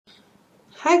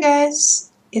Hi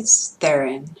guys, it's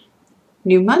Theron.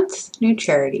 New month, new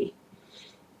charity.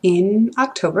 In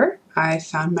October, I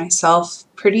found myself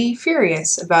pretty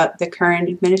furious about the current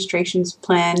administration's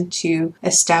plan to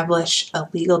establish a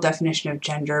legal definition of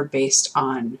gender based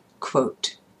on,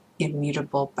 quote,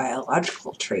 immutable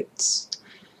biological traits.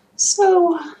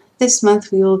 So, this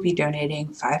month we will be donating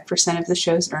 5% of the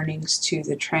show's earnings to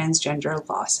the Transgender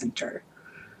Law Center.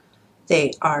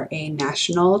 They are a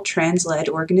national trans-led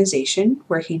organization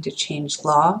working to change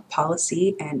law,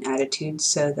 policy, and attitudes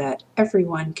so that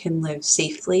everyone can live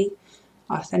safely,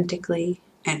 authentically,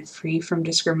 and free from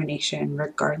discrimination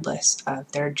regardless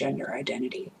of their gender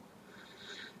identity.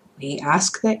 We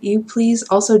ask that you please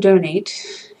also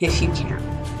donate if you can.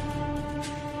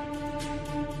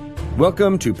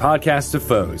 Welcome to Podcasts of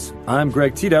Foes. I'm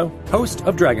Greg Tito, host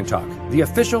of Dragon Talk, the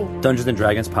official Dungeons &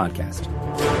 Dragons podcast.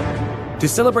 To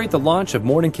celebrate the launch of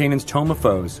Mordenkainen's Tome of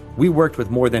Foes, we worked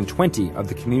with more than 20 of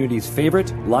the community's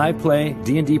favorite live play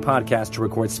D&D podcasts to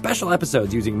record special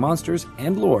episodes using monsters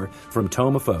and lore from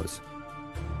Tome of Foes.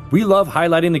 We love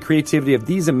highlighting the creativity of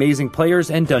these amazing players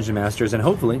and dungeon masters, and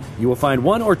hopefully you will find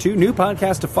one or two new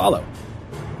podcasts to follow.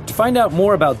 To find out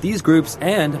more about these groups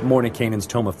and Mordenkainen's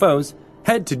Tome of Foes,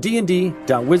 head to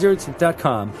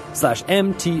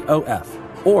dnd.wizards.com/MTOF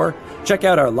or check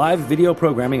out our live video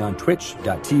programming on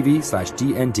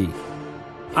twitch.tv/DND.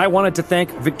 I wanted to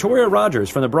thank Victoria Rogers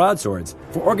from the Broadswords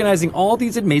for organizing all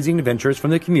these amazing adventures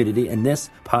from the community in this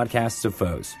Podcasts of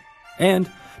Foes.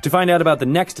 And to find out about the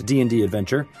next D&D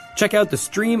adventure, check out the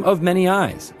Stream of Many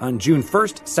Eyes on June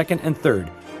 1st, 2nd, and 3rd.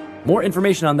 More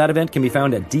information on that event can be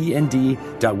found at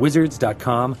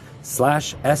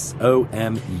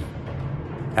dnd.wizards.com/SOME.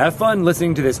 Have fun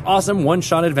listening to this awesome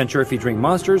one-shot adventure featuring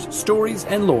monsters, stories,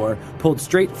 and lore pulled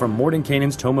straight from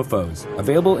Mordenkainen's Tome of Foes,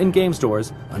 available in game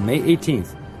stores on May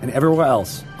 18th and everywhere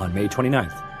else on May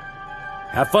 29th.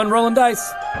 Have fun rolling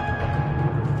dice!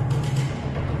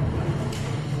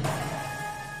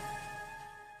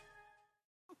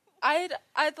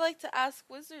 I'd like to ask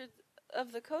Wizard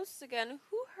of the Coast again,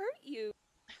 who hurt you?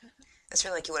 It's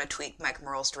really like you want to tweet Mike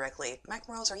Morals directly. Mike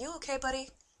Morals, are you okay, buddy?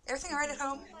 Everything all right at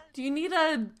home? Do you need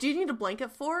a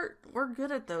blanket fort? We're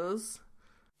good at those.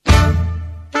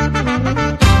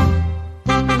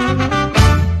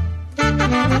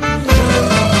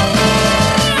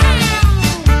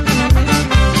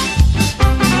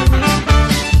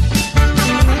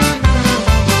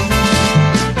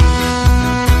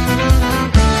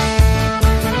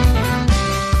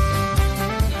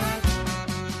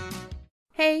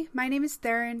 Hey, my name is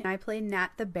Theron, and I play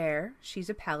Nat the Bear. She's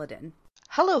a paladin.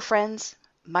 Hello, friends.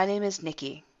 My name is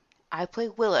Nikki. I play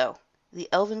Willow, the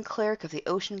elven cleric of the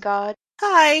ocean god.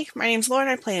 Hi, my name's Lauren.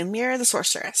 I play Amira, the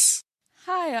sorceress.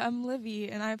 Hi, I'm Livy,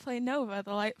 and I play Nova,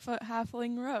 the Lightfoot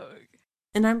Halfling Rogue.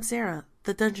 And I'm Sarah,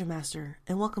 the Dungeon Master,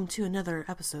 and welcome to another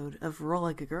episode of Roll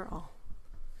Like a Girl.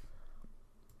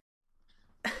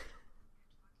 I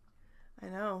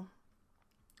know.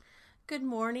 Good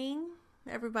morning,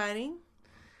 everybody.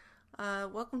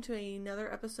 Welcome to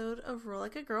another episode of Roll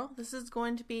Like a Girl. This is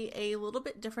going to be a little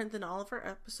bit different than all of our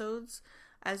episodes.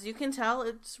 As you can tell,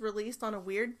 it's released on a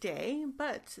weird day,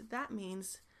 but that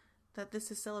means that this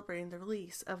is celebrating the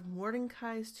release of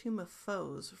Mordecai's Tomb of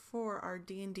Foes for our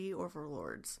D&D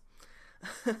overlords.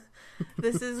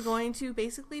 This is going to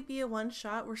basically be a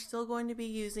one-shot. We're still going to be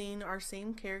using our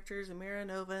same characters, Amira,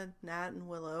 Nova, Nat, and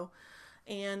Willow,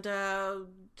 and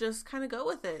just kind of go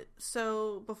with it.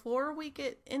 So before we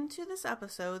get into this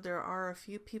episode, there are a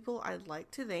few people I'd like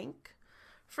to thank.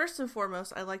 First and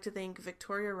foremost, I'd like to thank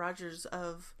Victoria Rogers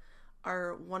of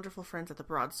our wonderful friends at the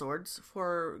Broadswords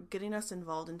for getting us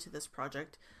involved into this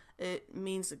project. It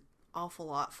means an awful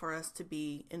lot for us to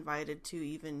be invited to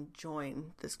even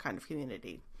join this kind of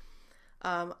community.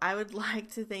 I would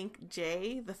like to thank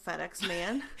Jay, the FedEx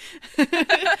man,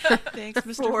 Thanks,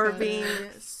 Mr. for FedEx. being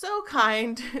so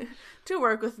kind to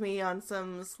work with me on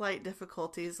some slight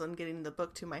difficulties on getting the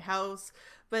book to my house.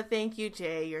 But thank you,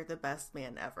 Jay. You're the best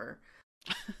man ever.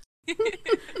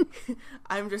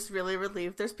 I'm just really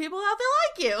relieved there's people out there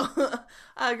like you.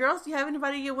 Girls, do you have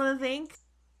anybody you want to thank?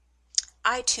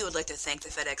 I, too, would like to thank the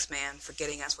FedEx man for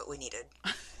getting us what we needed.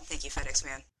 Thank you, FedEx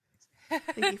man.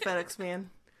 Thank you, FedEx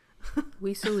man.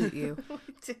 We salute you. We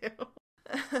do.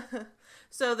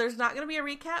 So there's not going to be a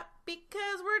recap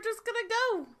because we're just going to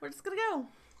go.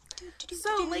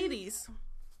 So, ladies,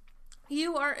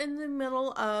 you are in the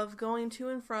middle of going to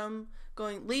and from,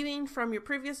 leaving from your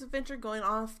previous adventure, going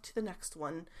off to the next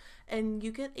one, and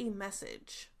you get a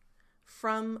message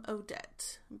from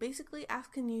Odette, basically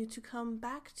asking you to come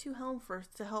back to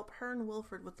Helmfirth to help her and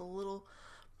Wilfred with a little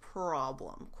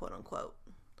problem, quote unquote.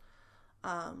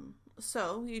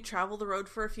 So you travel the road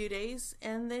for a few days,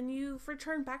 and then you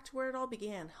return back to where it all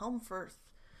began, Helmfirth.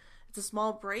 It's a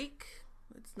small break.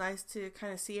 It's nice to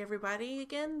kind of see everybody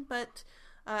again, but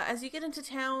as you get into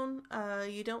town,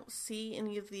 you don't see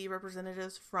any of the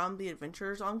representatives from the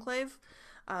Adventurers Enclave,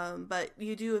 but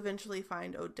you do eventually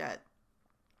find Odette.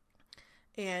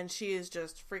 And she is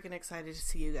just freaking excited to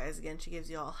see you guys again. She gives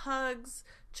you all hugs.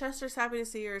 Chester's happy to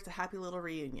see her. It's a happy little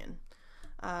reunion.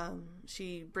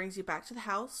 She brings you back to the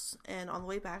house, and on the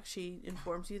way back, she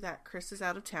informs you that Chris is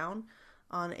out of town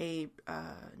on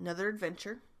another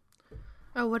adventure.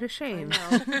 Oh, what a shame.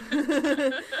 I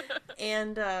know.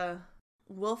 And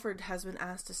Wilford has been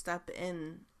asked to step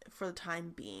in for the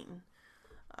time being.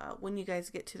 When you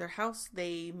guys get to their house,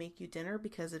 they make you dinner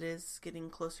because it is getting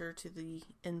closer to the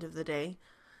end of the day.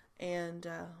 And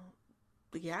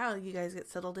yeah, you guys get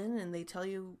settled in, and they tell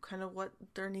you kind of what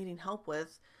they're needing help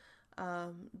with.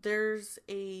 There's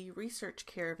a research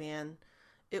caravan.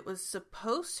 It was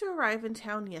supposed to arrive in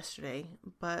town yesterday,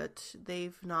 but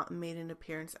they've not made an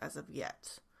appearance as of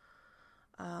yet.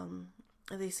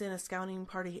 They sent a scouting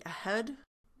party ahead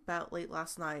about late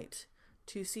last night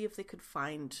to see if they could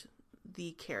find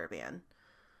the caravan.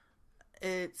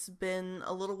 It's been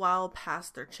a little while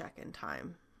past their check-in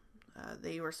time.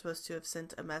 They were supposed to have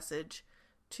sent a message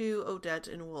to Odette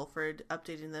and Wilfred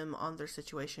updating them on their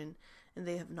situation, and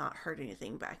they have not heard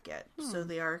anything back yet. So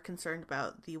they are concerned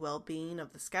about the well-being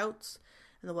of the scouts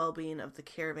and the well-being of the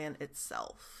caravan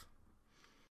itself.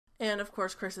 And of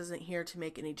course, Chris isn't here to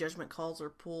make any judgment calls or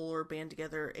pull or band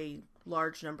together a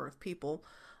large number of people.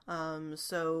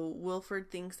 So Wilfred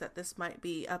thinks that this might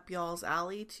be up y'all's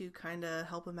alley to kind of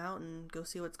help him out and go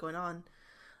see what's going on.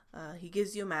 He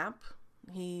gives you a map.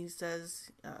 He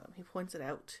says, he points it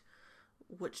out,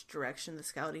 which direction the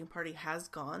scouting party has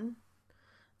gone,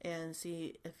 and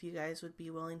see if you guys would be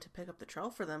willing to pick up the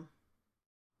trail for them.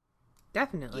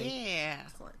 Definitely. Yeah.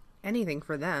 Excellent. Anything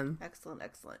for them. Excellent,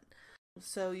 excellent.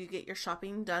 So you get your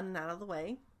shopping done and out of the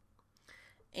way.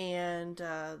 And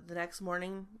the next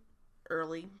morning,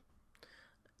 early,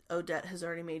 Odette has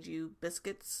already made you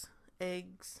biscuits,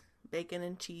 eggs, bacon,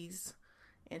 and cheese.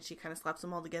 And she kind of slaps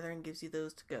them all together and gives you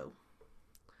those to go.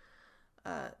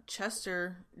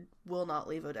 Chester will not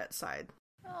leave Odette's side.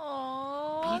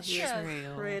 Oh, He's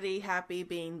pretty happy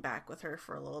being back with her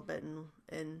for a little bit.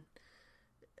 And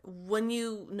when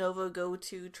you, Nova, go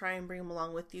to try and bring him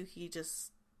along with you, he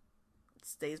just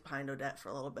stays behind Odette for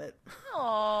a little bit.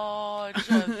 Oh,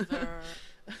 Chester.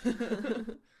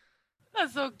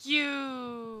 That's so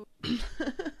cute.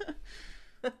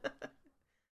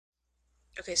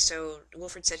 Okay, so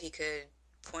Wilfred said he could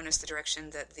point us the direction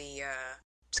that the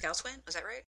scouts went. Was that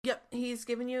right? Yep, he's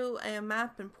given you a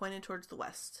map and pointed towards the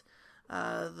west.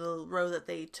 The road that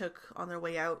they took on their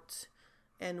way out,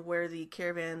 and where the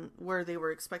caravan, where they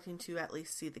were expecting to at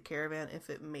least see the caravan if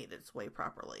it made its way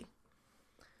properly.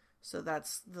 So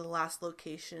that's the last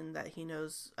location that he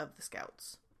knows of the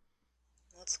scouts.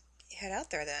 Let's head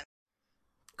out there then.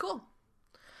 Cool.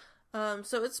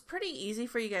 So it's pretty easy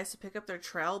for you guys to pick up their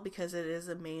trail because it is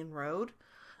a main road.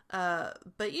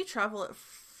 But you travel it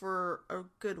for a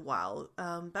good while,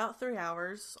 about 3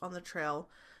 hours on the trail.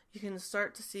 You can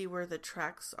start to see where the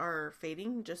tracks are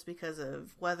fading just because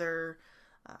of weather,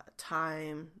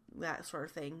 time, that sort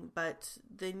of thing. But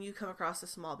then you come across a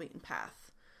small beaten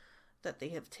path that they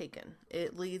have taken.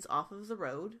 It leads off of the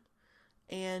road,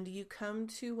 and you come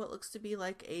to what looks to be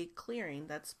like a clearing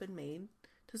that's been made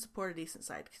to support a decent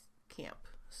sized camp.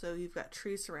 So you've got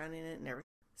trees surrounding it and everything.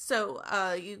 So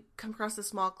you come across a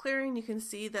small clearing. You can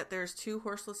see that there's 2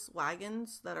 horseless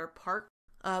wagons that are parked,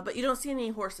 but you don't see any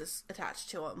horses attached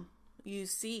to them. You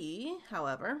see,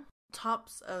 however,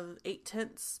 tops of 8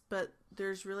 tents, but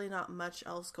there's really not much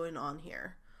else going on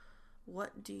here.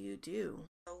 What do you do?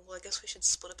 Oh, well, I guess we should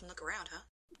split up and look around, huh?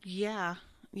 Yeah.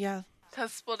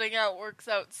 Because splitting out works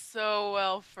out so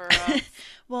well for us.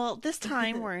 Well, this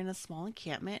time we're in a small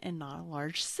encampment and not a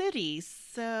large city,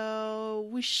 so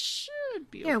we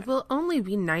should be Yeah, okay. we'll only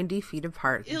be 90 feet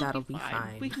apart. It'll That'll be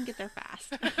fine. We can get there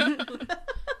fast.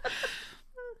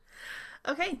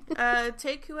 Okay,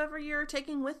 take whoever you're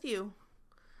taking with you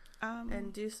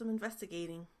and do some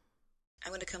investigating.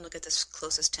 I'm going to come look at this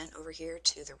closest tent over here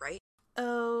to the right.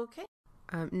 Okay.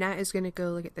 Nat is going to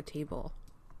go look at the table,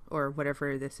 or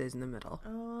whatever this is in the middle.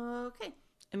 Okay.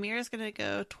 Amira's gonna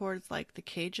go towards, like, the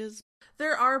cages.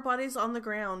 There are bodies on the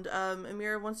ground.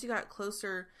 Amira, once you got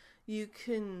closer, you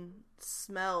can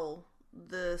smell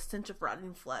the stench of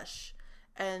rotting flesh.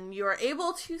 And you are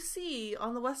able to see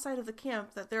on the west side of the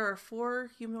camp that there are 4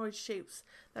 humanoid shapes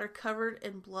that are covered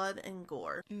in blood and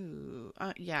gore. Ooh,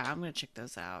 yeah, I'm gonna check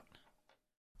those out.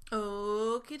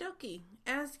 Okie dokie.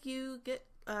 As you get...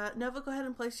 Nova, go ahead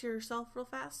and place yourself real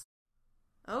fast.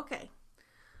 Okay.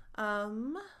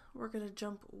 We're going to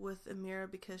jump with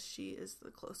Amira because she is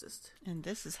the closest. And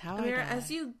this is how Amira, I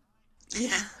die.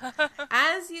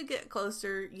 as you get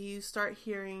closer, you start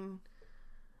hearing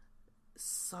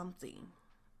something.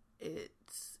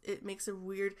 It makes a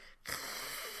weird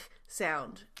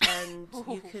sound, and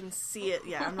you can see it.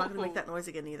 Yeah, I'm not going to make that noise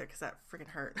again either because that freaking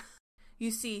hurt.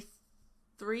 You see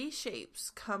 3 shapes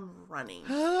come running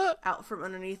out from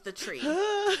underneath the tree,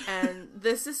 and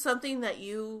this is something that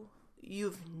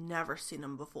you've never seen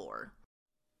them before.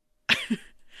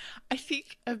 I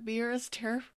think Amira's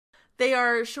terrified. They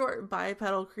are short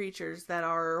bipedal creatures that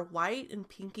are white and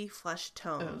pinky flesh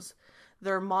tones.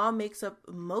 Their maw makes up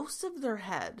most of their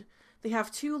head. They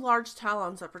have 2 large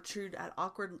talons that protrude at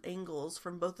awkward angles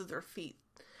from both of their feet.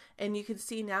 And you can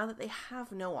see now that they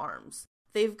have no arms.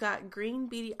 They've got green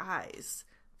beady eyes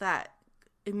that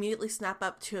immediately snap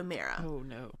up to Amira. Oh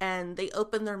no. And they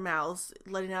open their mouths,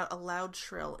 letting out a loud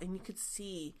shrill, and you could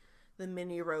see the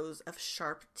many rows of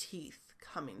sharp teeth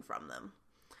coming from them.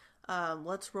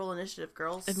 Let's roll initiative,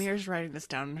 girls. Amira's writing this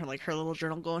down in her little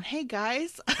journal going, "Hey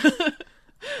guys."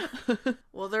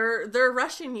 Well, they're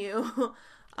rushing you.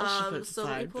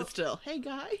 Aside, but still, hey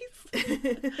guys.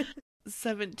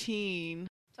 17.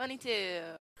 22.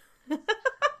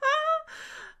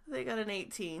 They got an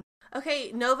 18.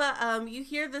 Okay, Nova, you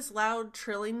hear this loud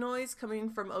trilling noise coming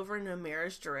from over in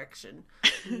Amira's direction.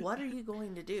 What are you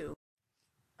going to do?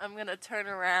 I'm gonna turn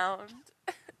around.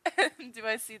 Do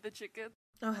I see the chicken?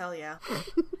 Oh, hell yeah.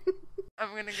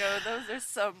 I'm gonna go, those are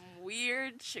some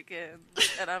weird chickens.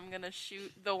 And I'm gonna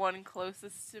shoot the one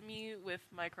closest to me with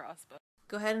my crossbow.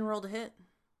 Go ahead and roll to hit.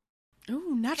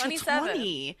 Ooh, natural 27.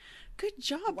 20. Good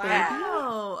job,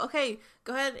 Wow. Okay,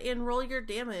 go ahead and roll your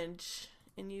damage.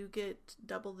 And you get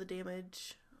double the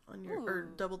damage on your, or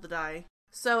double the die.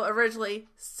 So originally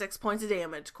 6 points of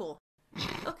damage. Cool.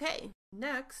 Okay.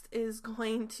 Next is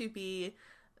going to be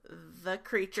the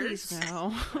creatures. Please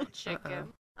no.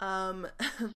 Chicken.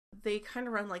 They kind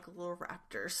of run like little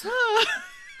raptors.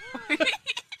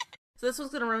 So this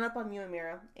one's going to run up on you,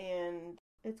 Amira, and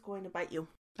it's going to bite you.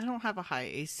 I don't have a high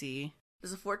AC.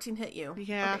 Does a 14 hit you?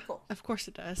 Yeah, Okay, cool. of course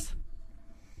it does.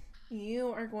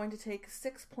 You are going to take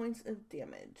 6 points of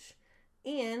damage.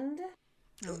 And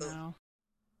Oh no.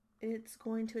 it's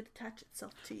going to attach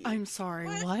itself to you. I'm sorry,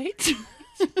 what?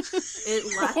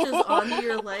 It latches onto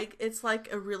your leg. It's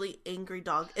like a really angry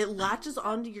dog. It latches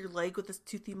onto your leg with its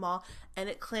toothy maw, and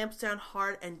it clamps down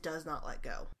hard and does not let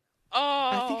go. Oh.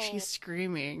 I think she's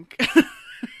screaming.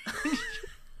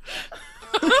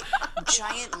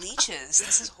 Giant leeches.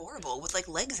 This is horrible with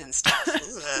legs and stuff.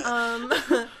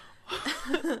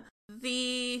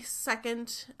 The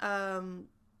second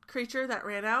creature that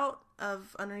ran out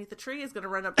of underneath the tree is going to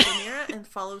run up to Amira and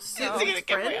follow suit. It's gonna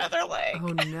get my other leg. Oh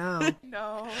no.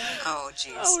 No. Oh,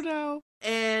 jeez. Oh no.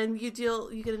 And you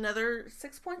get another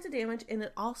 6 points of damage, and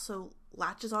it also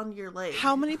latches onto your leg.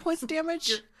 How many points of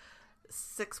damage?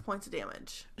 6 points of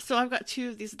damage. So I've got 2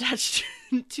 of these attached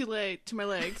to my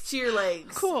legs. To your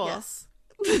legs. Cool. Yes.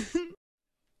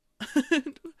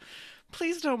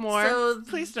 Please no more. So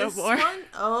Please no this more. one-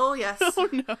 oh, yes. Oh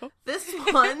no. This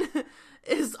one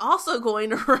is also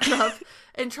going to run up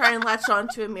and try and latch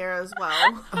onto Amira as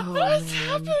well. Oh, What's man.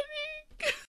 happening?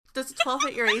 Does a 12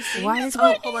 hit your AC? Why is Oh,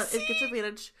 my hold on. AC? It gets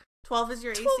advantage. 12 is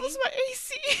your 12 AC. is my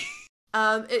AC.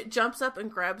 It jumps up and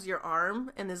grabs your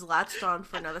arm and is latched on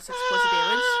for another 6 points of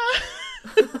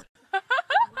damage.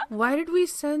 Why did we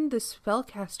send the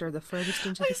spellcaster the furthest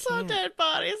into I the saw camp? dead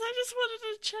bodies. I just wanted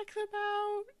to check them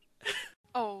out.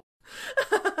 Oh.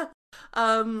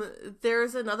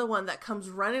 There's another one that comes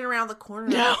running around the corner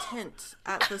No. of the tent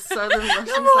at the southern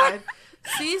Russian more. side.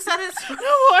 Sees that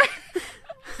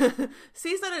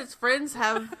its friends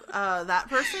have that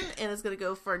person and is going to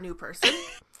go for a new person.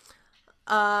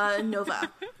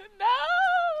 Nova.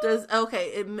 No.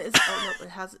 It missed. Oh nope,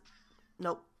 it has.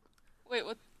 Nope. Wait,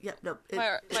 what? Yep, nope.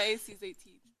 My AC is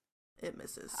 18. It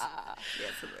misses. Ah. Yeah,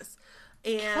 it's a miss.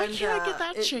 And Why can't I get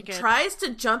that it chicken? tries to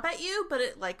jump at you, but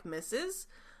it misses.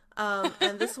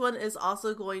 And this one is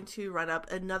also going to run up.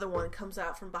 Another one comes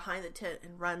out from behind the tent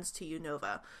and runs to you,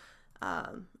 Nova.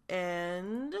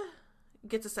 And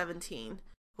gets a 17.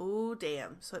 Oh,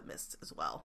 damn. So it missed as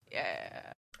well.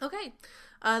 Yeah. Okay.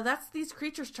 That's these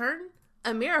creatures' turn.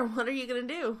 Amira, what are you going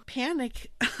to do?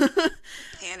 Panic.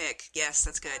 Panic. Yes,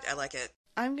 that's good. I like it.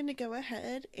 I'm going to go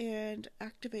ahead and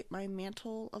activate my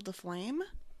Mantle of the Flame.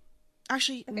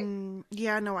 Actually,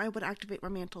 I would activate my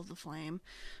Mantle of the Flame.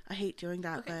 I hate doing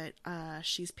that, but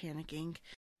she's panicking.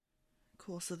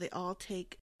 Cool, so they all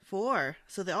take 4.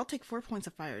 So they all take 4 points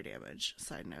of fire damage,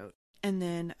 side note. And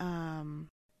then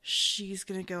she's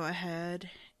going to go ahead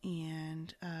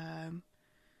and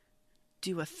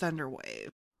do a thunder wave.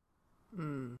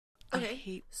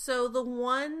 Okay. So the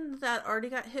one that already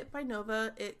got hit by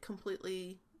Nova, it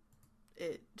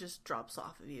just drops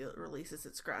off of you. It releases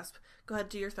its grasp. Go ahead,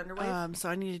 do your thunder wave. So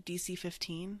I need a DC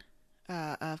 15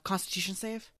 Constitution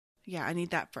save. Yeah, I need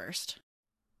that first.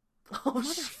 Oh,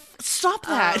 stop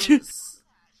that!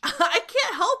 I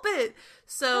can't help it.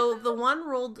 So the one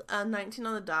rolled a 19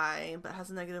 on the die, but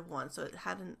has a -1, so it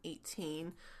had an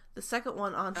 18. The second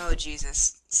one on... Oh,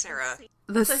 Jesus. Sarah.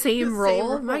 The same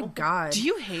roll? My God. Do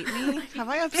you hate me? Have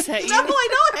I upset you? No, I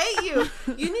don't hate you.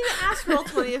 You need to ask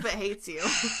Roll20 if it hates you.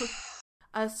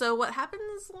 So what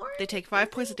happens, Lauren? They take 5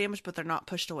 points of damage, but they're not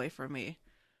pushed away from me.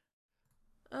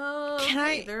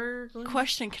 Can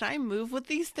Question, can I move with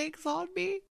these things on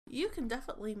me? You can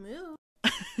definitely move.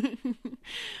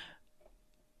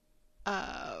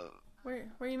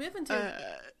 Where are you moving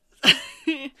to?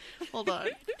 Hold on.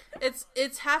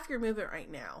 It's half your movement right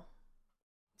now.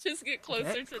 Just get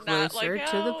closer to Nat, closer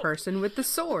to the person with the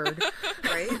sword.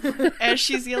 Right? And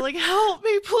she's yelling, "Help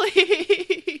me,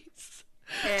 please!"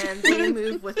 And they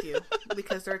move with you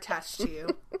because they're attached to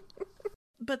you.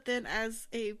 But then, as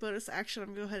a bonus action, I'm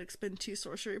going to go ahead and expend 2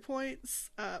 sorcery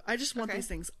points. I just want these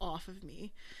things off of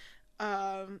me.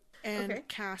 And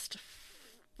cast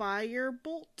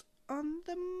Firebolt on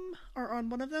them, or on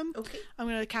one of them. Okay. I'm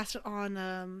going to cast it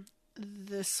on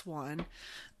this one.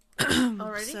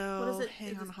 Alrighty. So, what is it?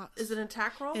 hang on a hot... Is it an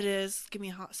attack roll? It is. Give me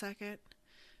a hot second.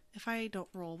 If I don't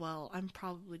roll well, I'm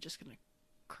probably just going to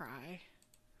cry.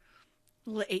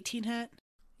 Will 18 hit?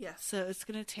 Yes. So it's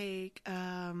going to take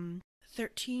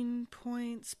 13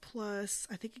 points plus,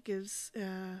 I think it gives,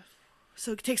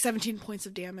 so it takes 17 points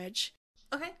of damage.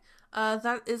 Okay.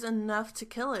 That is enough to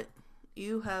kill it.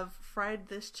 You have fried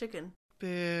this chicken.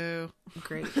 Boo.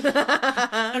 Great.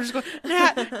 I'm just going,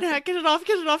 Nat, get it off,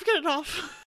 get it off, get it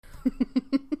off.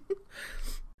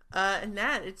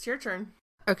 Nat, it's your turn.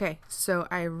 Okay, so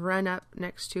I run up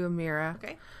next to Amira.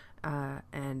 Okay.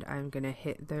 And I'm gonna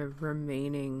hit the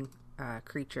remaining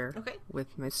creature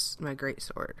with my great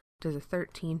sword. Does a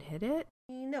 13 hit it?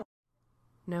 No.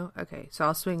 No? Okay, so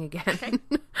I'll swing again. Okay.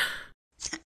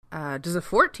 Does a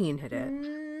 14 hit it?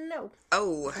 No.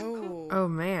 Oh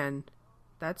man,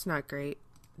 that's not great.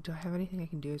 Do I have anything I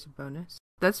can do as a bonus?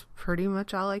 That's pretty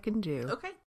much all I can do.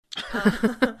 Okay.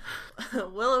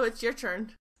 Willow, it's your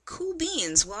turn. Cool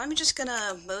beans. Well, I'm just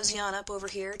gonna mosey on up over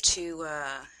here to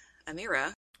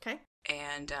Amira. Okay.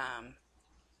 And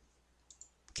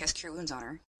cast Cure Wounds on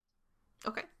her.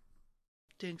 Okay.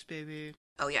 Thanks, baby.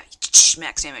 Oh yeah,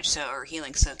 max damage, or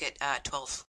healing, so get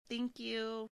 12. Thank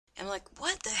you. I'm like,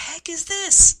 what the heck is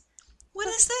this? What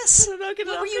is this? What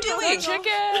were you doing?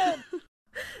 Chicken!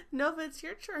 Nova, it's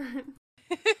your turn.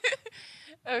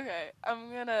 Okay,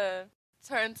 I'm gonna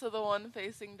turn to the one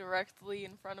facing directly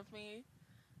in front of me,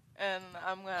 and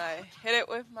I'm gonna hit it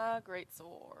with my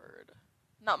greatsword.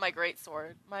 Not my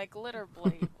greatsword, my glitter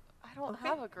blade. I don't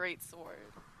have a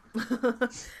greatsword.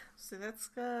 So that's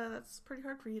pretty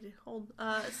hard for you to hold.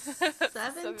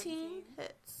 17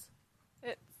 hits.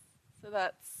 So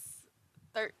that's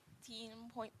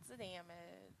 13 points of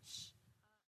damage.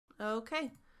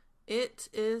 Okay. It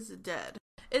is dead.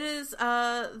 It is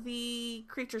the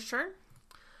creature's turn.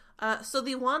 So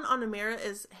the one on Amira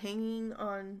is hanging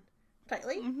on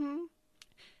tightly. Mm-hmm.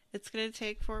 It's going to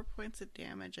take 4 points of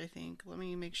damage, I think. Let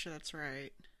me make sure that's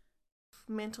right.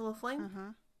 Mantle of Flame?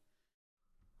 Uh-huh.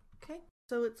 Okay.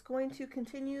 So it's going to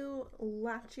continue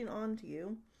latching onto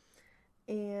you.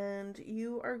 And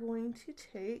you are going to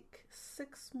take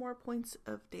 6 more points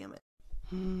of damage.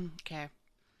 Okay.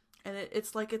 And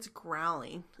it's like it's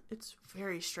growling. It's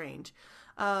very strange.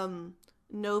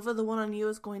 Nova, the one on you,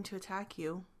 is going to attack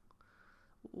you.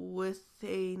 With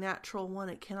a natural 1,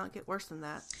 it cannot get worse than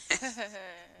that.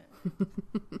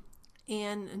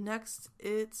 And next,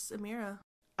 it's Amira.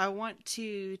 I want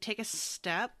to take a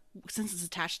step, since it's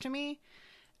attached to me,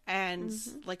 and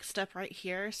step right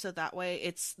here, so that way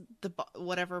it's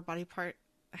whatever body part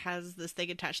has this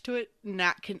thing attached to it,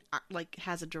 Nat can,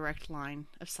 has a direct line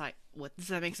of sight with. Does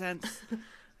that make sense?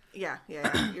 Yeah.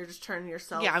 You're just turning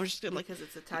yourself. Yeah, I'm just gonna because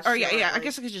it's attached. Or I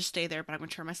guess I could just stay there, but I'm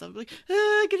gonna turn myself, get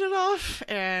it off,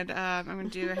 and I'm gonna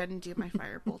go ahead and do my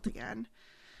firebolt again.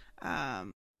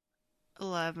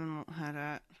 11 won't hit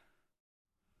it.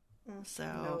 So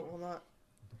no, it will not.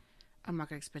 I'm not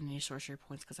gonna expend any sorcery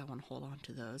points because I want to hold on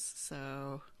to those.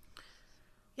 So.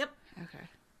 Yep.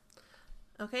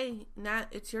 Okay, Nat,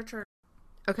 it's your turn.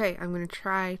 Okay, I'm gonna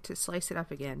try to slice it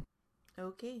up again.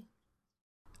 Okay.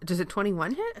 Does it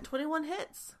 21 hit? 21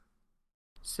 hits.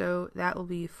 So that will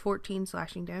be 14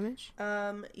 slashing damage.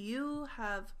 You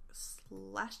have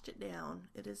slashed it down.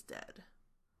 It is dead.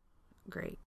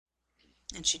 Great.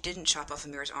 And she didn't chop off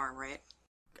Amira's arm, right?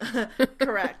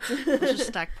 Correct. Let's just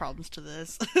stack problems to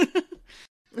this.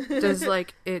 Does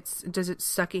its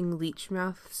sucking leech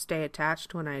mouth stay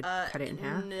attached when I cut it in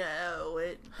half? No,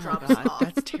 it drops God, off.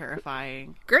 that's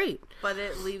terrifying. Great. But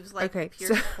it leaves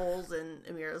pierced holes in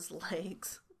Amira's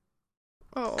legs.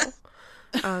 Oh.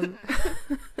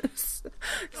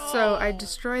 So I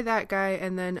destroy that guy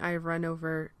and then I run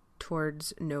over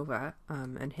towards Nova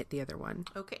and hit the other one.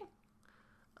 Okay.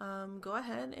 Go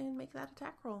ahead and make that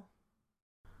attack roll.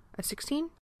 A 16?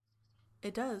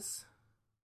 It does.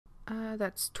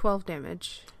 That's 12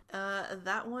 damage.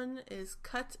 That one is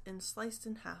cut and sliced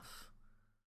in half.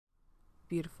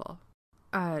 Beautiful.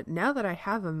 Now that I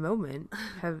have a moment,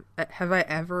 have I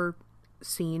ever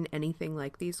seen anything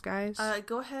like these guys?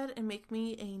 Go ahead and make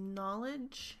me a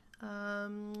knowledge.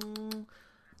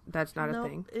 That's not a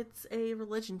thing. It's a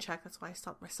religion check. That's why I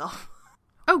stopped myself.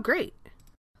 Oh, great.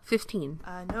 15.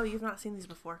 No, you've not seen these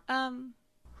before.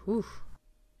 Oof.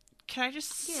 Can I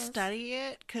just study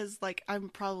it? Because, I'm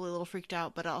probably a little freaked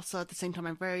out, but also at the same time,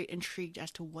 I'm very intrigued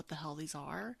as to what the hell these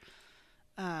are.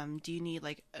 Do you need,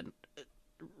 a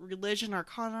religion,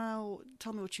 arcana?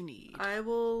 Tell me what you need. I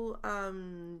will,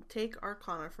 take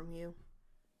arcana from you.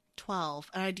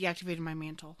 12. And I deactivated my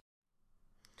mantle.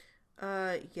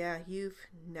 Yeah, you've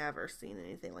never seen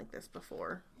anything like this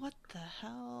before. What the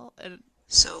hell?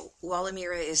 So, while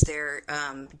Amira is there,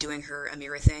 doing her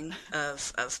Amira thing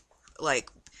of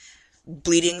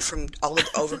bleeding from all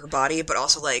over her body, but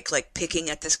also picking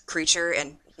at this creature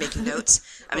and making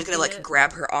notes. I'm just gonna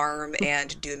grab her arm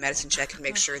and do a medicine check and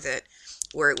make sure that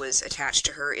where it was attached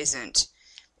to her isn't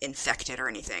infected or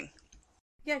anything.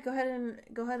 Yeah, go ahead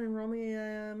and roll me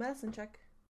a medicine check.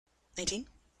 19.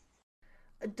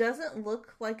 It doesn't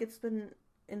look like it's been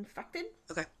infected.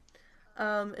 Okay.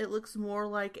 It looks more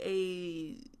like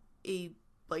a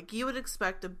you would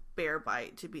expect a bear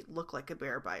bite to look like a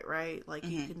bear bite, right?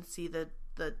 You can see the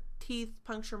teeth,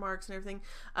 puncture marks, and everything.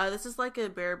 This is like a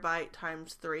bear bite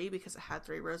times 3 because it had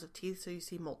 3 rows of teeth, so you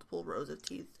see multiple rows of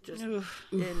teeth just in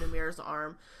Amira's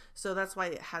arm. So that's why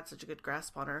it had such a good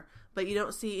grasp on her. But you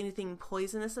don't see anything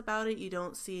poisonous about it. You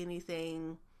don't see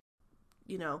anything,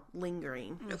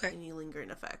 lingering. Okay. Any lingering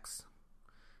effects.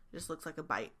 It just looks like a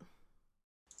bite.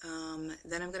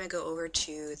 Then I'm going to go over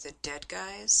to the dead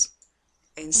guys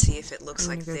and see if it looks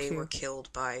like they were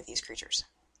killed by these creatures.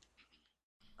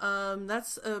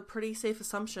 That's a pretty safe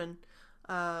assumption.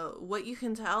 What you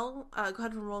can tell, go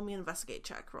ahead and roll me an investigate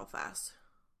check real fast.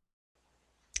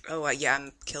 Oh, yeah,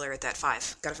 I'm killer at that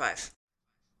 5. Got a 5.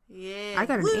 Yeah. I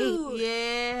got an Woo! 8.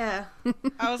 Yeah.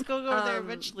 I was going to go there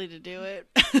eventually to do it.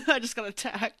 I just got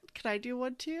attacked. Can I do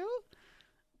one too?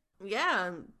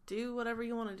 Yeah, do whatever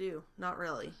you want to do. Not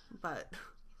really, but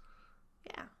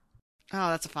yeah.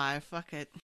 Oh, that's a 5. Fuck it.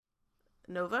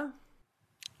 Nova?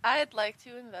 I'd like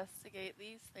to investigate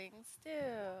these things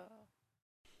too.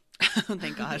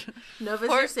 Thank God. Nova's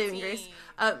your saving grace.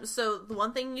 So the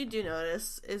one thing you do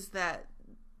notice is that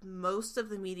most of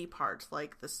the meaty parts,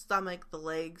 like the stomach, the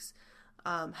legs,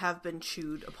 have been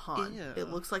chewed upon. Ew. It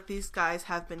looks like these guys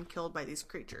have been killed by these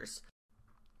creatures.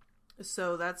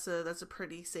 So that's a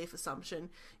pretty safe assumption.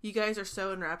 You guys are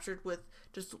so enraptured with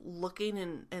just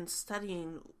looking and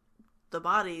studying the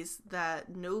bodies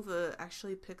that Nova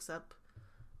actually picks up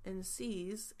and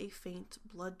sees a faint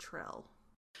blood trail.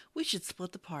 We should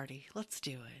split the party. Let's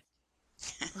do it.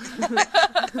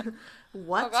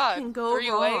 What can go 3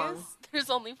 wrong? ways? There's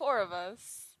only 4 of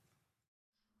us.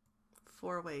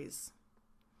 4 ways.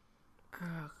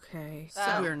 Okay.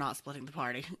 So we're not splitting the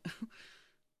party.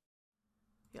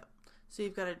 Yep. So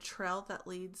you've got a trail that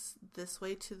leads this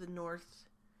way to the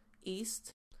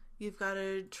northeast. You've got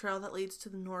a trail that leads to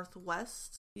the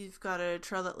northwest. You've got a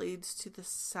trail that leads to the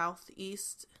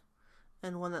southeast,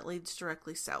 and one that leads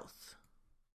directly south.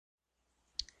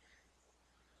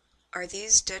 Are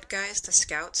these dead guys the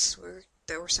scouts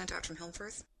that were sent out from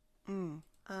Helmfirth?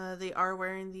 They are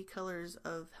wearing the colors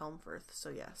of Helmfirth, so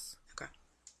yes. Okay.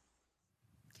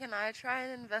 Can I try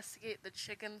and investigate the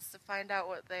chickens to find out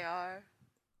what they are?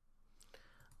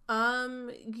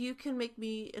 You can make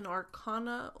me an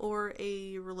Arcana or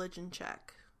a religion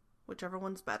check. Whichever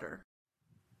one's better.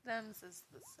 Them's is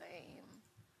the same.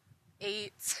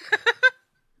 8.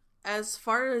 As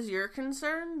far as you're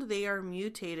concerned, they are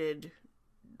mutated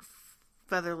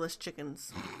featherless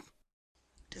chickens.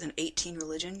 Does an 18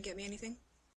 religion get me anything?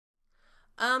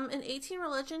 An 18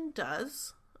 religion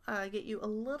does get you a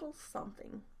little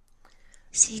something.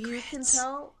 You can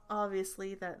tell,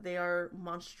 obviously, that they are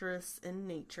monstrous in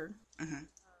nature. Mm-hmm.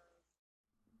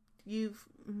 You've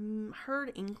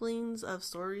heard inklings of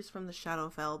stories from the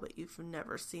Shadowfell, but you've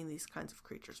never seen these kinds of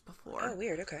creatures before. Oh,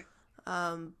 weird. Okay.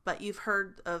 But you've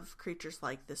heard of creatures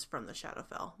like this from the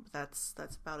Shadowfell. That's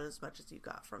about as much as you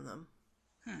got from them.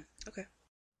 Okay.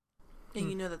 And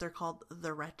you know that they're called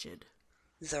the Wretched.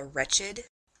 The Wretched?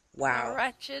 Wow. A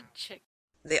wretched chick.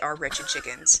 They are wretched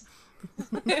chickens.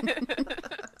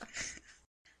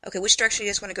 Okay, which direction do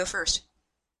you guys want to go first?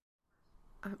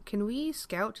 Can we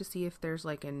scout to see if there's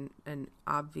like an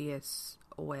obvious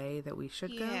way that we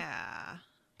should go? Yeah,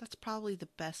 that's probably the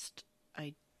best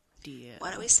idea. Why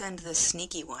don't we send the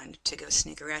sneaky one to go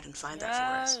sneak around and find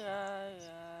that for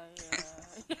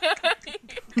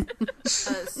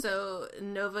us? So,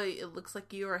 Nova, it looks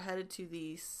like you are headed to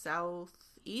the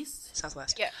southeast?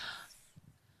 Southwest. Yes.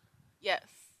 Yes.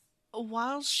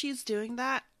 While she's doing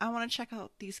that, I want to check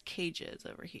out these cages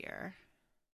over here.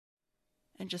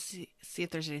 And just see if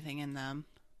there's anything in them.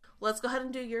 Let's go ahead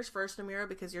and do yours first, Amira,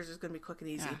 because yours is going to be quick and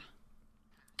easy. Yeah.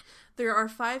 There are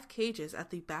 5 cages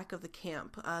at the back of the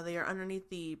camp. They are underneath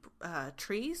the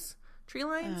tree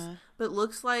lines, but it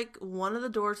looks like one of the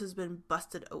doors has been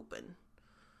busted open.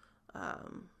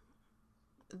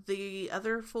 The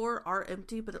other 4 are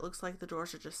empty, but it looks like the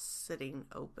doors are just sitting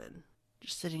open.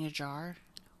 Just sitting ajar.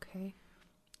 Okay.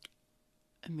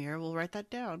 Amira will write that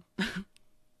down.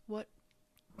 What?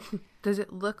 Does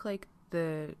it look like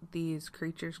these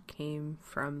creatures came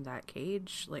from that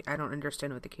cage? Like, I don't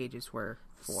understand what the cages were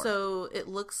for. So it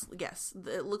looks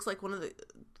like one of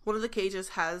the cages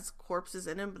has corpses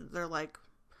in them, but they're like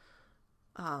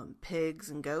pigs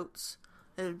and goats.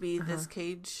 It would be this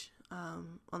cage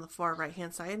on the far right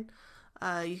hand side.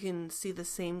 You can see the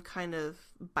same kind of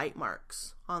bite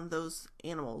marks on those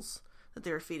animals that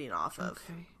they were feeding off of.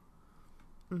 Okay.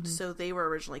 Mm-hmm. So they were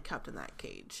originally kept in that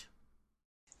cage.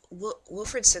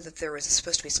 Wilfred said that there was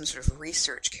supposed to be some sort of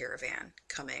research caravan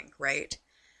coming, right?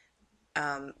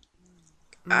 I'm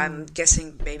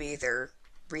guessing maybe their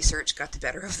research got the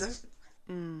better of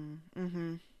them.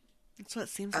 Mm-hmm. That's what it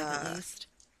seems like, at least.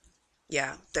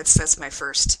 Yeah, that's my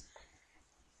first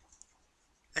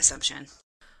assumption.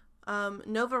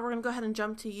 Nova, we're going to go ahead and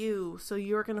jump to you. So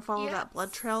you're going to follow that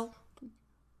blood trail.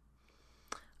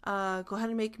 Go ahead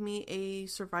and make me a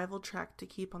survival check to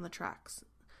keep on the tracks.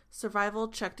 Survival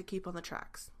check to keep on the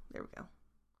tracks. There we go.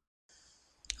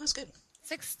 That was good.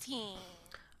 16.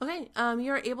 Okay,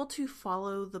 you're able to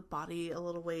follow the body a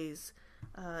little ways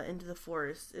into the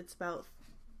forest. It's about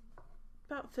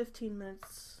 15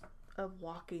 minutes of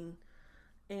walking,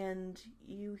 and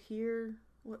you hear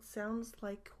what sounds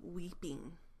like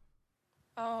weeping.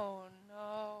 Oh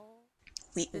no.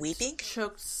 Weeping?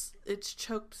 It's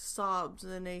choked sobs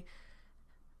and a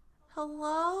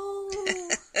hello.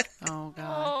 Oh,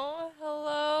 God. Oh,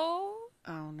 hello?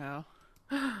 Oh, no.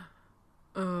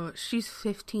 Oh, she's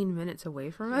 15 minutes away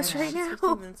from us right now.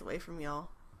 15 minutes away from y'all.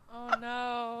 Oh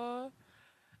no.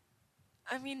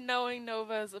 I mean, knowing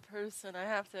Nova as a person, I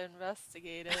have to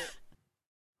investigate it.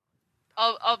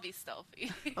 I'll be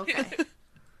stealthy. Okay.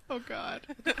 Oh, God.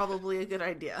 Probably a good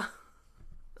idea.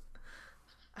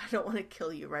 I don't want to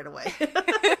kill you right away.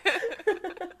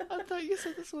 I thought you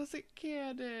said this wasn't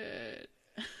canon.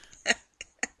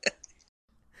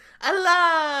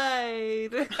 I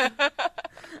lied!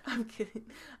 I'm kidding.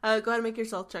 Go ahead and make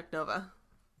yourself check, Nova.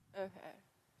 Okay.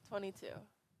 22.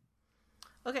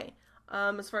 Okay.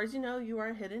 As far as you know, you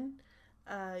are hidden.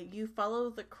 You follow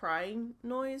the crying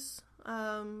noise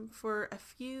for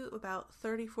about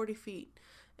 30, 40 feet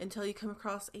until you come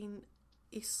across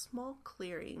a small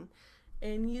clearing.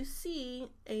 And you see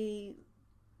a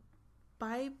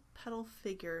bipedal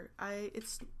figure.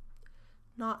 It's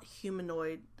not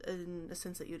humanoid in the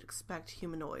sense that you'd expect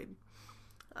humanoid.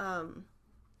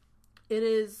 It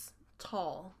is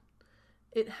tall.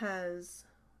 It has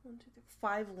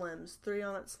 5 limbs, 3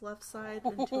 on its left side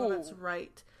and 2 on its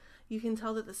right. You can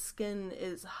tell that the skin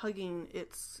is hugging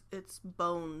its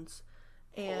bones,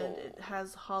 and it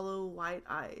has hollow white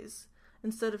eyes.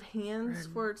 Instead of hands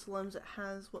for its limbs, it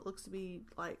has what looks to be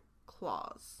like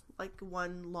claws, like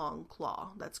one long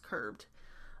claw that's curved.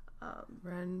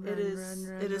 It is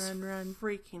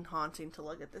freaking haunting to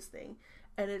look at this thing,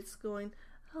 and it's going,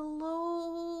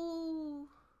 hello.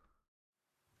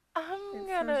 It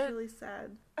sounds really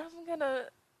sad.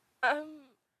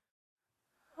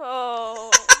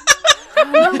 Oh.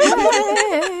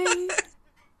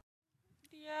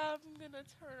 Yeah, I'm gonna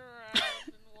turn around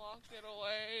and walk it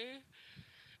away.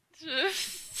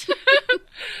 Just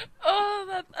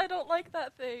I don't like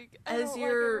that thing. As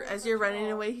you're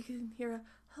running away, you can hear a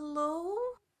hello.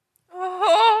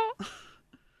 Oh.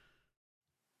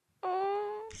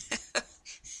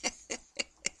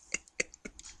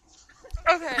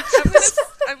 Okay,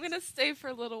 I'm gonna stay for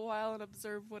a little while and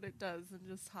observe what it does and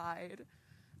just hide.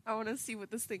 I want to see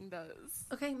what this thing does.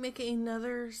 Okay, make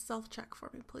another stealth check for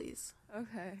me, please.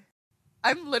 Okay.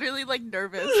 I'm literally like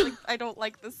nervous. Like I don't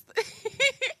like this thing.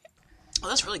 Oh,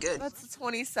 that's really good. That's a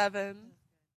 27.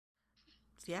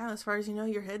 Yeah, as far as you know,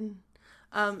 you're hidden.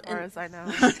 As far as I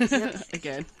know.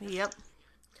 Again. Yep.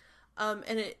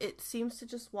 And it seems to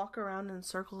just walk around in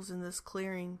circles in this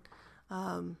clearing.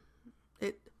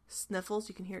 It sniffles.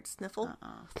 You can hear it sniffle.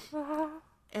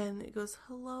 And it goes,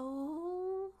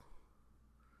 hello?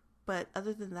 But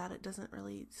other than that, it doesn't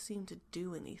really seem to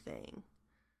do anything.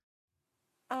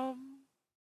 I'm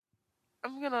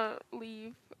gonna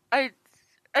leave. I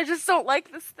just don't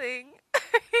like this thing.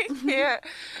 I can't.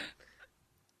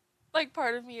 Like,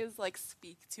 part of me is like,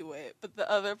 speak to it, but the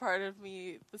other part of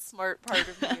me, the smart part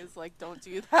of me is like, don't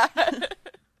do that.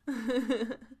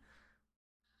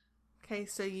 Okay,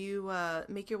 so you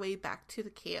make your way back to the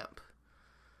camp.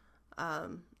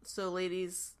 So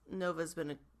ladies, Nova's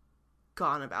been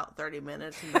gone about 30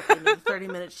 minutes, and at the end of the 30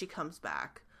 minutes she comes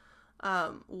back.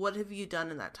 What have you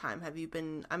done in that time? Have you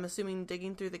been, I'm assuming,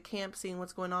 digging through the camp, seeing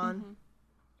what's going on? Mm-hmm.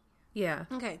 Yeah.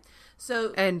 Okay,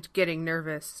 so... And getting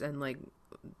nervous and, like,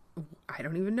 I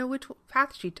don't even know which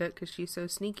path she took because she's so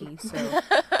sneaky, so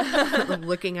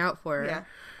looking out for her.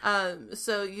 Yeah.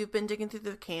 So you've been digging through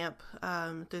the camp,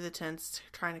 through the tents,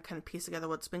 trying to kind of piece together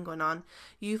what's been going on.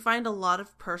 You find a lot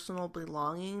of personal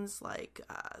belongings like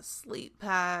sleep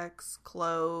packs,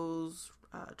 clothes,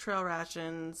 trail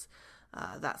rations,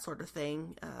 that sort of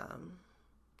thing.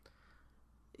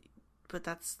 But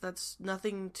that's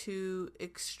nothing too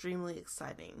extremely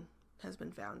exciting has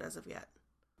been found as of yet.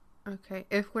 Okay,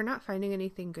 if we're not finding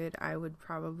anything good, I would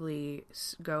probably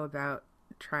go about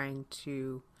trying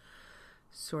to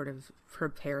sort of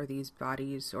prepare these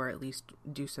bodies, or at least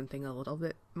do something a little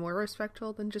bit more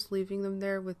respectful than just leaving them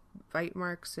there with bite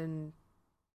marks and...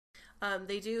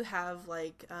 They do have,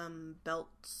 like,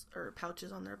 belts or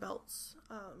pouches on their belts,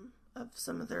 of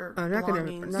some of their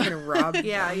belongings. I'm not gonna rob them.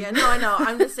 Yeah, no, I know.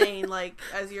 I'm just saying, like,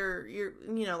 as you're, you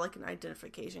know, like an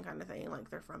identification kind of thing,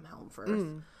 like they're from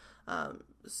Helmfirth.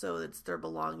 So it's their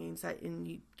belongings that, and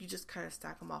you just kind of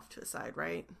stack them off to the side,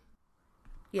 right?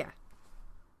 Yeah.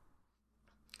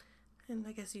 And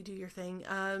I guess you do your thing.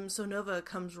 So Nova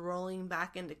comes rolling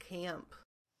back into camp.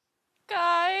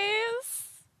 Guys,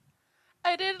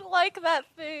 I didn't like that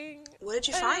thing. What did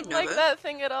you I find, didn't Nova? like that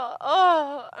thing at all.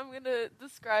 Oh, I'm gonna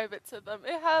describe it to them.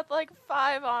 It had like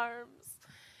 5 arms.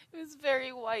 It was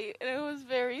very white and it was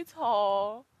very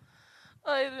tall.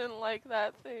 I didn't like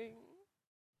that thing.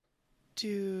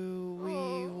 Do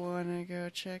we want to go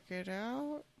check it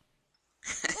out?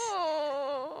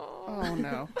 Oh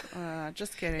no!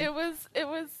 Just kidding. It was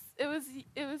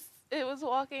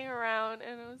walking around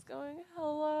and it was going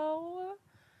hello,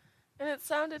 and it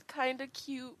sounded kind of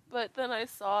cute, but then I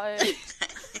saw it.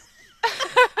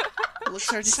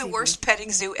 It's the worst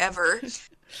petting zoo ever. It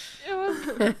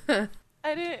was.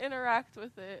 I didn't interact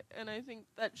with it, and I think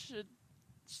that should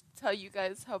tell you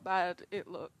guys how bad it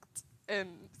looked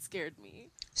and scared me.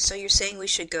 So you're saying we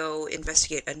should go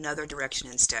investigate another direction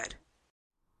instead?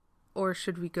 Or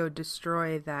should we go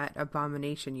destroy that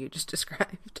abomination you just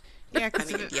described? Yeah, because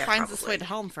if it finds its way to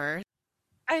Helmfirth.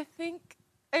 I think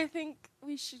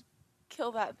we should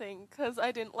kill that thing, because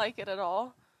I didn't like it at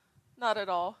all. Not at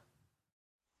all.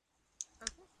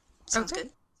 Sounds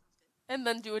good. And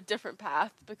then do a different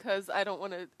path, because I don't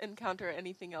want to encounter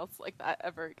anything else like that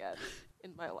ever again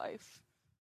in my life.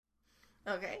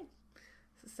 Okay.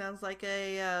 So sounds like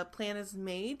a plan is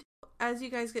made. As you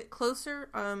guys get closer,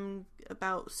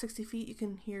 about 60 feet, you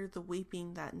can hear the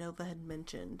weeping that Nova had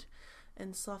mentioned.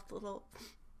 And soft little,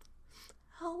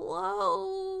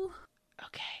 hello.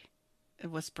 Okay.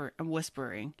 I'm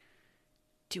whispering.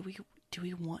 Do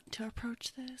we want to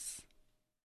approach this?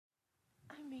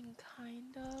 I mean,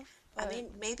 kind of. I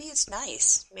mean, maybe it's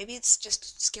nice. Maybe it's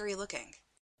just scary looking.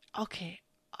 Okay.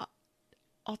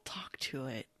 I'll talk to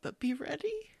it, but be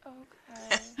ready.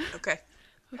 Okay.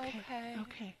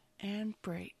 Okay. And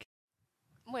break.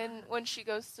 When she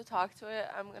goes to talk to it,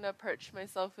 I'm gonna perch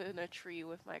myself in a tree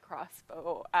with my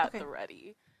crossbow at the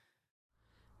ready.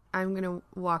 I'm gonna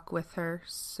walk with her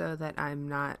so that I'm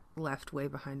not left way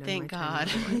behind. Thank on my God.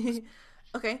 tiny legs.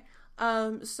 Okay.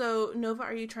 So Nova,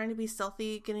 are you trying to be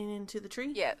stealthy getting into the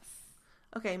tree? Yes.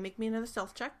 Okay, make me another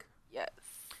stealth check. Yes.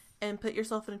 And put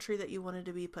yourself in a tree that you wanted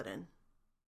to be put in.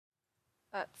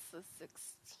 That's a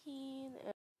 16.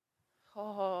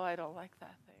 Oh, I don't like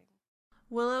that thing.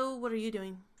 Willow, what are you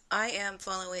doing? I am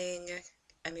following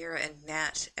Amira and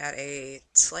Nat at a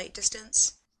slight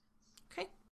distance. Okay.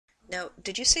 Now,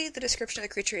 did you say the description of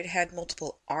the creature, it had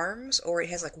multiple arms, or it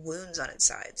has, like, wounds on its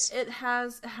sides? It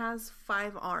has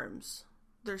 5 arms.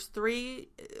 There's 3,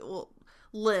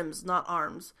 limbs, not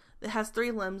arms. It has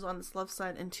 3 limbs on its left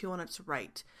side and 2 on its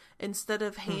right. Instead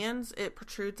of hands, it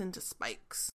protrudes into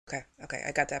spikes. Okay,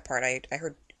 I got that part. I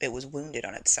heard it was wounded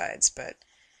on its sides, but...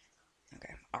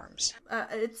 Okay, arms.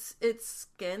 Its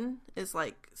skin is,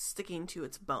 like, sticking to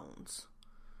its bones.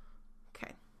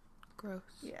 Okay. Gross.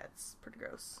 Yeah, it's pretty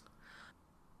gross.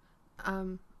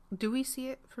 Do we see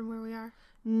it from where we are?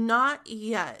 Not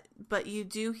yet, but you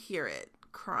do hear it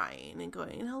crying and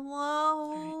going,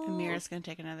 hello. All right, Amira's going to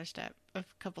take another step, a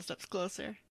couple steps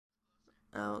closer.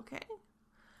 Okay.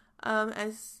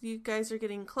 As you guys are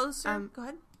getting closer, go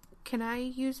ahead. Can I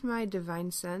use my divine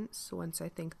sense once I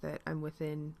think that I'm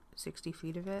within 60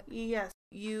 feet of it? Yes.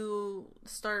 You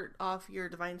start off your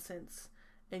divine sense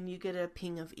and you get a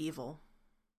ping of evil.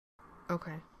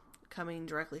 Okay. Coming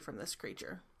directly from this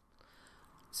creature.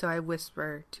 So I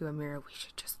whisper to Amira, we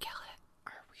should just kill it.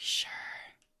 Are we sure?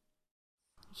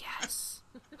 Yes.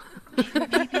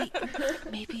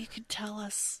 Maybe you could tell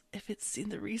us if it's seen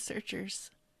the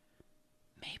researchers.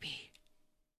 Maybe.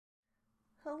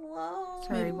 Hello?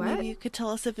 Sorry, what? Maybe you could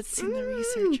tell us if it's seen the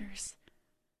researchers.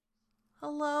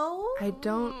 Hello? I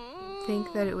don't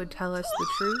think that it would tell us the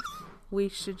truth. We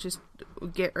should just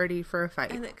get ready for a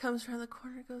fight. And it comes around the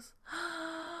corner and goes,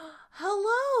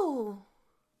 hello?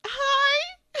 Hi!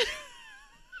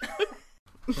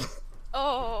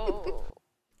 Oh.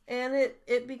 And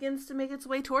it begins to make its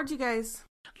way towards you guys.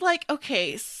 Like,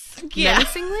 okay, yeah.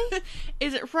 Menacingly?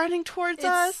 Is it running towards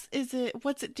us?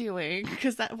 What's it doing?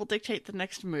 Because that will dictate the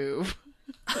next move.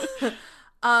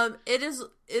 It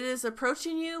is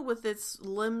approaching you with its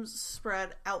limbs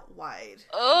spread out wide.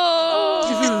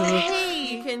 Oh.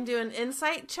 Hey! You can do an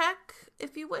insight check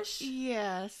if you wish.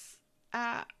 Yes.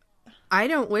 I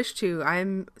don't wish to.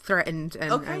 I'm threatened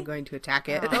and Okay. I'm going to attack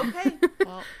it. Okay.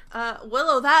 Well,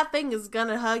 Willow, that thing is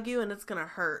gonna hug you and it's gonna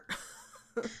hurt.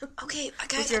 Okay,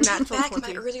 guys, your I take natural back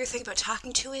 20. my earlier thing about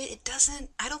talking to it.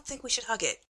 I don't think we should hug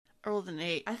it. rolled an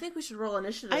 8. I think we should roll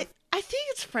initiative. I think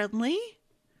it's friendly.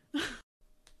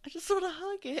 I just want to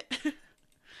hug it.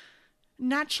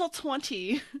 Natural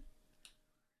 20.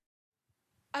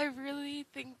 I really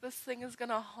think this thing is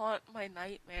gonna haunt my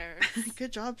nightmares.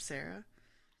 Good job, Sarah.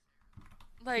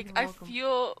 Like, You're I welcome.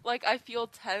 feel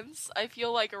tense. I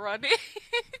feel like running.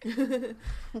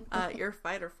 Your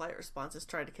fight or flight response is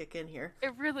trying to kick in here.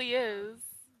 It really is.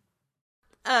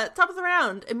 Top of the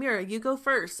round, Amira, you go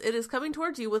first. It is coming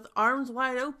towards you with arms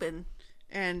wide open.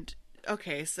 And,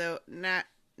 okay, so Nat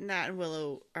and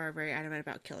Willow are very adamant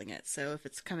about killing it. So if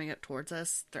it's coming up towards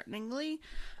us threateningly,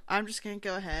 I'm just going to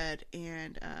go ahead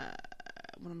and,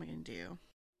 what am I going to do?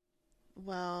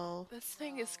 Well, This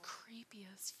thing is creepy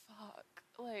as fuck.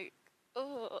 Like,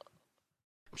 ugh.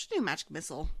 I'm just doing magic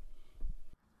missile.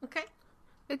 Okay.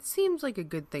 It seems like a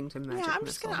good thing to magic Yeah, I'm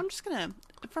missile. just gonna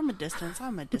from a distance.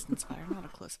 I'm a distance fighter, not a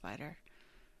close fighter.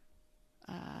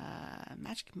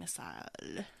 Magic missile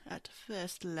at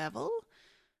first level.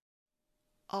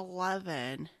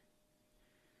 11.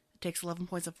 It takes 11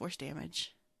 points of force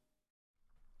damage.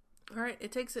 All right,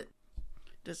 it takes it.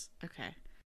 Okay.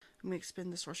 I'm gonna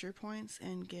expend the sorcery points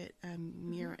and get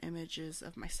mirror images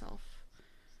of myself.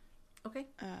 Okay.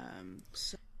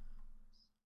 So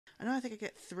I think I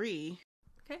get 3.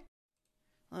 Okay.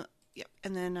 Yep.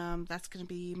 And then that's gonna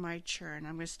be my turn.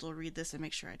 I'm gonna still read this and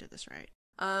make sure I did this right.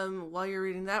 While you're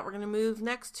reading that, we're gonna move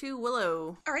next to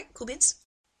Willow. All right, cool beans.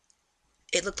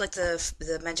 It looked like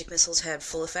the magic missiles had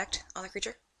full effect on the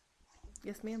creature.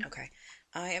 Yes, ma'am. Okay.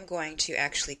 I am going to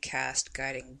actually cast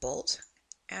Guiding Bolt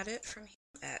at it from here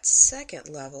at 2nd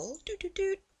level.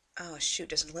 Oh, shoot.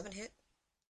 Does an 11 hit?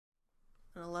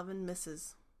 An 11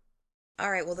 misses. All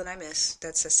right, well, then I miss.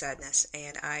 That's a sadness.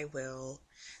 And I will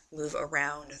move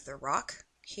around the rock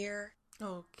here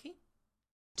Okay.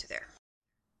 to there.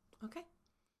 Okay.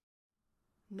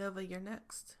 Nova, you're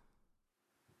next.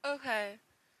 Okay.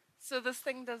 So this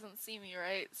thing doesn't see me,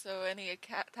 right? So any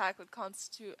attack would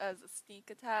constitute as a sneak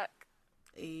attack.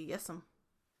 Yes,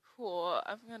 Cool.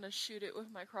 I'm gonna shoot it with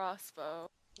my crossbow.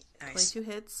 Nice.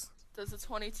 22 hits. Does a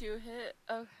 22 hit?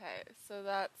 Okay. So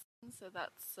that's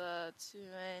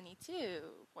 22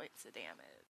 points of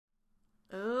damage.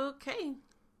 Okay.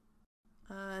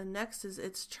 Next is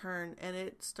its turn, and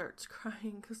it starts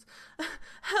crying because,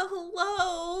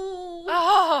 hello!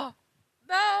 Oh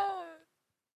no!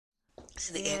 This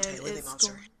is the And anti-living it's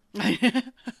monster.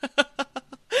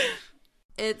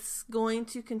 It's going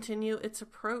to continue its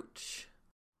approach.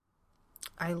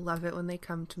 I love it when they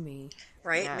come to me.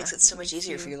 Right? Yeah, Makes it so much me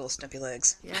easier too. for your little stumpy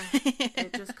legs. Yeah.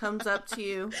 It just comes up to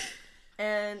you,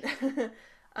 And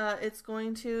it's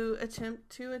going to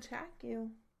attempt to attack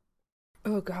you.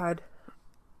 Oh god.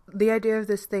 The idea of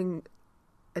this thing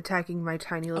attacking my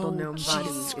tiny little gnome body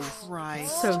is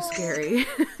so scary.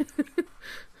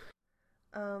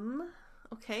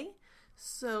 Okay.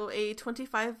 So a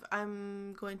 25,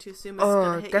 I'm going to assume is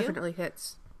going to hit definitely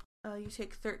hits. You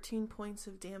take 13 points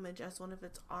of damage as one of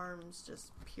its arms just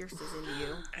pierces into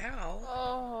you. Ow.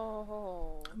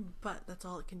 Oh. But that's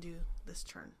all it can do this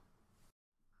turn.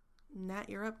 Nat,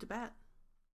 you're up to bat.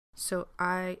 So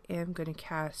I am going to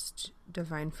cast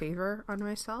Divine Favor on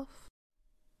myself.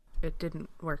 It didn't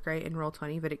work right in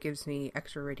Roll20, but it gives me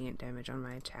extra radiant damage on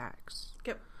my attacks.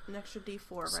 Yep, an extra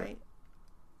D4, right?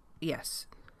 Yes.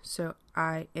 So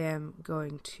I am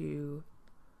going to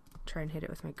try and hit it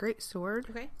with my greatsword.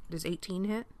 Okay. Does 18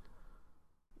 hit?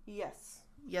 Yes.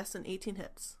 Yes, and 18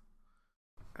 hits.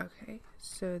 Okay,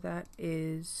 so that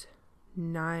is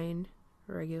 9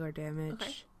 regular damage.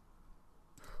 Okay.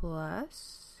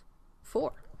 Plus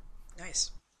 4.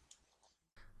 Nice.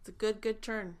 It's a good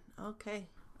turn. Okay.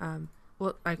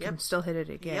 Well, I can still hit it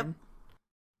again.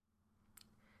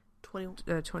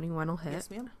 21 will hit. Yes,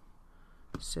 ma'am.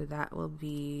 So that will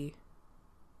be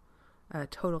a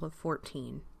total of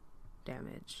 14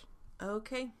 damage.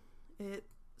 Okay. It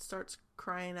starts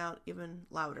crying out even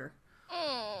louder.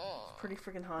 It's pretty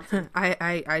freaking haunting.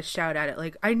 I shout at it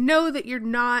like, I know that you're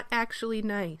not actually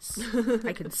nice.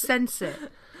 I can sense it.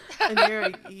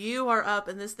 And you are up,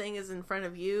 and this thing is in front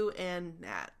of you and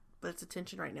Nat. But its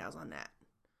attention right now is on Nat.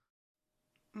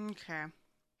 Okay.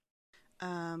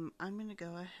 I'm gonna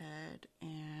go ahead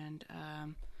and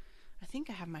I think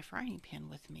I have my frying pan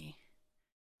with me.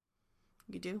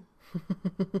 You do?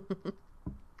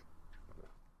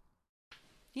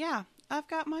 Yeah, I've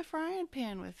got my frying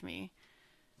pan with me.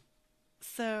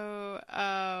 So,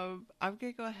 I'm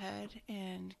gonna go ahead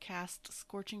and cast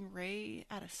Scorching Ray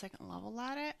at a 2nd level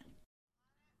at it.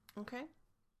 Okay.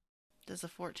 Does a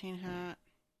 14 hit?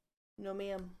 No,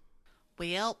 ma'am.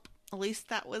 Well, at least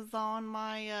that was on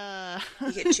my,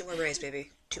 You get 2 more rays, baby.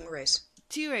 2 more rays.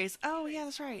 2 rays. Oh, yeah,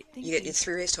 that's right. Thank You get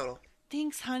 3 rays total.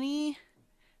 Thanks, honey.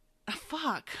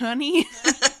 Fuck, honey. 22?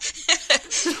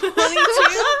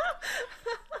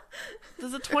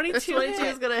 Does a 22 22 hit?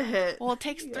 is gonna hit. Well, it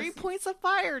takes 3 points of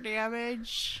fire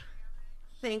damage.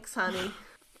 Thanks, honey.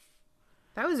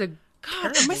 That was a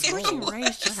God, my scorching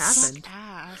rays just happened?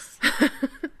 ass.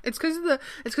 It's because of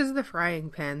the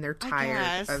frying pan. They're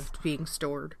tired of being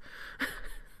stored.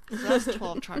 So that's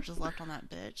 12 charges left on that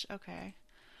bitch. Okay.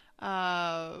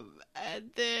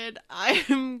 And then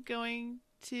I'm going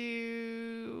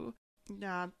to...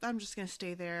 Nah, I'm just going to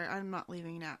stay there. I'm not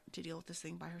leaving Nat to deal with this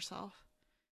thing by herself.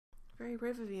 Very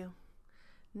brave of you.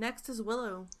 Next is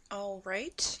Willow. All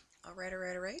right.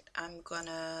 I'm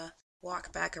gonna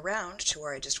walk back around to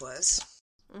where I just was.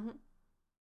 Mm-hmm.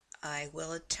 I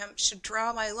will attempt to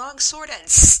draw my long sword and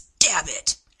stab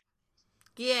it.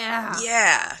 Yeah.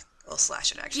 Yeah. We'll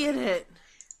slash it, actually. Get it.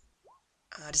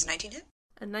 Does a 19 hit?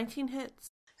 A 19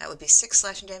 hits. That would be 6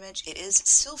 slashing damage. It is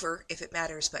silver, if it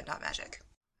matters, but not magic.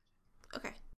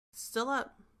 Okay. Still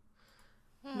up.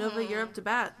 Nova, you're up to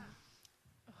bat.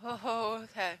 Oh,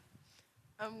 okay.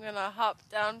 I'm gonna hop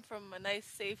down from a nice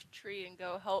safe tree and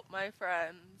go help my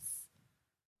friends.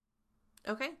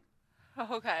 Okay.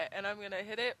 Okay, and I'm gonna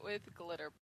hit it with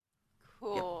glitter.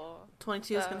 Cool. Yep.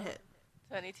 22 is gonna hit.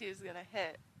 22 is gonna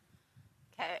hit.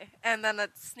 Okay, and then a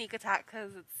sneak attack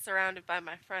because it's surrounded by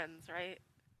my friends, right?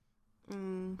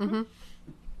 Mm-hmm.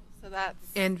 So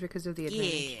that's... And because of the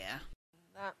advantage. Yeah.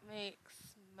 That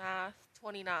makes math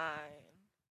 29.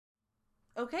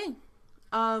 Okay.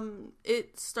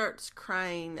 It starts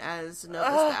crying as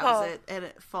Nova stabs it, and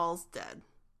it falls dead.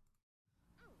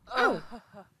 Oh.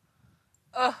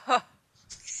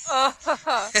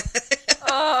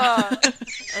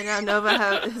 And now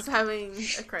Nova is having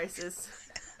a crisis.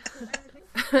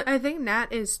 I think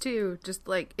Nat is too. Just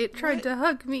like, it tried to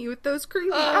hug me with those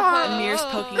creepy eyes. Amir's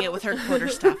poking it with her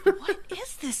quarterstaff. What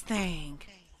is this thing?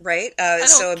 Right?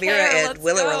 So Amira and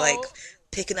Willow are like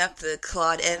picking up the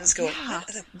clawed ends, going,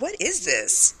 what is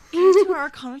this? Can you do an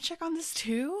Arcana check on this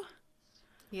too?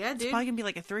 Yeah, dude. It's probably gonna be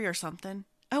like a 3 or something.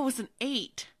 Oh, it was an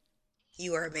 8.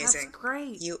 You are amazing. That's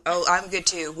great. I'm good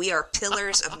too. We are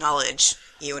pillars of knowledge,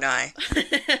 you and I.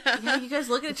 Yeah, you guys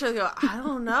look at each other and go, I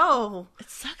don't know. It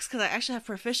sucks because I actually have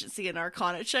proficiency in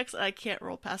Arcana checks and I can't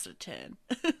roll past a 10.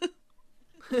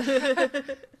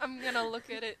 I'm gonna look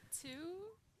at it too.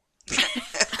 You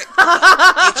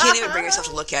can't even bring yourself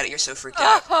to look at it. You're so freaked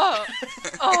out.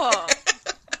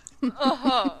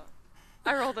 I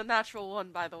rolled a natural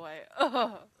 1, by the way.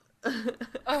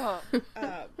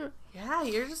 Yeah,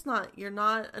 you're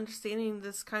not understanding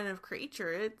this kind of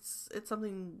creature. It's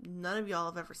something none of y'all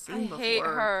have ever seen before. Hate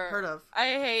her. Heard of. I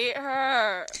hate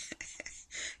her.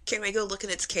 Can we go look in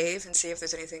its cave and see if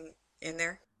there's anything in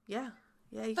there? Yeah.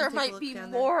 Yeah, you can There take a might look be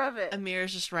down more of it.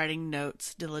 Amir's just writing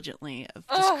notes diligently of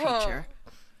this creature.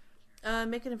 there.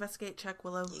 Make an investigate check,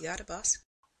 Willow. You got it, boss.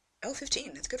 Oh,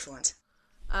 15. That's good for once.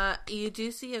 You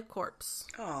do see a corpse.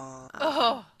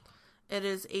 Aww. It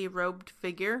is a robed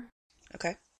figure.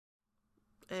 Okay.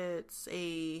 It's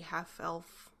a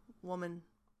half-elf woman.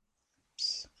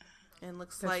 And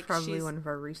looks That's like probably she's... one of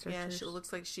our researchers. Yeah, she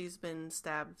looks like she's been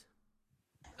stabbed.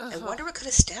 I wonder what could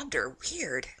have stabbed her.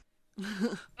 Weird.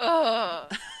 Yeah,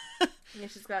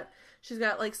 she's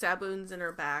got like stab wounds in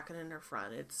her back and in her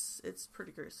front. It's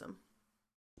pretty gruesome.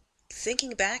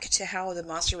 Thinking back to how the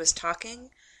monster was talking,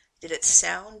 did it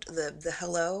sound, the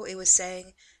hello it was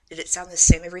saying, did it sound the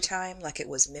same every time, like it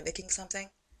was mimicking something?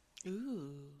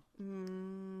 Ooh.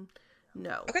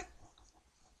 No. Okay.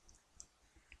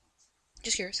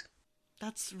 Just curious.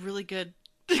 That's really good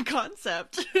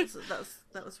concept.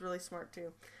 That was really smart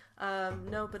too.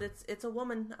 No, but it's a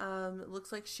woman. It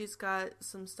looks like she's got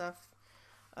some stuff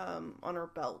on her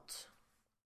belt.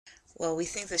 Well, we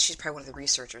think that she's probably one of the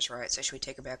researchers, right? So should we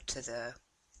take her back to the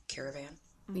caravan?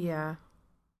 Yeah.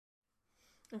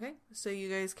 Okay, so you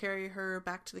guys carry her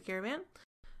back to the caravan,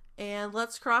 and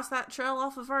let's cross that trail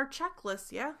off of our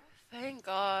checklist. Yeah. Thank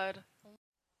God.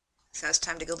 So it's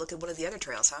time to go look at one of the other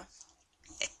trails, huh?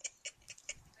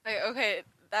 Okay,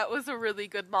 that was a really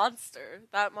good monster.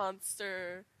 That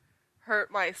monster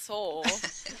hurt my soul.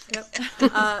 Yep.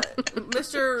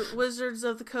 Mr. Wizards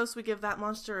of the Coast, we give that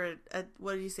monster a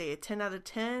what do you say? A 10 out of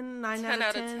 10? 9 10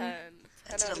 out of 10?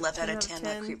 That's an 11 out of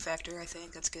 10 creep factor, I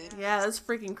think. That's good. Yeah, that's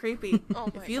freaking creepy. Oh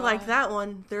my if you God. like that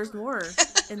one, there's more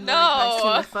in No. my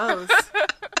Team of Foes.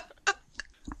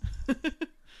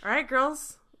 All right,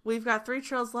 girls. We've got 3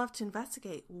 trails left to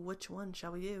investigate. Which one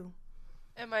shall we do?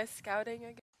 Am I scouting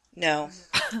again? No.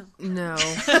 No.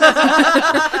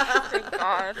 Thank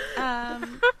God.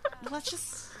 Let's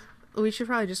just... We should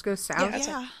probably just go south.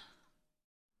 Yeah.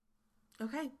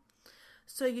 Okay.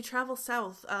 So you travel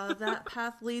south. That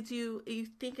path leads you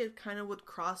think it kind of would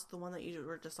cross the one that you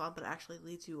were just on, but it actually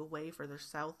leads you away further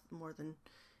south more than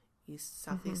east,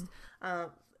 southeast.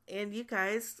 And you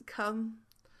guys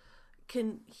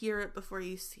can hear it before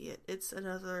you see it. It's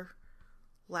another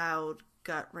loud,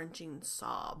 gut-wrenching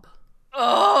sob.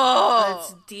 Oh!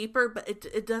 It's deeper, but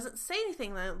it doesn't say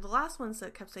anything. The last one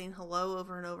kept saying hello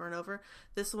over and over and over.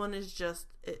 This one is just,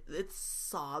 it's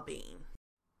sobbing.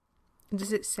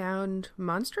 Does it sound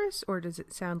monstrous or does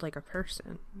it sound like a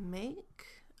person?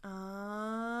 Make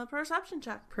a perception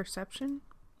check. Perception?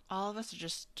 All of us are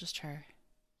just her.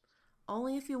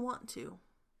 Only if you want to.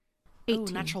 18.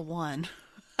 Oh, natural 1.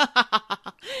 10.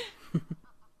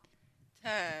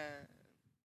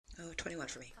 Oh, 21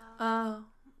 for me.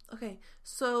 Okay.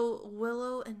 So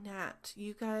Willow and Nat,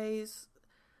 you guys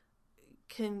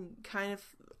can kind of,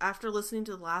 after listening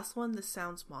to the last one, this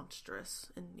sounds monstrous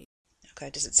and new. Okay,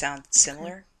 does it sound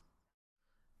similar?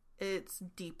 It's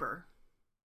deeper.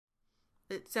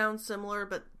 It sounds similar,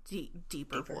 but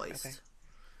deeper voiced. Okay.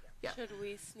 Yeah. Should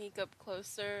we sneak up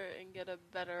closer and get a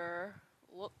better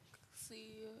look?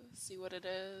 See what it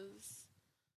is?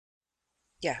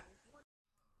 Yeah.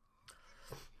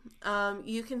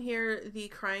 You can hear the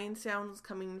crying sounds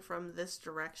coming from this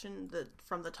direction,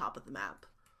 from the top of the map.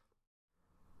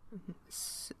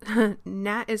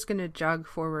 Nat is going to jog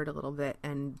forward a little bit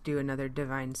and do another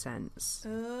divine sense.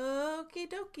 Okie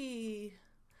dokie.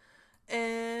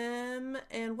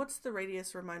 And what's the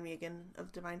radius, remind me again,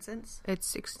 of divine sense? It's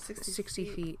 60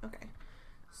 feet. Okay.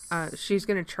 She's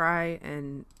going to try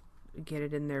and get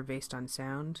it in there based on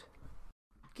sound.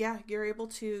 Yeah, you're able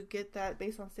to get that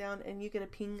based on sound, and you get a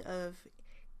ping of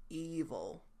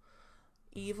evil.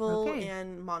 Okay.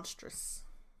 And monstrous.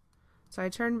 So I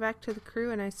turn back to the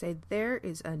crew and I say, there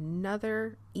is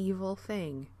another evil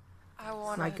thing. I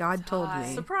want My God told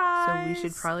me. Surprise! So we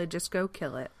should probably just go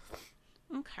kill it.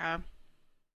 Okay.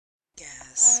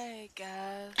 Yes. I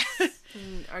guess.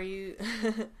 Are you...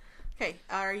 Okay,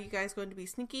 are you guys going to be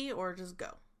sneaky or just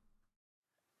go?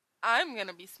 I'm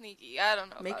gonna be sneaky. I don't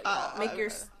know about Make your...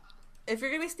 If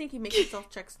you're going to be sneaky, make yourself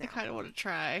checks I now. kind of want to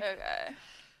try. Okay.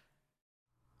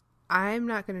 I'm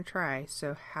not going to try.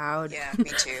 So how? Yeah, me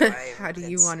too. How do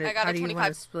you want to? I got a How do you want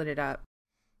 25. to split it up?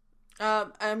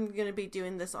 I'm going to be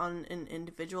doing this on an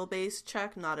individual-based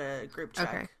check, not a group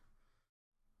check.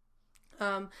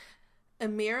 Okay.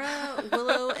 Amira,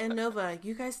 Willow, and Nova,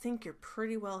 you guys think you're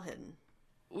pretty well hidden.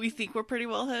 We think we're pretty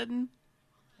well hidden.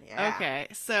 Yeah. Okay,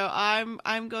 so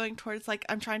I'm going towards, like,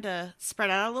 I'm trying to spread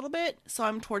out a little bit, so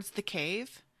I'm towards the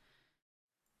cave.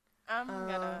 I'm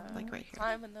gonna like right here.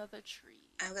 climb another tree.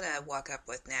 I'm gonna walk up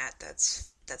with Nat.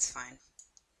 That's fine.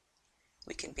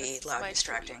 We can be This is loud my and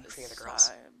distracting tree for the this other girls.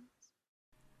 time.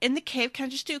 In the cave, can I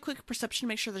just do a quick perception to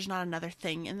make sure there's not another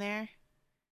thing in there?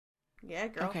 Yeah,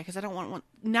 girl. Okay, because I don't want one.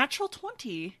 Natural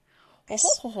 20. Nice.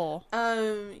 Oh, ho, ho,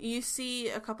 ho. You see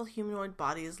a couple humanoid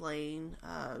bodies laying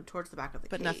towards the back of the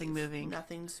But cave. nothing moving.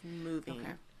 Nothing's moving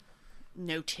Okay.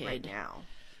 Noted. right now.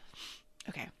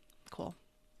 Okay, cool.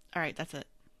 All right, that's it.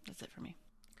 That's it for me.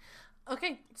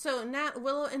 Okay, so Nat,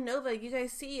 Willow, and Nova, you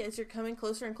guys see as you're coming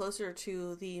closer and closer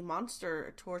to the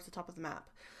monster towards the top of the map.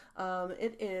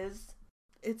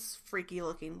 It's freaky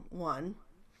looking one.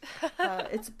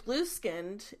 It's blue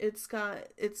skinned. It's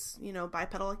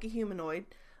bipedal like a humanoid,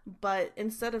 but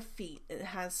instead of feet, it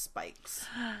has spikes.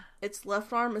 Its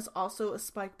left arm is also a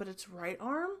spike, but its right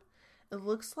arm, it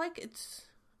looks like it's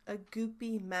a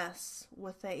goopy mess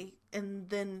and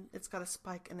then it's got a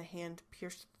spike and a hand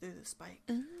pierced through the spike.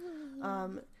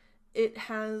 It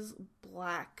has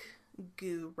black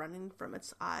goo running from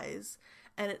its eyes,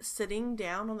 and it's sitting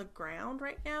down on the ground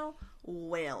right now,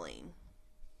 wailing.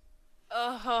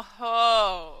 Oh ho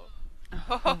ho!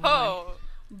 Ho ho ho!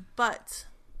 But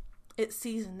it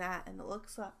sees Nat and it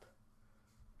looks up,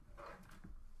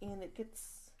 and it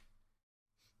gets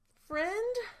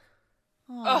friend,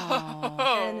 Oh,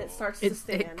 and it starts to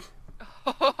stand.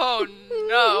 oh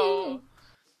no!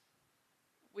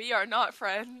 We are not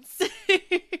friends.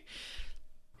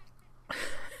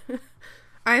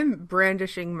 I'm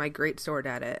brandishing my great sword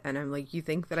at it, and I'm like, you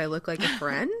think that I look like a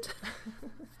friend?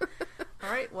 All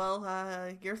right,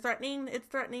 well, you're threatening. It's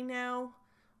threatening now.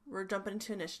 We're jumping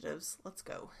into initiatives. Let's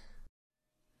go.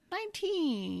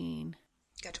 19.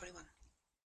 Got 21.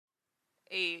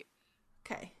 8.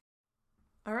 Okay.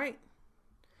 All right.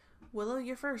 Willow,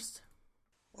 you're first.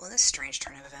 Well, this strange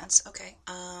turn of events. Okay.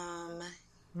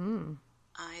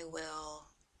 I will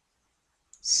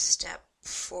step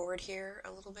forward here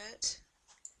a little bit,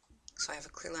 so I have a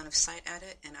clear line of sight at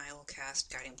it, and I will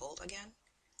cast Guiding Bolt again.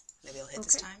 Maybe I'll hit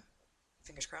this Okay. time.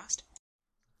 Fingers crossed.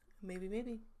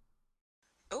 Maybe.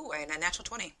 Oh, and a natural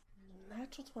 20.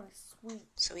 Natural 20, sweet.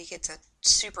 So he gets a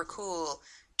super cool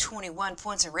 21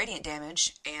 points of radiant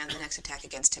damage, and the next attack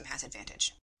against him has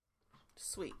advantage.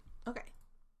 Sweet. Okay.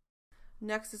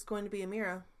 Next is going to be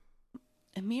Amira.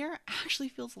 Amir actually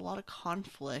feels a lot of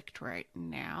conflict right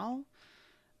now.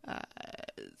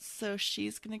 So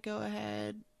she's going to go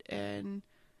ahead and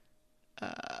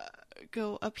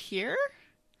go up here.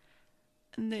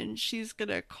 And then she's going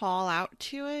to call out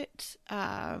to it.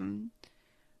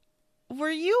 Were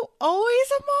you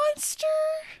always a monster?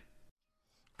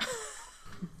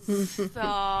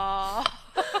 Stop.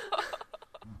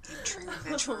 In true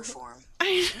adventurer form.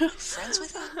 I know. Friends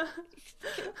with him?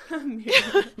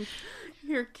 Amira,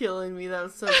 you're killing me. That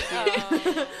was so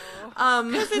cute.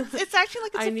 It's acting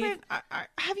like it's I a need- friend.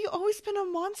 Have you always been a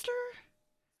monster?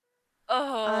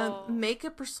 Oh. Make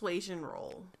a persuasion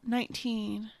roll.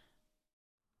 19.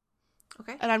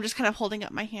 Okay. And I'm just kind of holding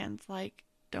up my hands like,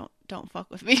 don't fuck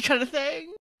with me kind of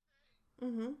thing.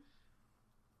 Mm-hmm.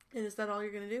 And is that all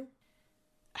you're gonna do?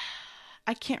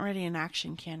 I can't ready an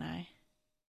action, can I?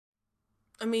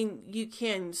 I mean, you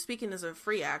can. Speaking as a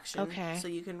free action. Okay. So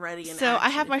you can ready an So I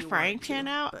action have if my you frying wanted to, pan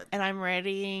out, but- and I'm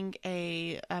readying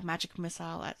a magic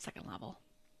missile at 2nd level.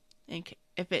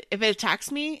 If it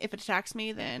attacks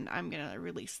me, then I'm gonna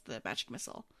release the magic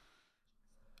missile.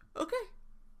 Okay.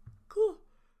 Cool.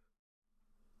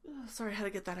 Oh, sorry, I had to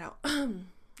get that out.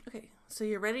 Okay, so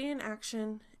you're ready in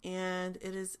action, and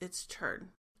it is its turn.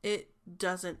 It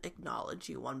doesn't acknowledge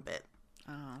you one bit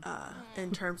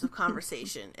in terms of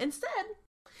conversation. Instead,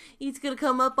 he's gonna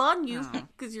come up on you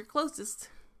because you're closest.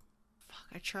 Fuck,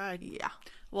 I tried. Yeah.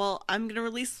 Well, I'm gonna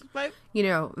release my. You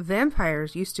know,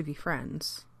 vampires used to be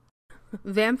friends.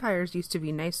 Vampires used to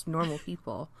be nice, normal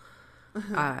people.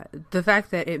 The fact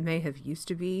that it may have used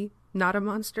to be not a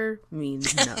monster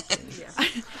means nothing.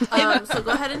 Yeah. So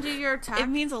go ahead and do your attack. It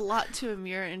means a lot to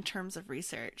Amira in terms of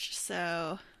research.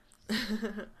 So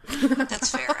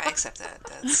That's fair. I accept that.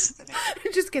 That's the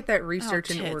Just get that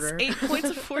research in tits. order. 8 points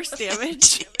of force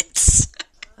damage. It's,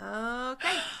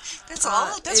 Okay. that's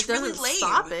all. That's it really doesn't lame.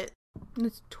 stop it.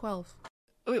 It's 12.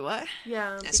 Wait, what?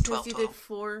 Yeah, It's because 12 you total. did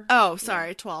 4. Oh,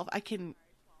 sorry, 12. I can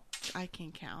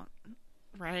count,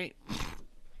 right?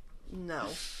 No.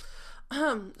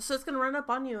 So it's gonna run up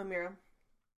on you, Amira.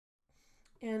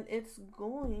 And it's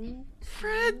going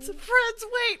Friends,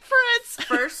 wait, friends.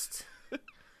 first.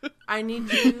 I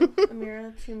need you,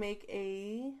 Amira, to make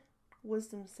a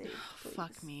wisdom save. Please.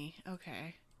 Fuck me.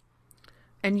 Okay.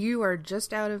 And you are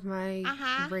just out of my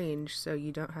Uh-huh. range, so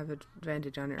you don't have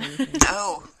advantage on it or anything.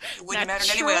 Oh, it wouldn't have mattered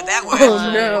Natural anyway on that one.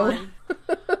 Oh,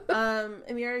 no.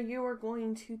 Amira, you are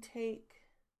going to take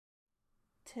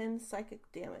 10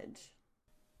 psychic damage.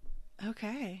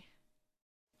 Okay.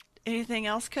 Anything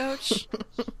else, Coach?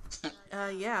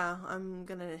 Yeah, I'm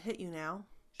gonna hit you now.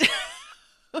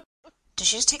 Did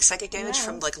she just take psychic damage Yeah.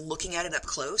 from, like, looking at it up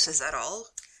close? Is that all?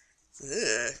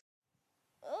 Ugh.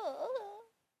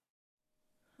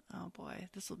 Oh boy,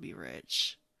 this will be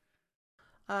rich.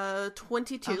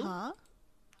 22 Uh-huh.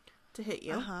 to hit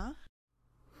you. Uh-huh.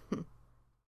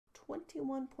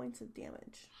 21 points of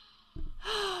damage.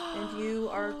 And you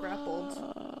are grappled.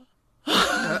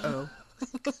 Uh-oh.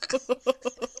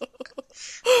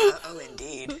 Uh-oh,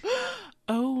 indeed.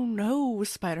 Oh no,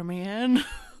 Spider-Man.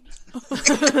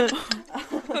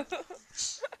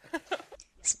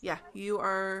 Yeah, you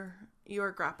are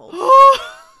grappled.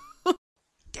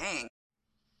 Dang.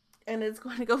 And it's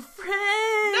going to go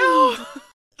friend.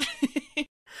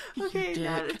 Okay, You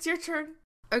Nat, dick. it's your turn.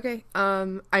 Okay,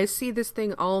 I see this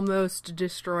thing almost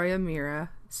destroy Amira,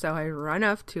 so I run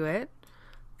up to it,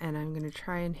 and I'm gonna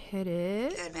try and hit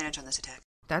it. Advantage on this attack.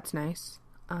 That's nice.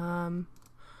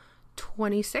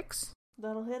 26.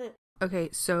 That'll hit it. Okay,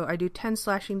 so I do 10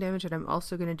 slashing damage, and I'm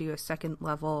also gonna do a second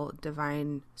level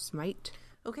Divine Smite,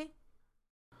 Okay.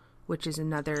 which is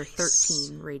another Nice.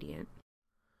 13 radiant.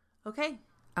 Okay.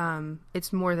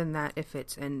 It's more than that if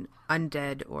it's an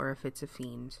undead or if it's a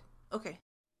fiend. Okay.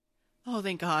 Oh,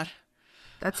 thank God.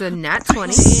 That's a nat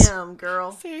 20. Damn,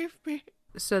 girl. Save me.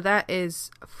 So that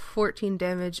is 14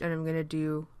 damage, and I'm gonna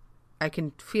do... I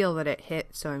can feel that it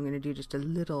hit, so I'm gonna do just a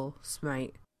little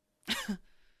smite.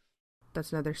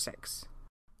 That's another 6.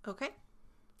 Okay.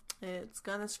 It's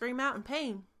gonna scream out in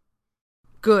pain.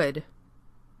 Good.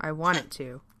 I want it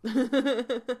to.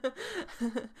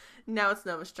 Now it's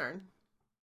Nova's turn.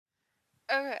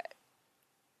 Okay.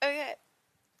 Okay.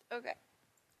 Okay.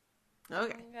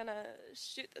 Okay. I'm gonna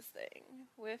shoot this thing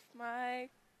with my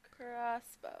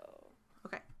crossbow.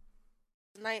 Okay.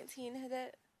 19 hit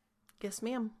it. Yes,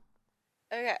 ma'am.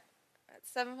 Okay. That's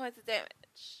 7 points of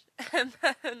damage. And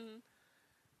then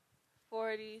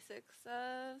 46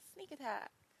 of sneak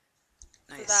attack.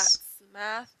 So Nice. that's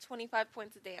math, 25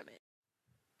 points of damage.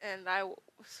 And I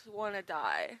want to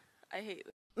die. I hate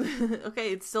it.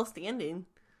 Okay, it's still standing.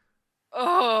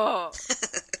 Oh!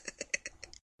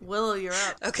 Willow, you're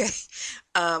up. Okay.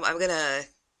 I'm gonna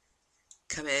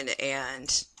come in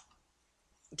and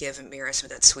give Amira some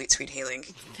of that sweet, sweet healing.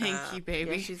 Thank you,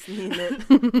 baby. Yeah, she's needing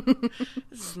it.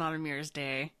 This is not Amir's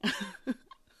day.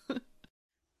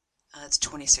 It's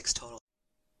 26 total.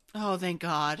 Oh, thank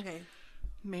God. Okay.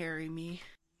 Marry me.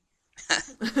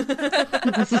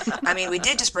 I mean, we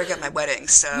did just break up my wedding,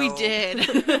 so... We did.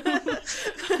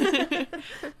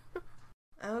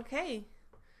 Okay.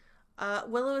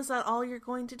 Willow, is that all you're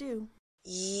going to do?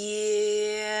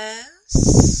 Yes.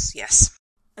 Yes.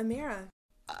 Amira,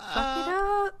 Fuck it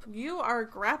up! you are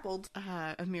grappled.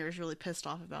 Amir's really pissed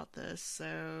off about this,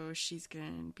 so she's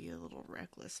gonna be a little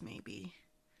reckless, maybe.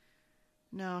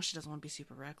 No, she doesn't want to be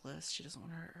super reckless. She doesn't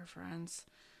want to hurt her friends.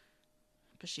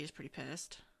 But she is pretty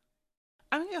pissed.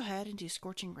 I'm gonna go ahead and do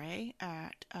Scorching Ray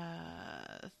at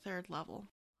 3rd level.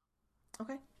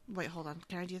 Okay. Wait, hold on.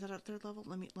 Can I do that at 3rd level?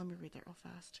 Let me read that real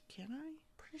fast. Can I?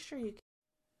 Pretty sure you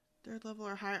can. 3rd level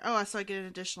or higher? Oh, so I get an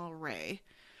additional ray.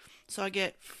 So I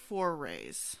get 4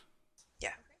 rays.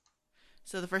 Yeah.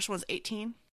 So the first one's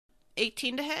 18.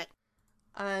 18 to hit.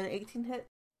 An 18 hit.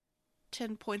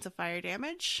 10 points of fire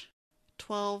damage.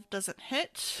 12 doesn't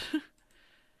hit.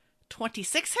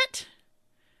 26 hit.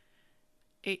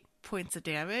 8 points of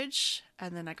damage.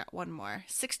 And then I got one more.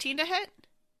 16 to hit.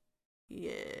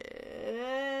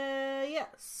 Yeah.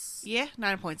 Yes. Yeah,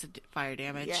 9 points of fire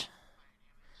damage. Yeah.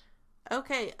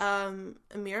 Okay,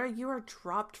 Amira, you are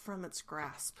dropped from its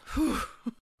grasp.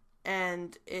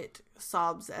 And it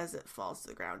sobs as it falls to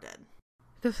the ground dead.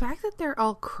 The fact that they're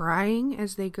all crying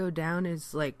as they go down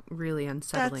is, like, really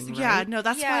unsettling, right? Yeah, no,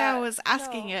 that's why I Yeah, was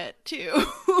asking no. it, too.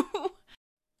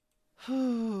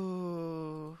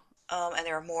 And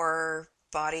there are more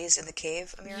bodies in the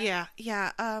cave, Amira?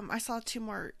 Yeah. I saw 2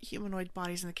 more humanoid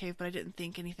bodies in the cave, but I didn't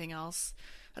think anything else.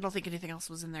 I don't think anything else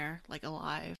was in there, like,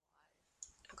 alive.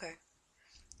 Okay.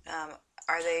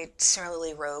 Are they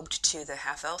similarly robed to the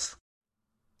half-elf?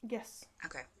 Yes,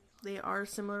 Okay. they are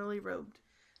similarly robed.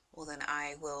 Well, then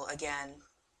I will, again...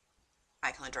 I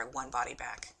can only drag one body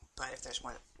back, but if there's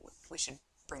more, we should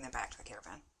bring them back to the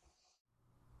caravan.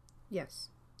 Yes.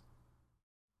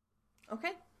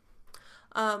 Okay.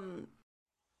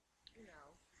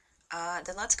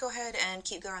 Then let's go ahead and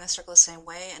keep going in the circle the same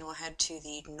way, and we'll head to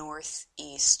the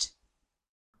northeast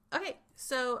Okay,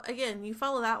 so again, you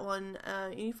follow that one,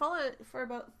 and you follow it for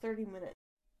about 30 minutes.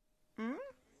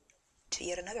 To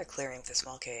yet another clearing with a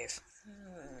small cave.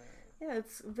 Yeah,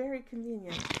 it's very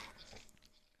convenient.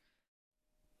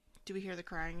 Do we hear the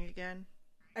crying again?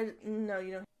 No,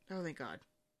 you don't. Oh, thank God.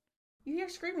 You hear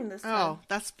screaming this time. Oh,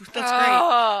 that's great.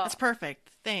 Oh. That's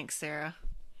perfect. Thanks, Sarah.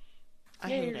 I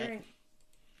hate you're it.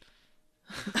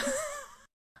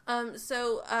 Great.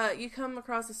 So you come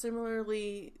across a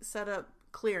similarly set up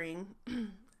clearing.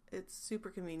 It's super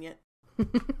convenient.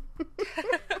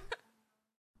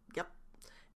 Yep.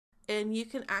 And you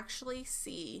can actually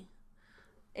see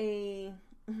it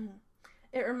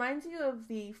reminds you of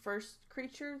the first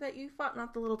creature that you fought,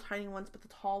 not the little tiny ones, but the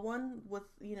tall one with,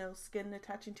 skin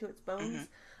attaching to its bones.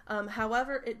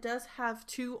 However, it does have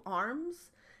 2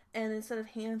 arms, and instead of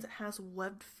hands, it has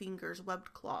webbed fingers,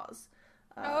 webbed claws.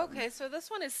 Okay, so this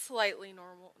one is slightly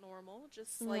normal,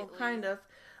 just slightly. Well, kind of.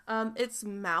 Its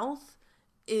mouth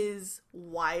is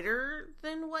wider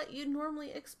than what you'd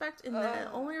normally expect, and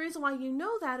the only reason why you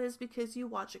know that is because you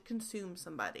watch it consume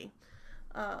somebody.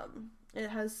 It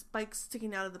has spikes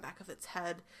sticking out of the back of its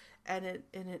head, and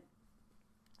it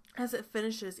as it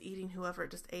finishes eating whoever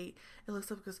it just ate, it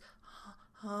looks up and goes,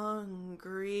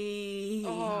 hungry.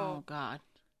 Oh, God.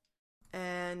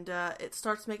 And it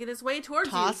starts making its way towards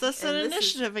you. Toss us an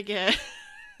initiative again.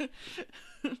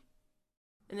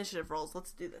 Initiative rolls.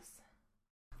 Let's do this.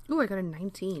 Ooh, I got a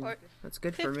 19. That's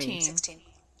good 15. for me. 16 here.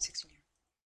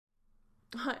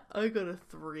 I got a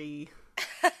 3.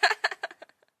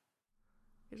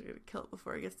 He's gonna kill it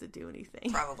before it gets to do anything.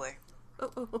 Probably.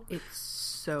 Oh. It's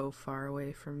so far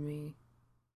away from me.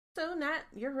 So, Nat,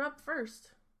 you're up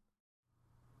first.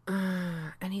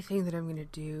 Anything that I'm gonna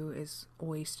do is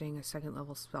wasting a 2nd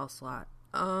level spell slot.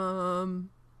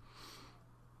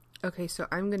 Okay, so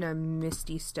I'm gonna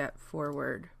Misty Step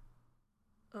forward.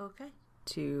 Okay.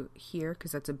 To here,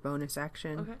 because that's a bonus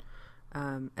action. Okay.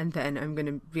 And then I'm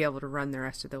gonna be able to run the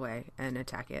rest of the way and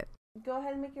attack it. Go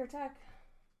ahead and make your attack.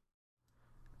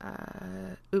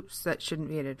 Oops, that shouldn't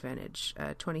be an advantage.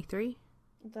 23.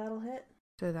 That'll hit.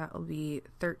 So that will be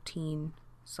 13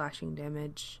 slashing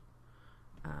damage.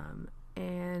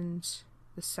 And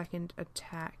the second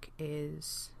attack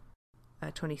is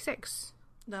 26.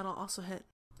 That'll also hit.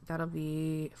 That'll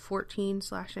be 14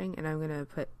 slashing, and I'm going to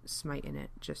put Smite in it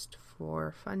just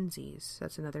for funsies.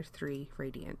 That's another 3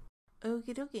 radiant.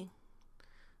 Okie dokie.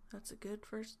 That's a good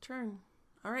first turn.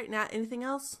 All right, Nat, anything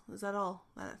else? Is that all?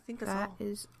 I think that's all. That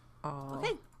is all.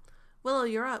 Okay. Willow,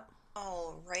 you're up.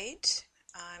 All right.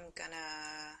 I'm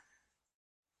gonna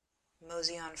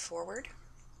mosey on forward.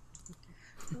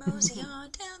 Mosey on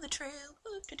down the trail.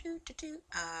 I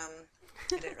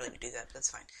didn't really do that, but that's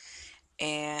fine.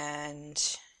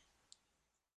 And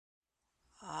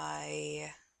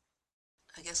I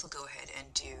guess I'll go ahead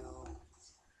and do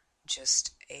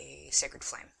just a Sacred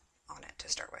Flame on it to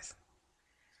start with.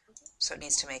 So it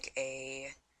needs to make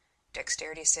a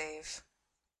Dexterity save.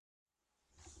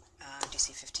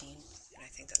 DC 15, and I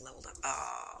think that leveled up.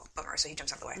 Oh, bummer. So he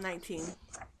jumps out of the way. 19.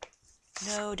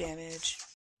 No damage.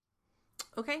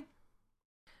 Okay.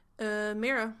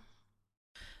 Mira.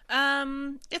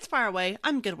 It's far away.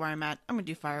 I'm good where I'm at. I'm gonna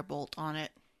do Firebolt on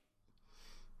it.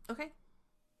 Okay.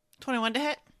 21 to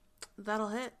hit. That'll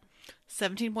hit.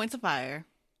 17 points of fire.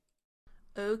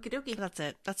 Okie dokie. That's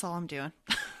it. That's all I'm doing.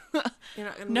 You're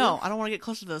not gonna No, move? I don't want to get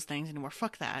close to those things anymore.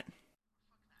 Fuck that.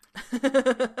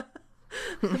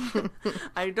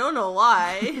 I don't know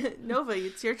why. Nova,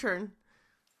 it's your turn.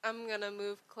 I'm gonna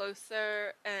move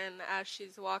closer, and as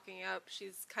she's walking up,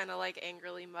 she's kind of like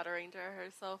angrily muttering to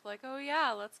herself, like, "Oh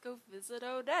yeah, let's go visit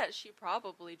Odette. She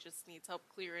probably just needs help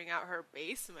clearing out her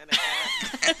basement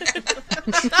again."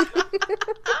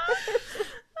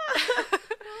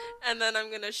 And then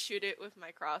I'm gonna shoot it with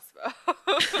my crossbow.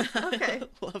 Okay.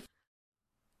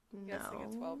 I'm guessing a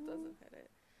 12 doesn't hit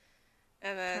it.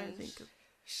 And then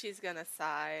she's gonna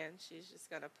sigh, and she's just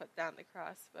gonna put down the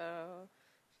crossbow.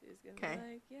 She's gonna be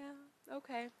like, yeah,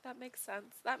 okay, that makes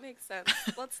sense. That makes sense.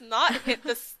 Let's not hit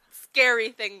the scary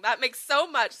thing. That makes so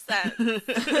much sense.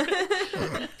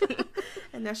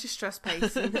 And now she's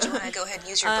stress-pacing. Do you want to go ahead and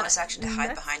use your bonus action to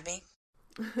hide behind me?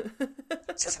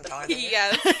 Since I'm taller than you?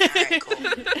 Yes. Alright, cool.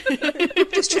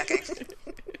 Just checking.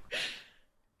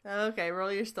 Okay,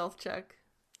 roll your stealth check.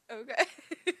 Okay.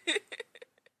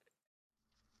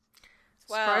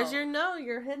 As far as you know,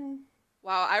 you're hidden.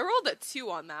 Wow, I rolled a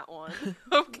 2 on that one.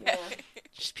 Okay. Yeah.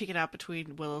 Just peeking out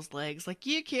between Willow's legs, like,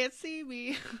 you can't see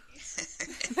me.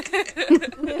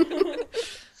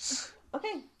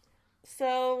 Okay.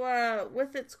 So,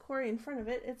 with its quarry in front of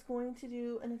it, it's going to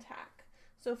do an attack.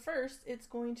 So first, it's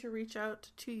going to reach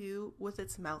out to you with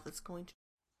its mouth. It's going to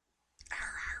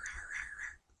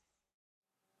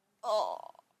Oh.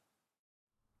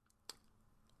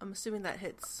 I'm assuming that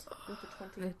hits with the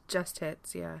 20. It just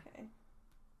hits, yeah. Okay.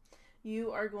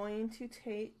 You are going to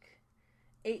take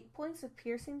 8 points of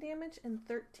piercing damage and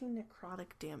 13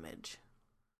 necrotic damage.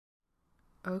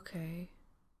 Okay.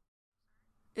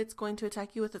 It's going to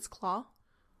attack you with its claw.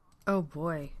 Oh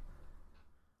boy.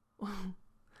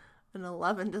 An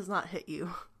 11 does not hit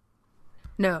you.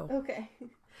 No. Okay.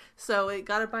 So it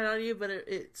got a bite on you, but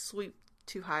it sweeped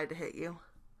too high to hit you.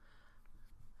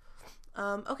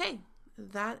 Okay.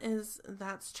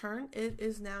 That's turn. It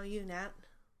is now you, Nat.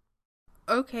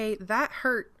 Okay, that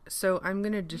hurt, so I'm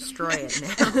gonna destroy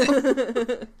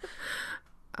it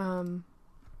now.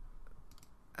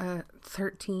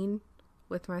 13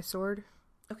 with my sword.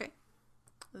 Okay.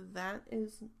 That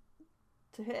is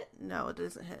to hit? No, it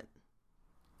doesn't hit.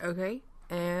 Okay,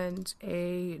 and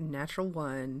a natural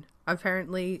 1.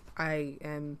 Apparently, I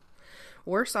am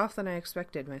worse off than I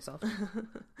expected myself.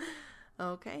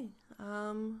 Okay.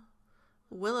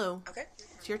 Willow. Okay.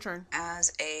 It's your turn. I'm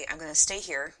going to stay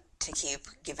here to keep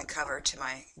giving cover to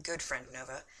my good friend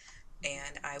Nova,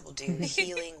 and I will do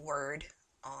healing word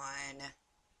on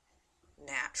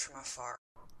Nat from afar.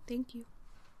 Thank you.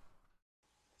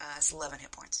 It's 11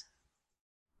 hit points.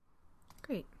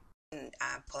 Great. And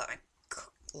I pull out my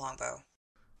longbow.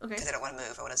 Okay. Because I don't want to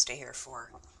move. I want to stay here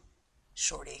for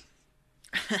Shorty.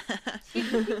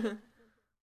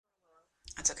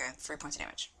 That's okay. 3 points of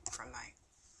damage from my,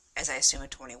 as I assume, a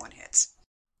 21 hits.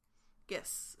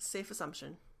 Yes, safe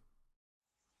assumption.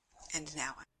 And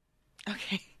now.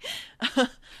 Okay.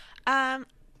 I'm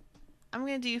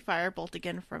gonna do firebolt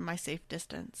again from my safe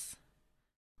distance.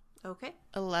 Okay.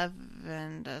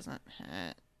 11 doesn't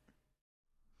hit.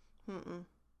 Mm-mm.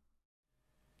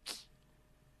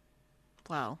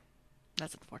 Well,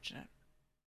 that's unfortunate.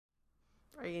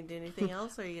 Are you gonna do anything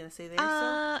else, or are you gonna stay there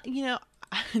still? You know,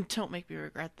 don't make me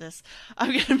regret this.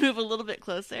 I'm gonna move a little bit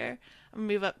closer. I'm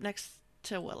gonna move up next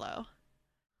to Willow.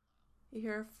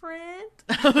 You're a friend?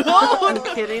 Oh, I'm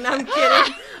kidding.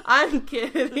 I'm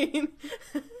kidding.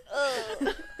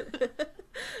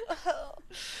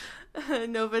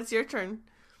 Nova, it's your turn.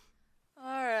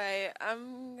 Alright,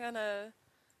 I'm gonna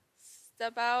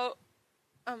step out.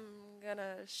 I'm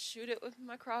gonna shoot it with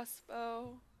my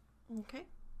crossbow. Okay.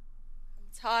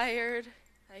 I'm tired.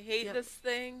 I hate this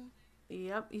thing.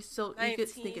 Yep, you get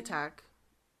sneak 19. attack.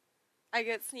 I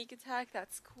get sneak attack,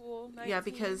 that's cool. 19. Yeah,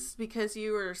 because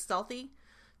you were stealthy,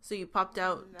 so you popped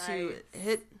out to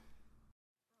hit.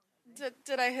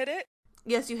 Did I hit it?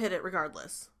 Yes, you hit it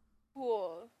regardless.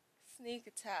 Cool. Sneak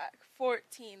attack.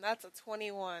 14. That's a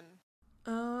 21.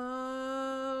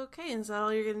 Okay, is that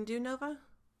all you're gonna do, Nova?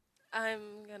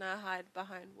 I'm gonna hide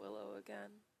behind Willow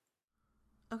again.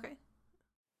 Okay.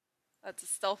 That's a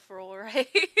stealth roll, right?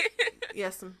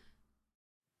 Yes.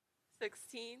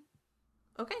 16.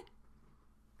 Okay.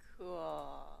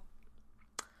 Cool.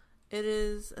 It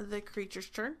is the creature's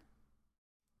turn.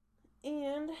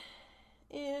 And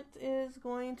it is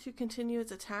going to continue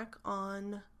its attack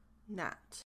on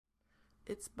Nat.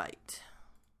 Its bite.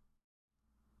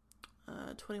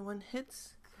 21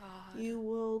 hits. God. You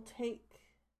will take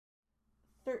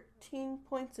 13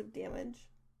 points of damage.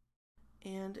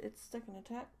 And its second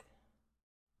attack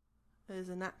is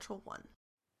a natural 1.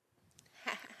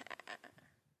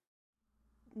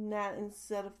 Nat,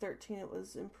 instead of 13, it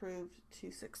was improved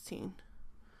to 16.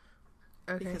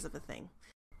 Okay. Because of a thing.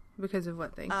 Because of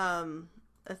what thing? A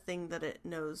thing that it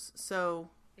knows. So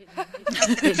It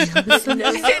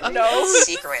knows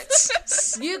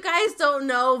secrets. you guys don't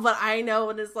know, but I know,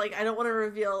 and it's like I don't want to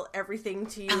reveal everything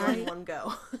to you in one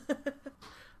go.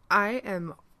 I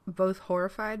am both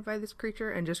horrified by this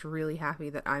creature and just really happy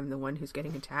that I'm the one who's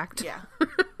getting attacked. Yeah.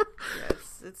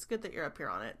 Yes, it's good that you're up here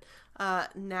on it.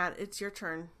 Nat, it's your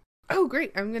turn. Oh,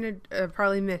 great. I'm going to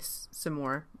probably miss some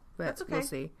more, but That's okay. We'll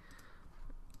see.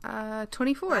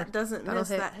 24. That doesn't That'll miss,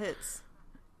 hit. that hits.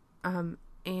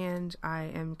 And I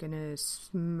am going to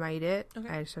smite it. Okay.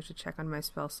 I just have to check on my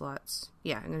spell slots.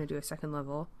 Yeah, I'm going to do a second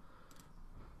level.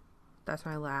 That's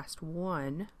my last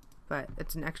one, but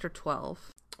it's an extra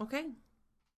 12. Okay.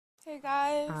 Hey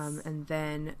guys. And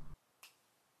then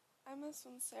I miss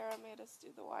when Sarah made us do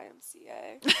the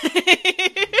YMCA.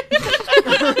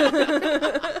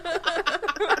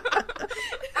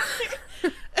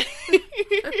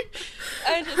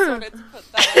 I just wanted to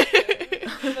put that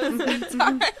out there. Those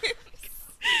times.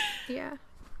 yeah.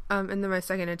 And then my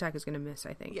second attack is going to miss,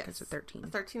 I think. Yes. It's a 13. A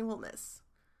 13 will miss.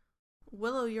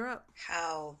 Willow, you're up.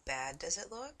 How bad does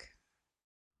it look?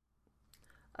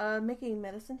 Make a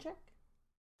medicine check.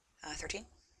 13.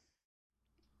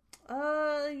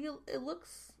 It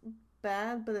looks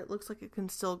bad, but it looks like it can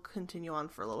still continue on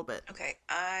for a little bit. Okay,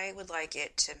 I would like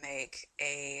it to make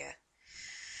a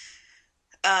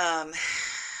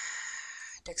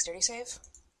dexterity save.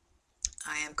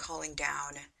 I am calling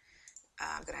down.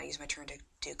 I'm gonna use my turn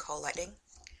to call lightning.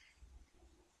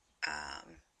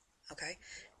 Okay,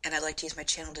 and I'd like to use my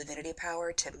channel divinity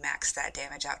power to max that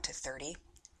damage out to 30.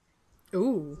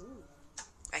 Ooh.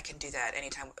 I can do that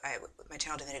anytime. My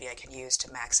channel divinity I can use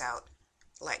to max out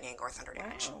lightning or thunder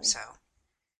damage. Wow. So.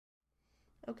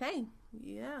 Okay,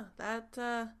 yeah,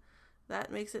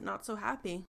 that makes it not so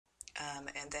happy.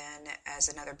 And then as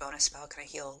another bonus spell, can I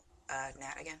heal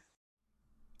Nat again?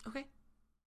 Okay.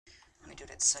 Let me do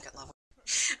it at second level.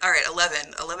 All right,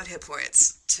 11 hit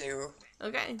points to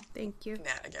Okay. Thank you.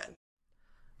 Nat again.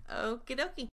 Okie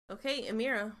dokie. Okay,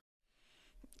 Amira.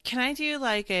 Can I do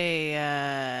like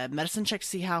a medicine check to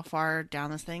see how far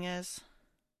down this thing is?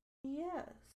 Yes.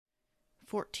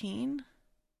 14?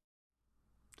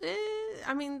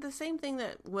 I mean, the same thing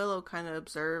that Willow kind of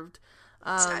observed.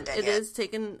 It's not dead it yet. is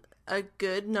taking a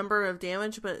good number of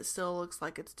damage, but it still looks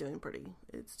like it's doing We're gonna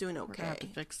have to okay.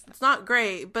 fix that. It's not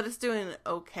great, but it's doing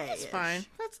okay. That's fine.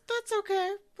 That's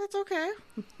okay. That's okay.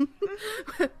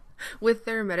 With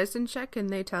their medicine check, can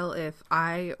they tell if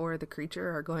I or the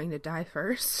creature are going to die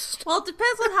first? Well, it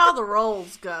depends on how the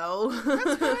rolls go.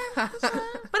 That's fine.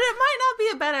 But it might not be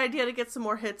a bad idea to get some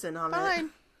more hits in on it.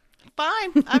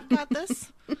 Fine. I've got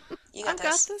this. You got I've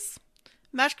got this.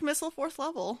 Magic missile 4th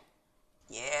level.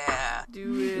 Yeah.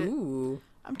 Do it. Ooh.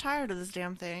 I'm tired of this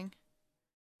damn thing.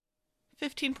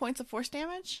 15 points of force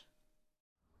damage.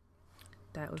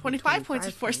 That would be 25 points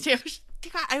of force damage.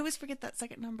 God, I always forget that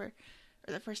second number.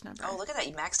 Or that first number. Oh, look at that.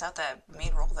 You maxed out that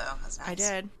main roll, though. That's nice. I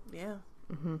did. Yeah.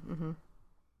 Mm-hmm.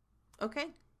 Okay.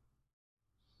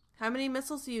 How many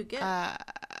missiles do you get?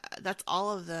 That's all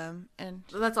of them. And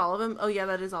That's all of them? Oh, yeah,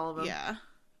 that is all of them. yeah.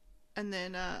 And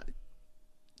then,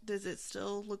 does it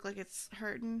still look like it's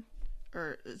hurting?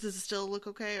 Or does it still look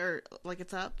okay? Or like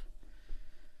it's up?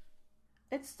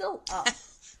 It's still up.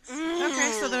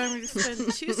 Okay, so then I'm going to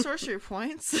spend 2 sorcery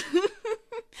points.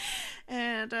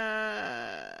 And,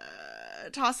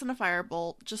 toss in a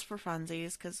firebolt just for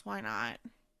funsies, because why not?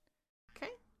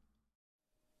 Okay.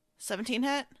 17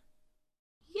 hit?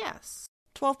 Yes.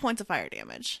 12 points of fire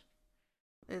damage.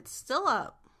 It's still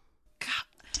up. God,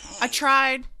 I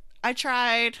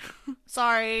tried.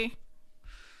 Sorry.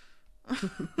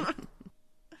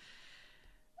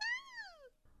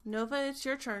 Nova, it's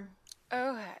your turn.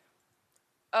 Okay.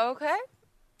 Okay.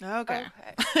 Okay.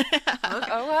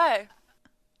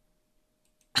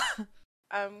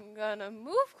 I'm gonna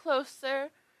move closer,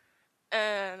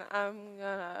 and I'm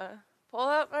gonna pull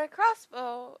out my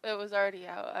crossbow. It was already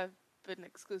out. I've been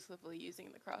exclusively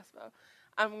using the crossbow.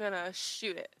 I'm gonna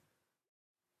shoot it.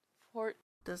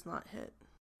 Does not hit.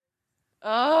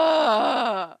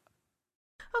 Ah!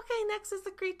 Okay, next is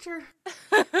the creature.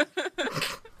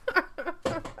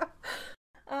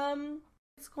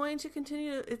 It's going to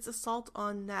continue its assault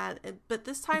on Nat, but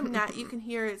this time, Nat, you can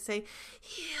hear it say,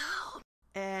 "Heal,"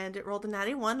 and it rolled a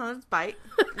natty 1 on its bite.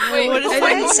 Wait, what What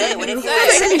did it say? What did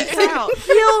it say?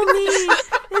 Heal me!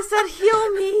 It said,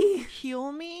 "Heal me!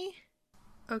 Heal me?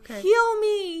 Okay. Heal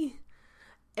me!"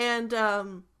 And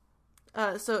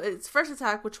so its first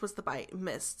attack, which was the bite,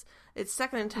 missed. Its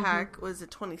second attack was a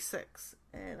 26,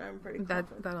 and I'm pretty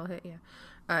confident. That'll hit, yeah.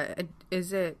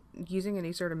 Is it using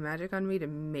any sort of magic on me to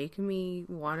make me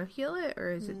want to heal it,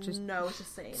 or is it just No, it's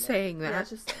just saying saying it. Yeah, that? it's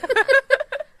just saying it.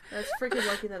 That's freaking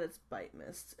lucky that its bite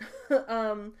missed.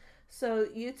 So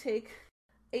you take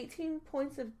 18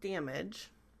 points of damage,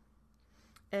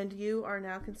 and you are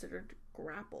now considered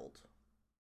grappled.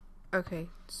 Okay,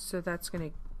 so that's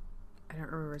gonna. I don't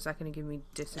remember. Is that gonna give me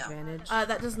disadvantage?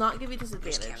 That does not give you You just can't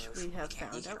disadvantage. move. We have You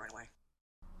found can't out. run away.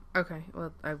 Okay,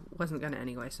 well, I wasn't gonna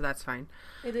anyway, so that's fine.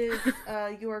 It is,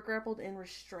 you are grappled and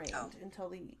restrained Oh. until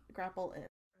the grapple ends.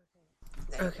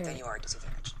 Then you are at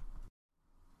disadvantage.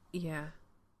 Yeah.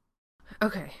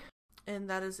 Okay, And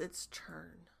that is its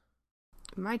turn.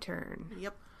 my turn.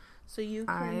 Yep. So you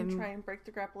can try and break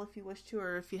the grapple if you wish to,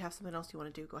 or if you have something else you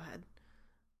want to do, go ahead.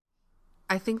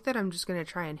 I think that I'm just gonna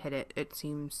try and hit it. It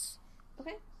seems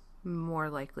Okay. more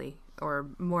likely or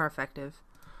more effective.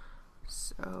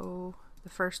 So the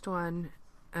first one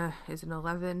is an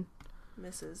 11,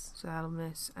 Misses. so that'll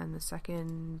miss, and the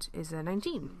second is a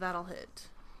 19. That'll hit.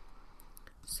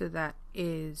 So that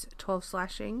is 12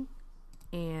 slashing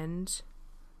and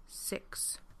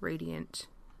 6 radiant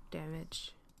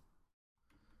damage.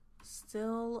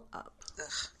 Still up.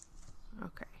 Ugh.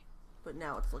 Okay. But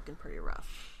now it's looking pretty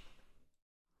rough.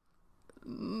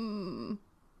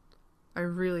 I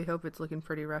really hope it's looking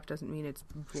pretty rough doesn't mean it's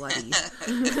bloody.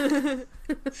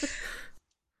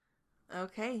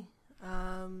 Okay.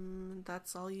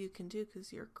 That's all you can do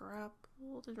because you're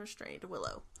grappled and restrained.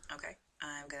 Willow. Okay.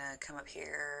 I'm gonna come up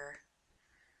here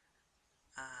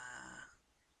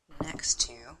next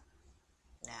to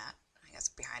Nat. I guess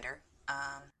behind her.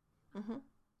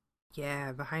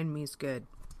 Yeah, behind me's good.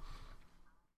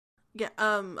 Yeah,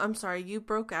 I'm sorry, you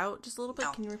broke out just a little bit.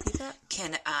 Oh. Can you repeat that?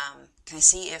 Can I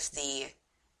see if the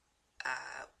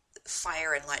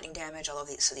fire and lightning damage, all of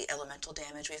the elemental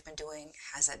damage we've been doing,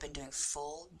 has that been doing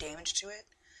full damage to it,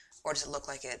 or does it look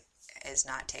like it is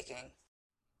not taking?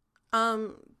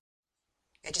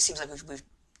 It just seems like we've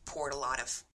poured a lot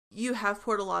of. You have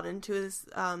poured a lot into it.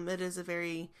 It is a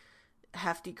very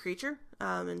hefty creature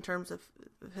in terms of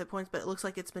hit points, but it looks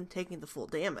like it's been taking the full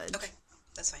damage. Okay,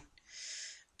 that's fine.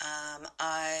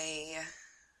 I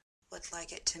would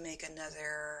like it to make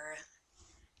another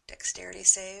dexterity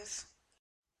save.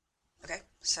 Okay,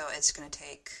 so it's going to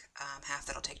take half.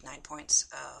 That'll take 9 points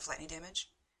of lightning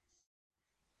damage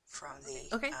from the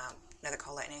Nether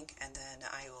Call Lightning, and then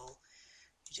I will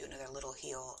do another little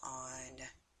heal on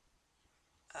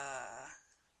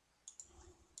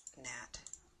Nat.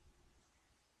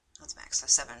 That's max, so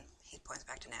 7 hit points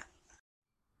back to Nat.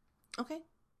 Okay.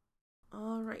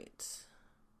 All right.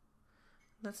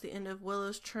 That's the end of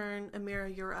Willow's turn.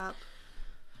 Amira, you're up.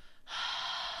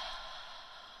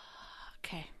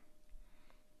 Okay.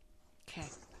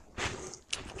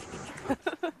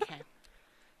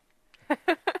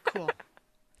 Cool.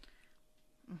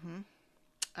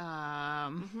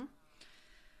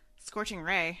 Scorching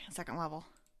Ray, 2nd level.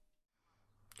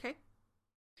 Okay.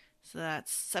 So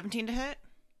that's 17 to hit.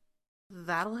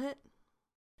 That'll hit.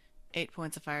 8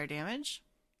 points of fire damage.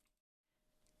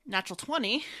 Natural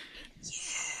 20. Yeah.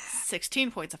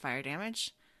 16 points of fire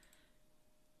damage.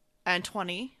 And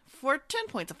 20 for 10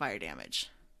 points of fire damage.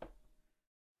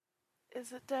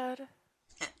 Is it dead?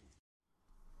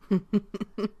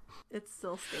 It's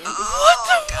still standing.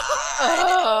 Oh,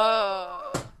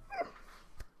 God! Oh.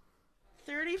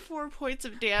 34 points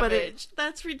of damage.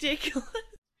 That's ridiculous.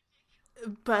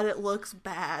 But it looks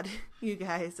bad, you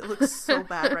guys. It looks so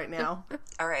bad right now.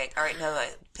 All right, Noah.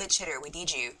 Pitch hitter, we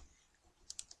need you.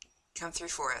 Come through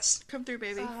for us. Come through,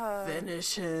 baby.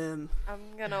 Finish him.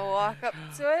 I'm gonna walk up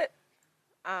to it.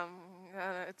 I'm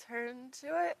gonna turn to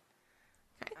it.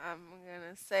 Okay. I'm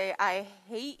gonna say, I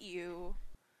hate you.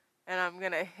 And I'm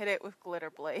gonna hit it with Glitter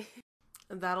Blade.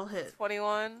 That'll hit.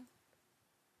 21.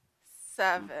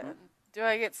 7. Do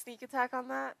I get sneak attack on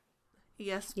that?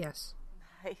 Yes. Yes.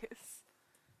 Nice.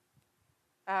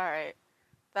 Alright.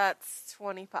 That's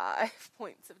 25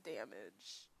 points of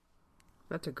damage.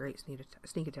 That's a great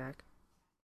sneak attack.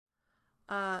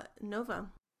 Nova.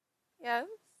 Yes?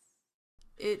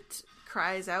 It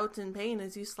cries out in pain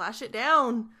as you slash it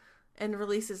down and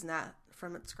releases Nat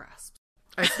from its grasp.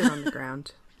 I sit on the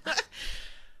ground.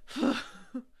 Man,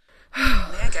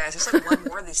 guys, there's like one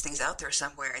more of these things out there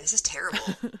somewhere. This is terrible.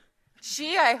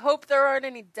 Gee, I hope there aren't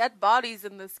any dead bodies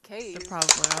in this cave. There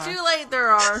probably are. Too late, there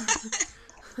are.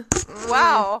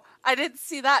 Wow, I didn't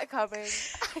see that coming.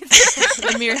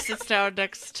 Amir sits down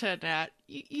next to Nat.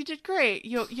 You did great.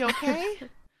 You okay?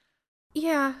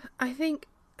 Yeah, I think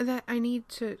that I need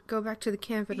to go back to the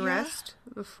camp and rest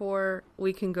before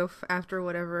we can go after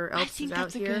whatever else is out here. I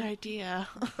think that's a good idea.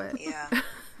 But Yeah.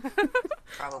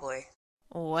 Probably.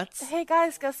 Hey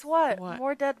guys, guess what? What?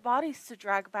 More dead bodies to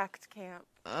drag back to camp.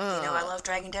 You know, I love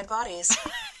dragging dead bodies.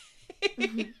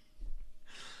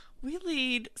 We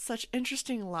lead such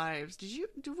interesting lives. Did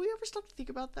we ever stop to think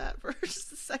about that for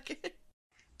just a second?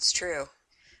 It's true.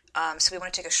 So we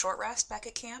want to take a short rest back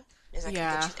at camp? Is that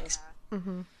Yeah. gonna get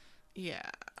you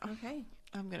Yeah. Okay.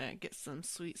 I'm gonna get some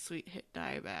sweet hit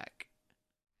die back.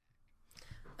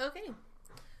 Okay.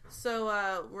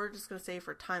 So, we're just gonna say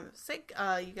for time's sake,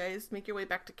 you guys make your way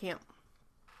back to camp.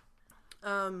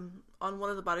 On one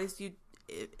of the bodies,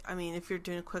 if you're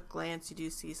doing a quick glance, you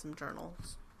do see some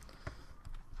journals.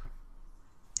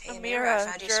 Hey, Amira, I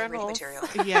found you some reading journals.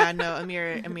 material. Yeah, no,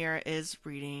 Amira is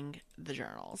reading the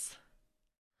journals.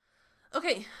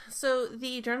 Okay, so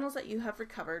the journals that you have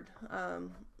recovered,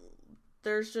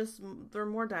 they're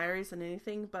more diaries than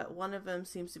anything, but one of them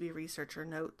seems to be researcher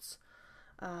notes.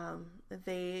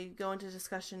 They go into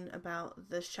discussion about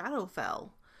the Shadowfell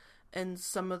and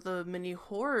some of the many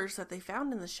horrors that they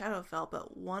found in the Shadowfell,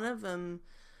 but one of them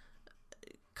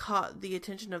caught the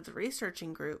attention of the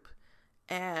researching group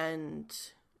and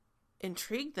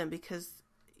intrigued them because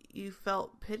you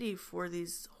felt pity for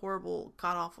these horrible,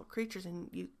 god-awful creatures and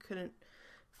you couldn't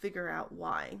figure out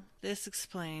why. This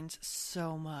explains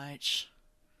so much.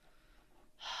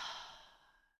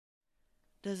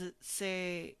 Does it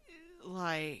say,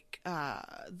 like,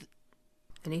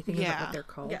 Anything about what they're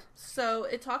called? Yeah. So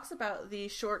it talks about the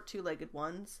short two-legged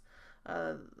ones,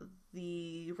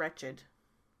 the wretched.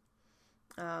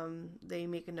 They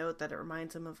make a note that it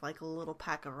reminds them of like a little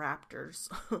pack of raptors.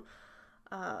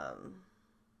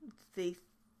 They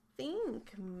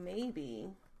think maybe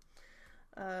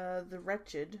the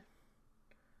wretched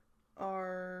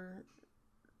are...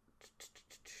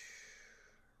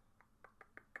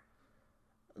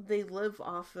 They live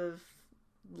off of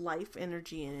life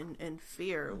energy and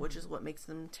fear, which is what makes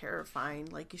them terrifying.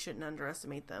 Like, you shouldn't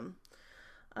underestimate them.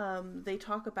 They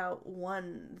talk about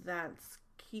one that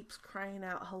keeps crying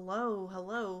out, hello,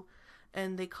 hello,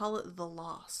 and they call it the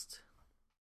Lost.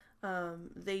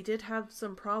 They did have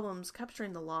some problems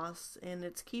capturing the Lost and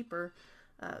its keeper,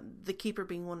 the keeper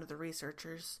being one of the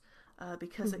researchers,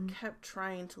 because it kept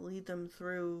trying to lead them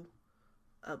through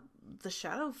the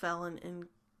Shadowfell and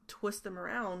twist them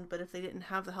around, but if they didn't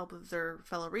have the help of their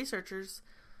fellow researchers,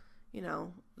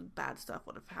 bad stuff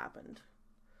would have happened.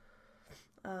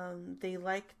 They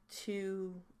like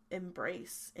to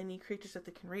embrace any creatures that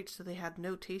they can reach, so they had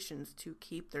notations to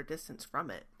keep their distance from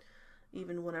it,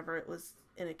 even whenever it was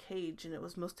in a cage, and it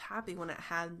was most happy when it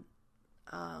had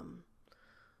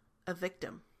a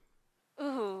victim.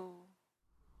 Ooh.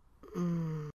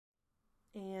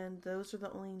 And those are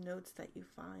the only notes that you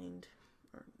find.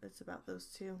 Or it's about those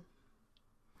two.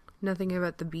 Nothing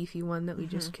about the beefy one that we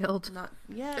just killed. Not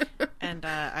yet. And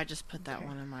I just put that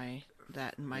one in my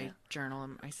journal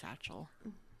in my satchel.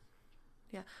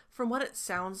 Yeah. From what it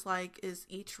sounds like is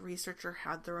each researcher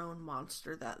had their own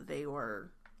monster that they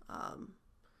were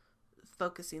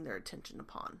focusing their attention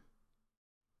upon.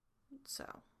 So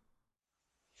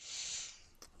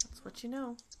that's what you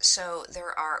know. So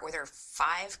were there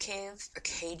 5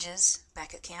 cages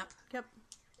back at camp? Yep.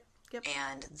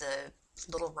 And the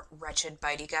little wretched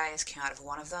bitey guys came out of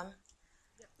one of them?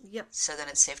 Yep. So then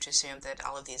it's safe to assume that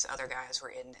all of these other guys were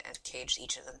in a cage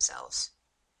each of themselves.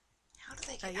 How do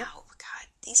they get out? God,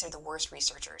 these are the worst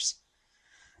researchers.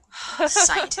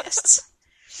 Scientists.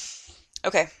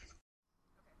 Okay.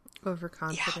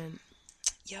 Overconfident.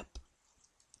 Yep.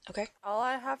 Okay. All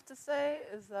I have to say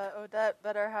is that Odette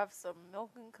better have some milk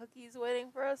and cookies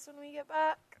waiting for us when we get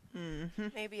back. Mm-hmm.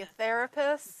 Maybe a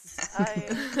therapist.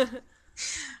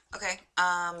 Okay.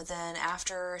 Then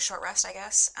after a short rest, I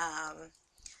guess,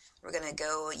 we're gonna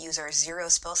go use our 0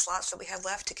 spell slots that we have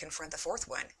left to confront the 4th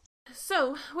one.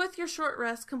 So, with your short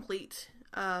rest complete,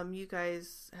 you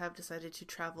guys have decided to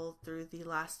travel through the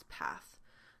last path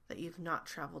that you've not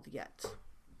traveled yet.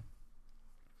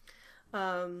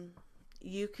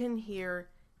 You can hear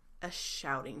a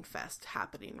shouting fest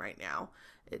happening right now.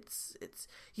 It's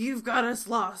you've got us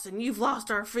lost and you've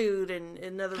lost our food, and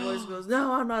another voice goes,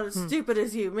 no, I'm not as stupid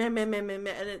as you, meh, meh, meh, meh,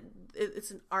 meh. And it's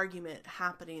an argument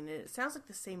happening, and it sounds like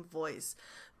the same voice,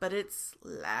 but it's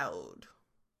loud.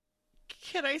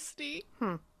 Can I sneak?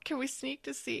 Can we sneak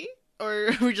to see? Or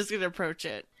are we just gonna approach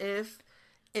it?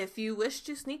 If you wish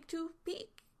to sneak to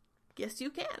peek, yes you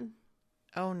can.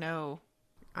 Oh no.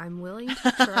 I'm willing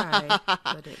to try,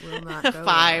 but it will not go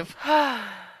 5. well.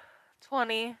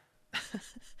 20.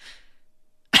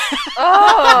 Oh!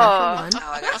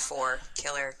 I got a 4.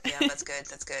 Killer. Yeah, that's good.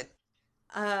 That's good.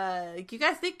 You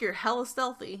guys think you're hella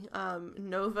stealthy.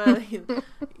 Nova,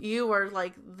 you are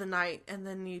like the knight, and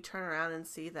then you turn around and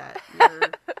see that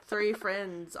your 3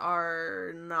 friends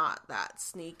are not that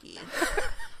sneaky.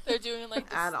 They're doing like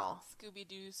this at all.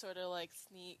 Scooby-Doo sort of like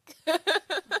sneak.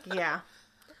 Yeah.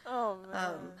 Oh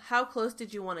man. How close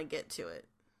did you want to get to it?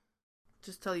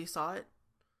 Just till you saw it?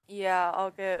 Yeah, I'll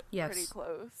get Yes. pretty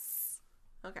close.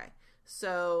 Okay.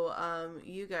 So,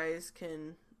 you guys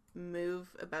can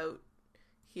move about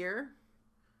here,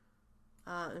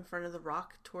 in front of the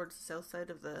rock towards the south side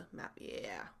of the map.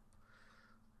 Yeah.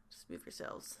 Just move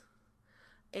yourselves.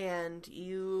 And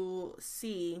you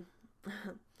see,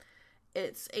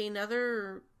 it's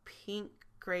another pink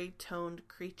gray toned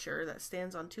creature that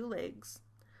stands on 2 legs.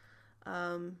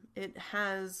 It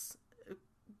has a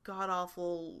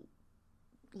god-awful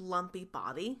lumpy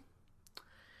body,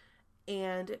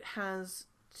 and it has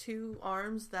 2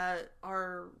 arms that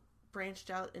are branched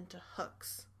out into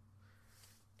hooks,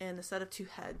 and a set of 2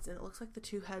 heads, and it looks like the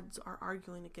 2 heads are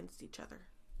arguing against each other.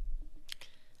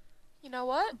 You know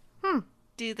what?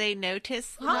 Do they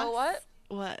notice? You know what?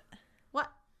 What?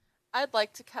 What? I'd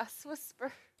like to cast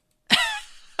Whisper.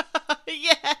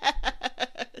 Yes!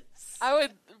 I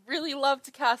would really love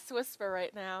to cast Whisper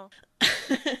right now.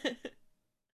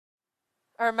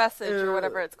 Or Message, or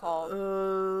whatever it's called.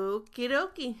 Okie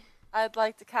dokie. I'd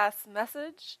like to cast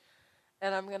Message,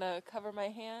 and I'm gonna cover my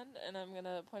hand, and I'm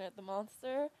gonna point at the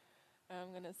monster,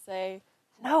 I'm gonna say,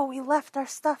 "No, we left our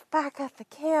stuff back at the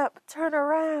camp. Turn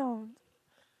around."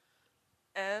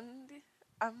 And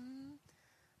I'm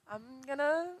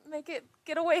gonna make it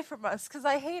get away from us because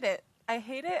I hate it. I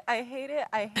hate it. I hate it.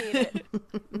 I hate it.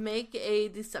 Make a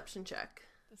deception check.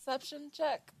 Deception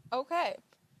check. Okay.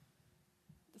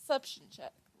 Deception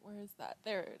check. Where is that?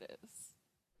 There it is.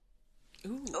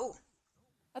 Ooh. Oh.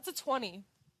 That's a 20.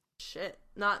 Shit.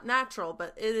 Not natural,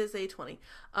 but it is a 20.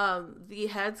 The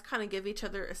heads kind of give each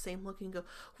other a same look and go,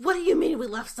 "What do you mean we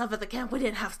left stuff at the camp? We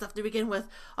didn't have stuff to begin with.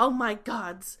 Oh my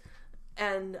gods."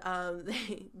 And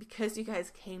because you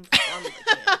guys came from the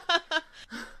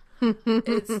camp,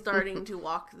 it's starting to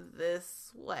walk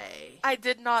this way. I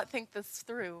did not think this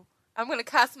through. I'm going to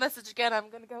cast message again. I'm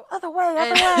going to go, other way,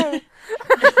 other way.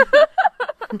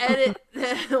 And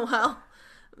well,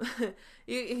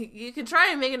 you can try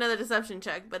and make another deception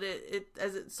check, but it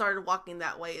as it started walking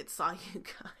that way, it saw you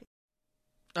guys.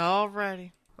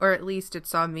 Alrighty. Or at least it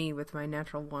saw me with my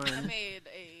natural I 1. made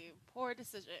a poor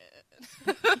decision.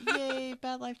 Yay,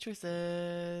 bad life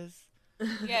choices.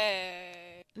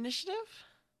 Yay. Initiative?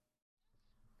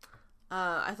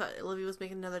 I thought Olivia was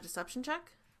making another deception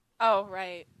check. Oh,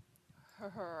 right.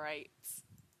 Right.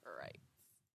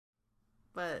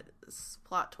 But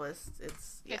plot twist,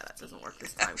 that doesn't work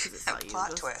this time because it's not you.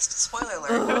 Plot twist. Spoiler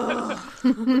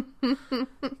alert.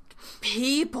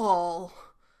 People,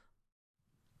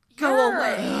 go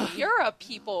away. You're a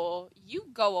people. You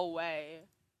go away.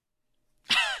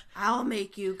 I'll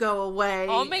make you go away.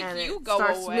 I'll make and you it go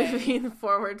starts away. moving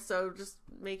forward, so just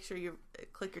make sure you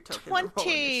click your token.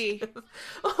 20.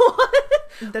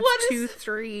 That's What 2 is-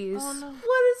 3s. Oh no.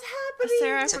 What is happening?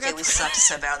 Sarah, I It's okay, forgot we to... sucked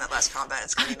so bad in that last combat.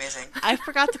 It's gonna be amazing. I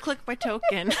forgot to click my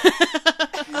token.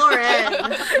 Lauren.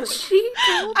 She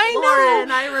told I know.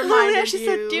 Lauren, I reminded Lauren actually you.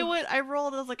 said do it. I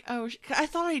rolled. I was like, oh, I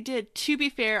thought I did. To be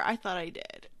fair, I thought I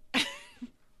did.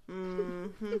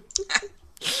 Mm-hmm.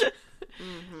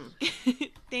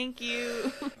 Thank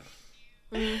you.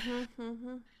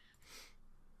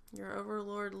 Your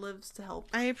overlord lives to help.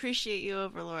 I appreciate you,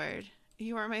 Overlord.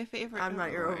 You are my favorite. I'm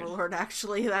not your overlord,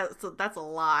 actually. That's a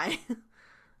lie.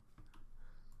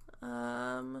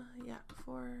 Yeah,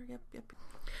 4. Yep.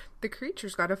 The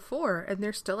creatures got a 4, and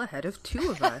they're still ahead of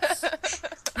 2 of us.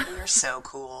 You're so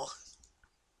cool.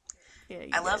 Yeah, you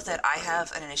I love guys that are I funny.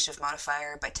 have an initiative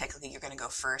modifier, but technically you're gonna go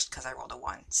first because I rolled a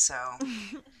 1. So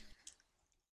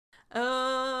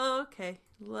Okay,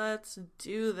 let's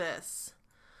do this.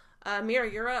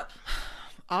 Mira, you're up.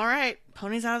 All right,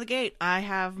 pony's out of the gate. I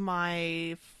have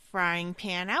my frying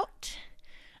pan out,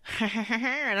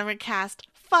 and I'm gonna cast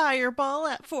Fireball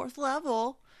at 4th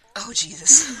level. oh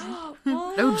Jesus.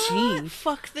 Oh, gee.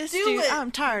 Fuck this Do dude. it.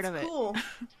 I'm tired of it. Cool.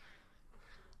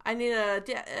 I need a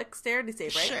dexterity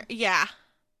save, right? Sure. Yeah,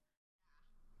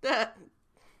 I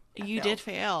you failed. did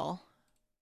fail.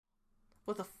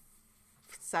 With a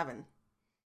 7.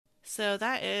 So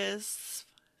that is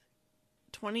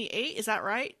 28. Is that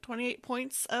right? 28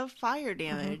 points of fire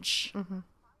damage.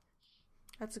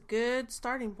 That's a good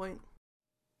starting point.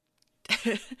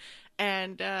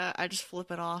 And I just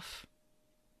flip it off.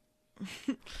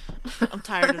 I'm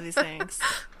tired of these things.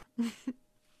 And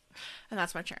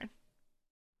that's my turn.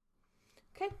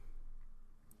 Okay.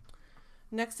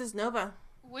 Next is Nova.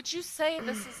 Would you say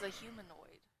this is a humanoid?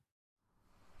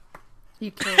 You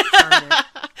can't charm it.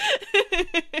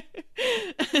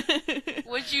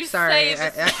 Would you Sorry, say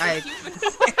this is I- a humanoid?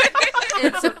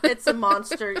 It's a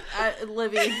monster.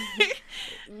 Livy.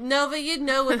 Nova, you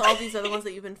know with all these other ones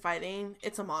that you've been fighting,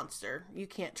 it's a monster. You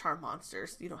can't charm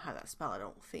monsters. You don't have that spell, I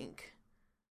don't think.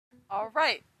 All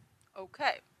right.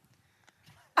 Okay.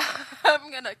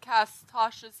 I'm gonna cast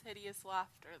Tasha's Hideous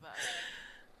Laughter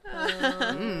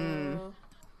then.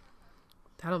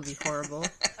 That'll be horrible.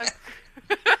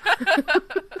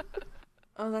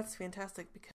 Oh, that's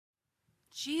fantastic. Because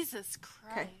Jesus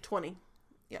Christ. okay, 20.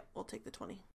 Yep, we'll take the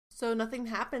 20. So nothing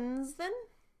happens then?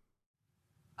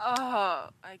 Oh,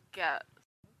 I guess.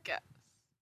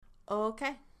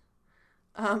 Okay.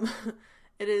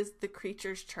 It is the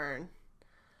creature's turn.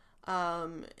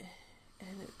 And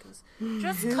it goes,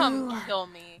 Just come kill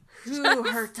me. who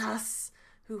hurt us?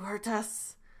 Who hurt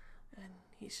us? And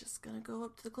he's just gonna go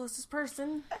up to the closest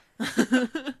person.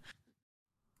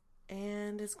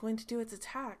 And it's going to do its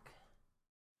attack.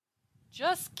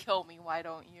 Just kill me, why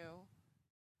don't you?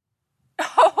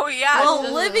 Oh, yeah. Well,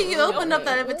 just Livy, you kill opened up me.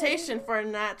 that invitation for a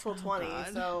natural 20,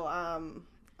 God. so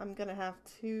I'm gonna have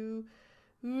to.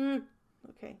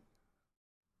 Okay.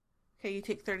 Okay, you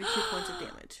take 32 points of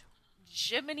damage.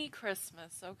 Jiminy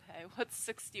Christmas. Okay, what's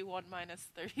 61 minus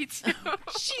 32?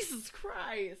 Jesus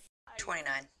Christ.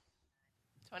 29.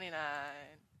 29.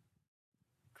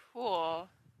 Cool.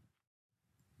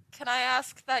 Can I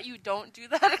ask that you don't do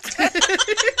that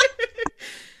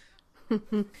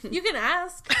again? You can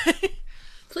ask.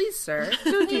 Please, sir,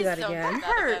 don't do Please that don't again. do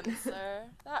that again, sir.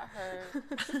 That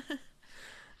hurt.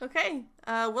 Okay.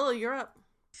 Willow, you're up.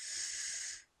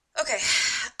 Okay.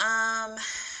 I'm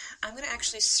gonna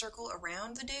actually circle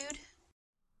around the dude.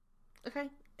 Okay.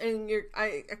 And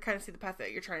I kind of see the path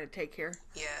that you're trying to take here.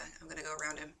 Yeah, I'm gonna go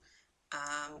around him,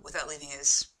 without leaving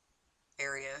his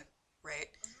area, right?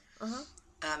 Uh-huh.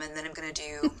 And then I'm gonna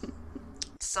do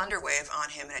Thunderwave on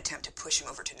him and attempt to push him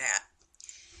over to Nat.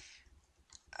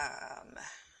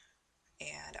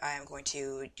 And I am going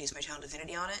to use my Channel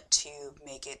Divinity on it to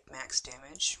make it max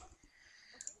damage.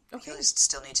 Okay. He'll just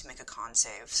still need to make a con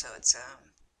save, so it's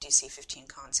DC 15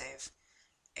 con save.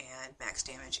 And max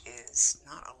damage is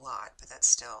not a lot, but that's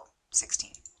still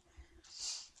 16.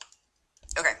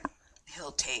 Okay.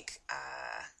 He'll take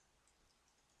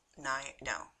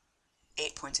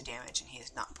 8 points of damage, and he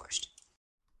is not pushed.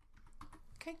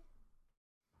 Okay.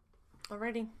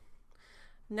 Alrighty.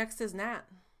 Next is Nat.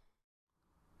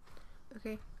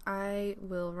 Okay, I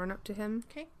will run up to him.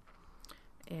 Okay.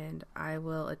 And I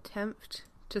will attempt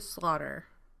to slaughter.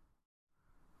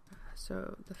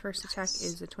 So the first attack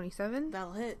is a 27.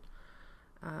 That'll hit.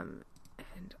 And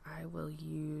I will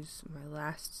use my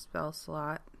last spell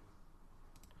slot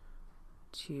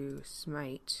to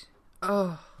smite.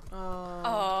 Oh,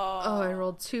 I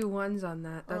rolled 2 1s on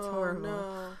that. That's horrible.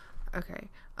 No. Okay.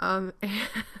 And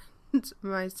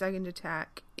my second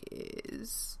attack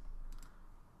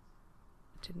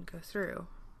didn't go through.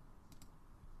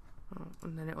 Oh,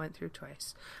 and then it went through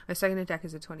twice. My second attack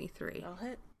is a 23. That'll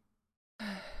hit.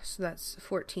 So that's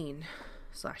 14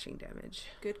 slashing damage.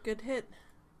 Good hit.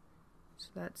 So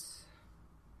that's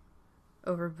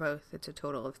over both. It's a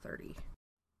total of 30.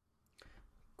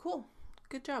 Cool.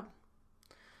 Good job.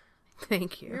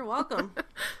 Thank you. You're welcome.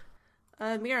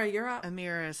 Mira, you're up.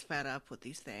 Amira is fed up with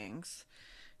these things.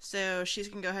 So she's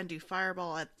going to go ahead and do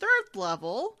Fireball at 3rd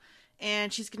level.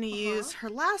 And she's going to use her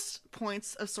last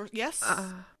points of sorcery. Yes?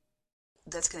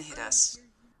 That's going to hit us.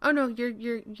 Oh no,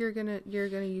 you're gonna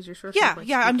use your sorcery points.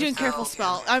 Yeah, I'm doing careful okay.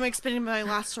 spell. I'm expending my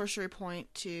last sorcery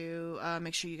point to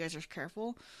make sure you guys are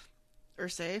careful or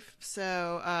safe.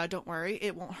 So don't worry,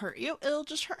 it won't hurt you. It'll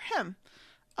just hurt him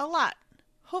a lot,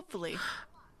 hopefully.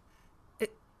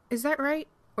 Is that right?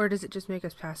 Or does it just make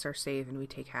us pass our save and we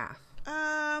take half?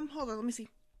 Hold on, let me see.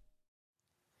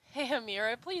 Hey,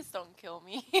 Amira, please don't kill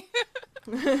me.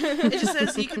 It just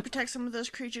says you can protect some of those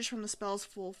creatures from the spell's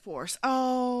full force.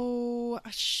 Oh,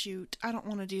 shoot. I don't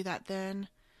want to do that then.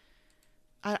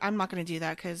 I'm not going to do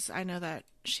that because I know that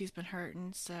she's been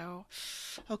hurting, so...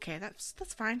 Okay, that's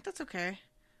fine. That's okay.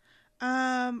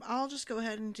 I'll just go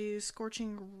ahead and do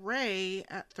Scorching Ray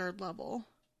at 3rd level.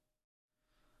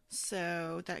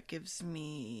 So that gives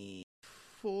me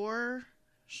 4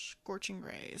 Scorching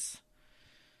Rays.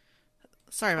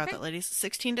 Sorry about that, ladies.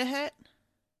 16 to hit.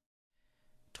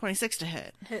 26 to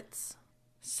hit. Hits.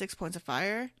 6 points of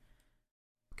fire.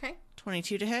 Okay.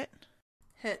 22 to hit.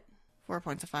 Hit. 4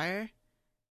 points of fire.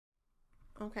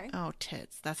 Okay. Oh,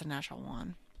 tits. That's a natural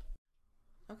 1.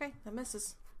 Okay, that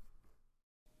misses.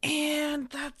 And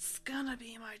that's gonna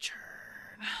be my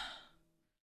turn.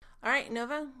 Alright,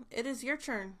 Nova, it is your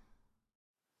turn.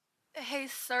 Hey,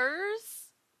 sirs,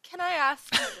 can I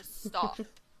ask you to stop?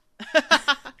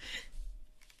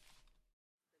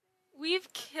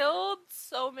 We've killed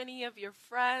so many of your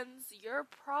friends. You're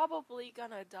probably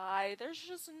gonna die. There's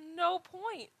just no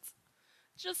point.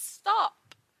 Just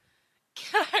stop.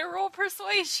 Can I roll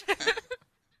persuasion?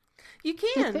 You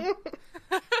can.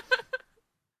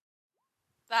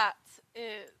 That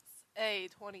is a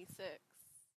 26.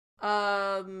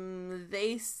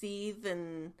 They seethe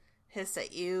and hiss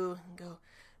at you and go,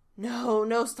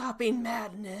 no stopping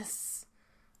madness.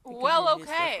 Well, Continues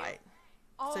the okay. fight.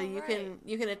 All So you right.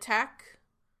 can attack.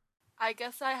 I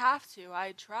guess I have to.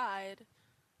 I tried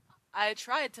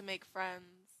to make friends.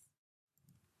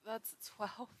 That's a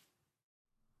 12.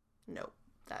 Nope,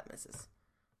 that misses.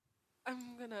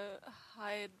 I'm gonna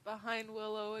hide behind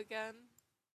Willow again.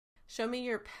 Show me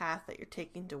your path that you're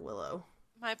taking to Willow.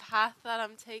 My path that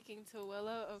I'm taking to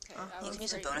Willow? Okay. that You was can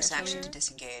use a right bonus action to here.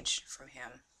 disengage from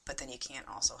him, but then you can't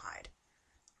also hide.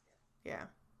 Yeah.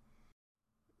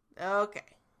 Okay,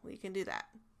 we can do that.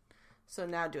 So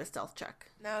now do a stealth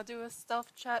check. Now do a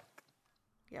stealth check.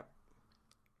 Yep.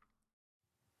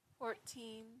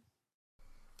 14.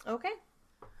 Okay.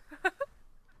 As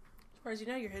far as you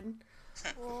know, you're hidden.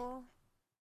 Cool.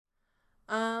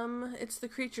 It's the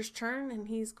creature's turn, and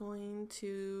he's going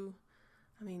to...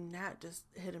 I mean, Nat just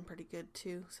hit him pretty good,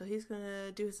 too. So he's going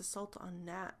to do his assault on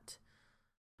Nat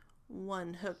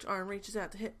One hooked arm reaches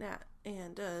out to hit Nat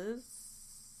and does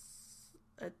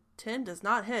a 10. Does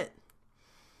not hit.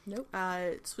 Nope.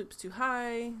 It sweeps too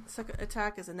high. Second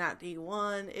attack is a Nat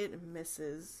D1. It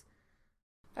misses.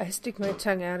 I stick my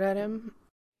tongue out at him.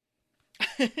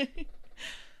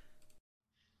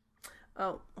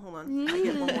 Oh, hold on. I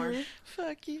get one more.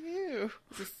 Fuck you.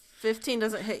 15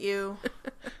 doesn't hit you.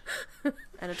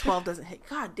 And a 12 doesn't hit.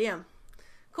 God damn.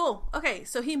 Cool. Okay,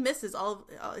 so he misses all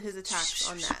of his attacks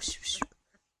on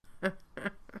that.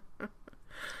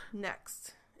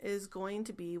 Next is going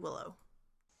to be Willow.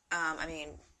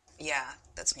 Yeah,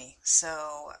 that's me.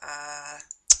 So,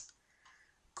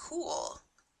 cool.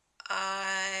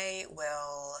 I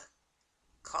will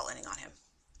call inning on him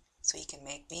so he can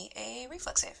make me a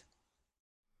reflex save.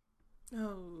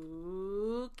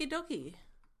 Okie dokie.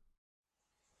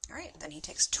 Alright, then he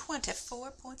takes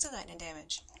 24 points of lightning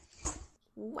damage.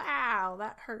 Wow,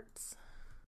 that hurts.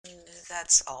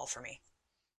 That's all for me.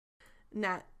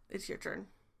 Nat, it's your turn.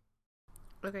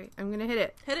 Okay, I'm gonna hit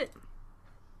it. Hit it.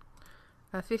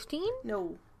 15?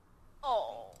 No.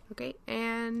 Oh. Okay,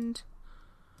 and...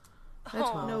 a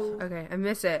 12. No. Okay, I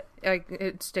miss it.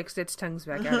 It sticks its tongues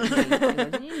back out.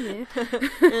 It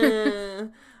goes,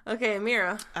 Okay,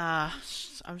 Mira. I'm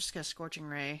just gonna Scorching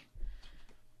Ray.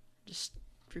 Just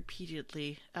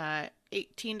repeatedly.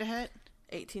 18 to hit.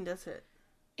 18 does hit.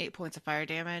 8 points of fire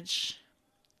damage.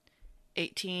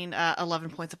 11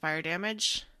 points of fire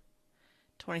damage.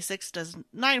 26 does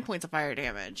 9 points of fire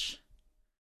damage.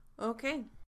 Okay.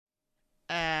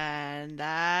 And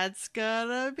that's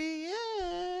gonna be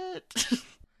it.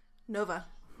 Nova.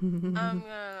 I'm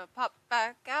gonna pop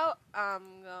back out.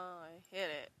 I'm gonna hit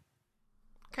it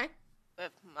Okay.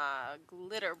 with my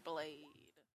glitter blade.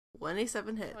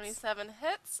 27 hits. 27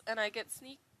 hits, and I get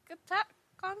sneak attack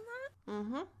on that.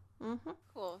 Mm-hmm.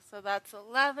 Cool. So that's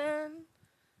 11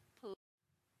 plus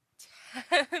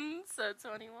 10, so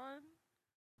 21.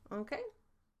 Okay.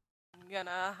 I'm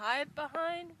gonna hide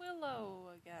behind Willow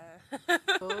again.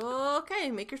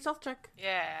 Okay, make your stealth check.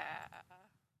 Yeah.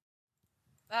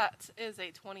 That is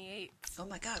a 28. Oh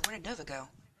my god, where did Nova go?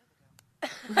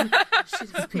 She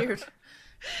disappeared.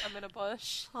 I'm in a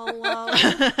bush. Hello.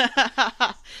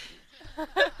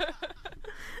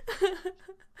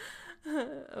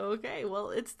 Okay, well,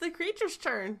 it's the creature's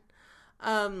turn.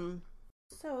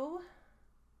 So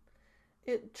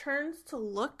it turns to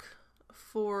look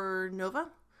for Nova,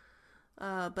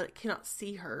 but it cannot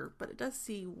see her. But it does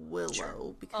see Willow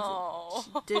Sure. because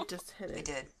she did just hit I it.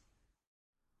 did.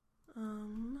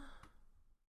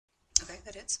 Okay,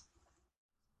 that hits.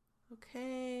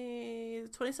 Okay,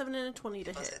 27 and a 20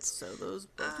 to Both hit. hits. So those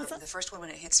both hit. The first one, when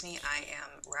it hits me, I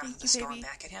am Wrath of the you, Storm baby.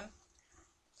 back at him.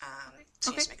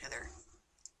 So you just make another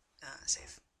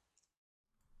save.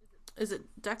 Is it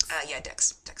Dex? Yeah,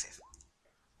 Dex save.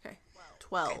 Okay,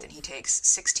 12. Okay, then he takes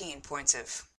 16 points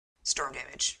of storm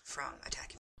damage from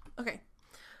attacking. Okay.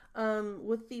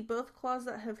 With the both claws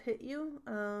that have hit you,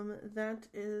 that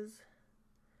is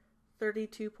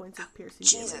 32 points of piercing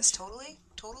Jesus, damage.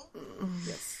 Total?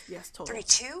 Yes, total.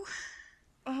 32?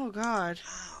 Oh god.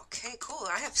 Okay, cool.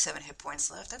 I have 7 hit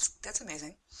points left. That's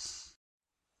amazing.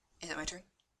 Is it my turn?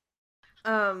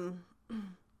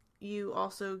 You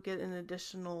also get an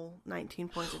additional 19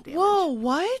 points of damage. Whoa,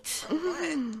 what?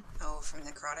 What? Oh, from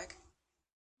necrotic?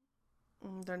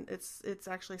 Then it's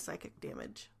actually psychic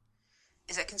damage.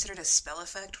 Is that considered a spell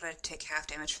effect? Would I take half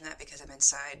damage from that because I'm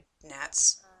inside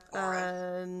Nat's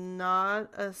aura?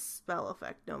 Not a spell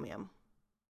effect, no ma'am.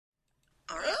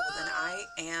 Alright, well then I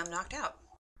am knocked out.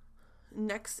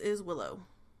 Next is Willow.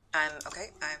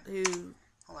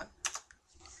 Hold on.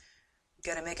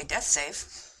 Gotta make a death save.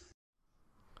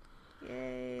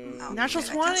 Yay. Oh, Natural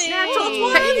okay, 20! Natural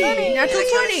 20! Natural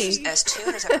Does that 20! count as 2,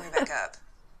 or does that bring me back up?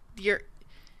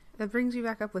 That brings you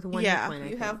back up with 1 Yeah. hit point, I You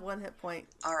think. have 1 hit point.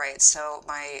 Alright, so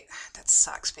that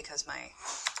sucks because my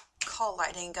Call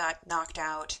Lightning got knocked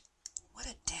out. What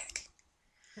a dick.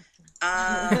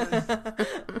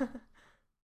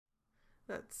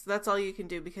 That's all you can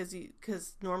do because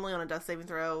normally on a death saving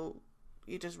throw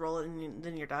you just roll it and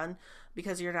then you're done.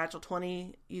 Because you're natural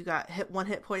 20, you got 1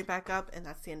 hit point back up, and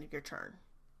that's the end of your turn.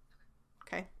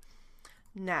 Okay,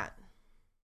 Nat.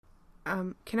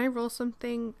 Can I roll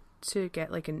something to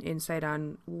get like an insight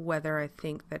on whether I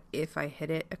think that if I hit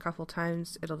it a couple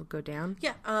times it'll go down?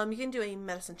 Yeah, you can do a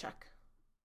medicine check.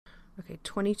 Okay,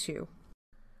 22.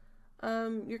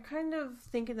 You're kind of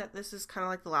thinking that this is kind of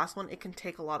like the last one. It can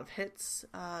take a lot of hits.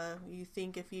 You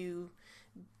think if you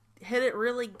hit it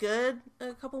really good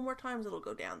a couple more times, it'll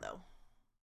go down, though.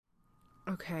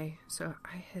 Okay, so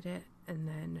I hit it, and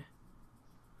then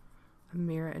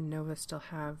Amira and Nova still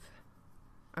have...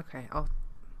 Okay,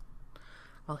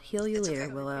 I'll heal you It's later,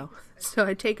 okay. Willow. So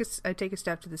I take a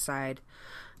step to the side,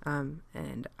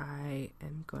 and I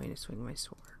am going to swing my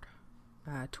sword.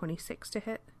 26 to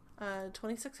hit.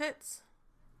 26 hits.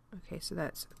 Okay, so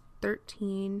that's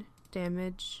 13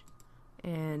 damage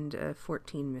and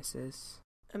 14 misses.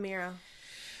 Amira.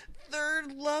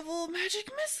 3rd level magic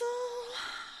missile.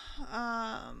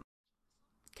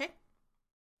 Okay.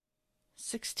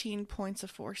 16 points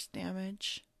of force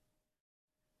damage.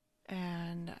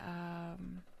 And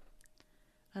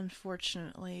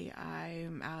unfortunately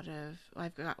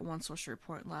I've got 1 sorcery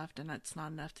point left, and that's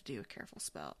not enough to do a careful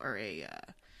spell or a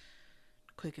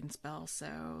quicken spell,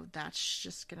 so that's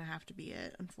just gonna have to be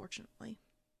it, unfortunately.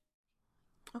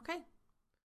 Okay.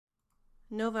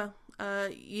 Nova,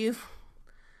 you've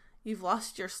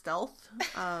lost your stealth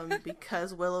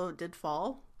because Willow did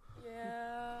fall.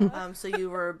 Yeah. So you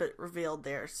were a bit revealed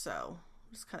there, so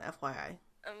just kind of FYI.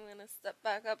 I'm gonna step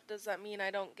back up. Does that mean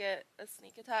I don't get a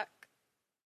sneak attack?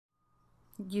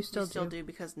 You still You still do. do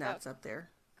because Nat's up there.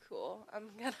 Cool.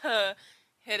 I'm gonna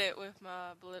hit it with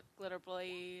my glitter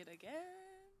blade again.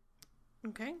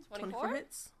 Okay. 24? 24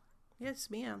 hits. Yes,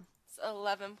 ma'am. It's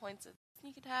 11 points of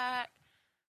sneak attack,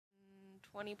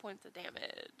 20 points of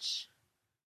damage.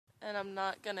 And I'm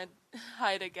not gonna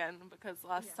hide again because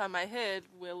last time I hid,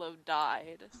 Willow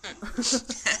died.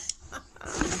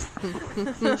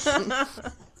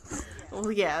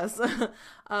 Well, yes.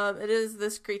 It is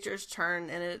this creature's turn,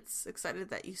 and it's excited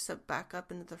that you step back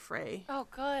up into the fray, Oh,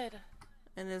 good.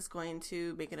 and is going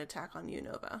to make an attack on you,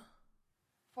 Nova.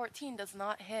 14 does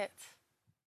not hit.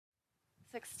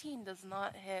 16 does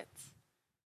not hit.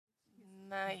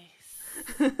 Nice.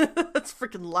 That's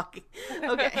freaking lucky.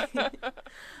 Okay.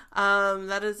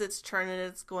 That is its turn, and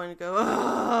it's going to go,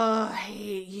 oh, I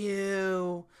hate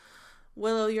you.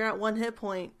 Willow, you're at 1 hit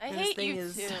point. I and hate this thing you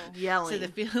is too. yelling. So the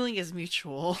feeling is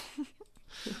mutual.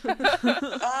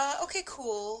 Okay,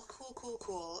 cool.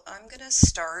 I'm gonna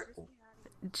start,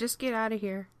 Just get out of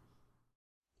here.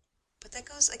 but that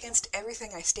goes against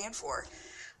everything I stand for.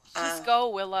 Just go,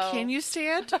 Willow. Can you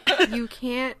stand? You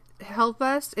can't help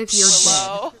us if you're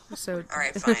Willow. dead. So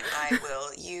Alright, fine. I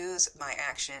will use my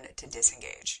action to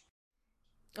disengage.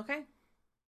 Okay.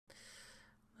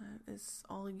 That is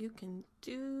all you can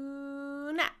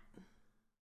do now.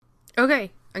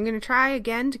 Okay, I'm gonna try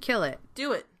again to kill it.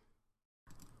 Do it.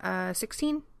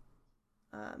 16.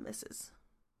 Misses.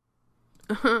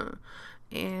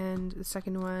 And the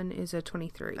second one is a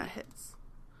 23. That hits.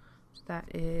 So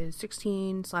that is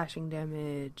 16 slashing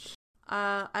damage.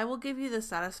 I will give you the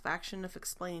satisfaction of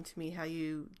explaining to me how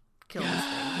you kill this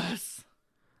thing. Yes.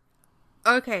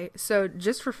 Okay, so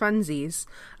just for funsies,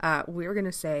 we're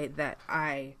gonna say that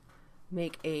I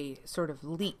make a sort of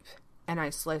leap and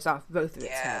I slice off both of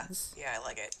its heads. Yeah, I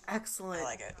like it. Excellent. I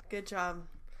like it. Good job.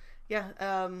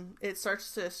 Yeah, it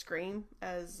starts to scream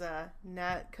as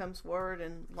Nat comes forward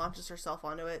and launches herself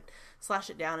onto it. Slash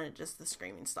it down, and the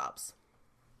screaming stops.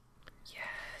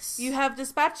 Yes. You have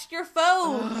dispatched your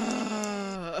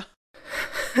foe!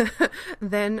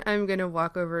 Then I'm gonna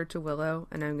walk over to Willow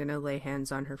and I'm gonna lay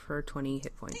hands on her for 20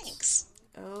 hit points. Thanks.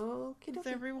 Okay. Is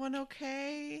everyone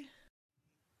okay?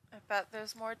 I bet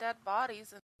there's more dead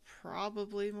bodies. And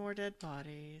Probably more dead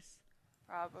bodies.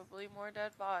 probably more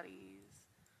dead bodies.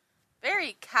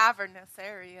 Very cavernous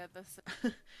area, this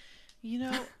is. You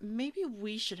know, maybe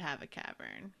we should have a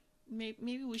cavern.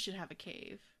 Maybe we should have a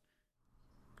cave.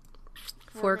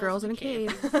 Four girls in a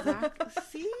cave. Exactly.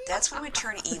 See? That's when we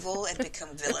turn evil and become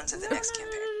villains of the next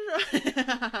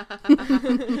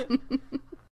campaign.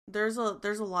 There's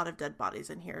a lot of dead bodies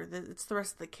in here. It's the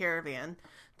rest of the caravan.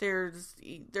 There's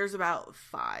about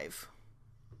 5.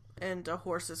 And a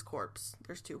horse's corpse.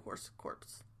 There's 2 horse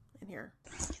corpse in here.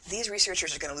 These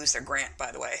researchers are going to lose their grant,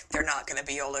 by the way. They're not going to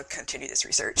be able to continue this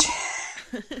research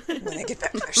when they get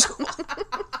back to their school.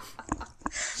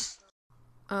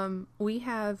 We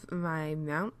have my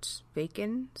mount,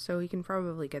 Bacon, so we can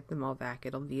probably get them all back.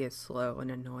 It'll be a slow and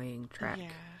annoying trek.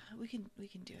 Yeah, we can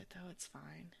do it though. It's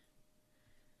fine.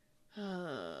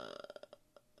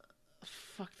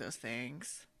 Fuck those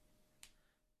things.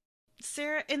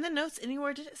 Sarah, in the notes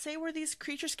anywhere, did it say where these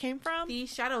creatures came from? The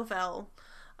Shadowfell.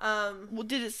 Well,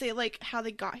 did it say like how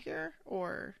they got here,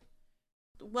 or?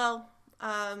 Well,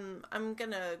 I'm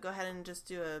gonna go ahead and just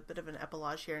do a bit of an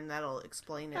epilogue here, and that'll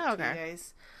explain it to you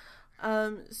guys.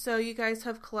 So you guys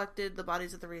have collected the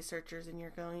bodies of the researchers, and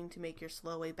you're going to make your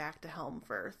slow way back to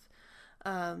Helmfirth.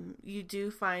 You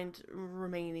do find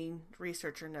remaining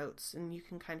researcher notes, and you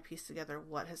can kind of piece together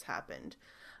what has happened.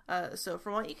 So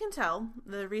from what you can tell,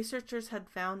 the researchers had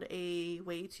found a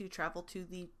way to travel to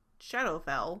the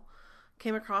Shadowfell,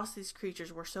 came across these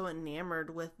creatures, were so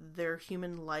enamored with their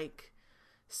human-like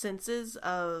senses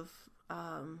of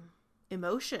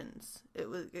emotions.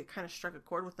 It kind of struck a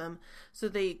chord with them. So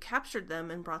they captured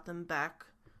them and brought them back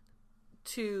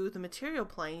to the material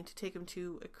plane to take them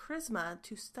to a charisma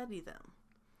to study them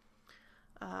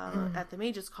at the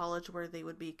Mages College, where they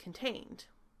would be contained.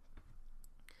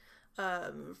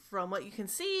 From what you can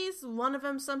see, one of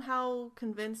them somehow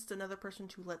convinced another person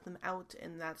to let them out,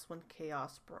 and that's when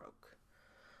chaos broke.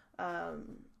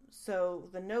 So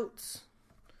the notes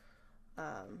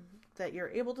that you're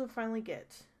able to finally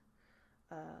get,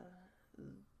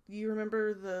 you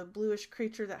remember the bluish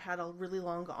creature that had a really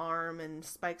long arm and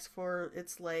spikes for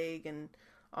its leg and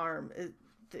arm.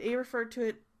 They referred to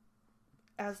it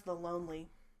as the Lonely.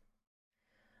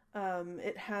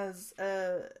 It has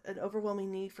an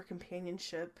overwhelming need for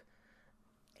companionship,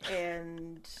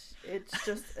 and it's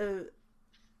just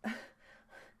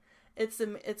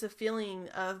it's a feeling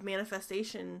of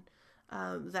manifestation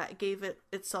that gave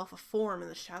itself a form in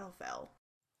the Shadowfell.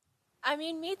 I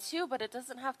mean, me too, but it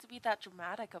doesn't have to be that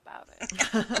dramatic about it.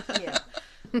 Yeah.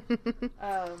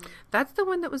 That's the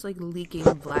one that was like leaking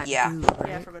black goo, right?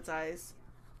 Yeah, from its eyes.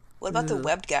 What about the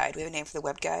webbed guy? Do we have a name for the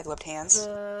webbed guy? The webbed hands?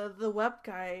 The webbed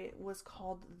guy was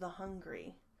called the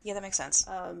Hungry. Yeah, that makes sense.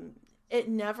 It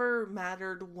never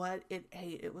mattered what it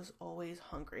ate. It was always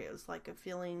hungry. It was like a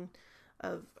feeling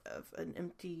of an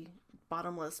empty,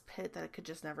 bottomless pit that it could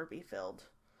just never be filled.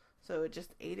 So it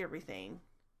just ate everything.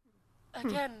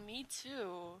 Again, me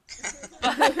too.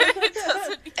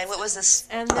 And what was this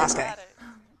last guy?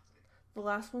 The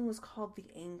last one was called the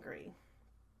Angry.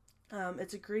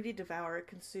 It's a greedy devourer. It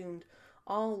consumed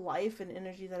all life and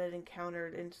energy that it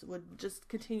encountered and would just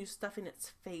continue stuffing its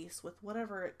face with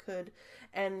whatever it could.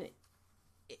 And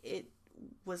it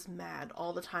was mad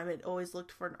all the time. It always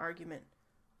looked for an argument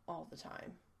all the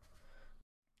time.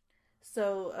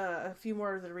 So a few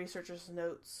more of the researchers'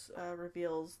 notes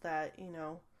reveals that,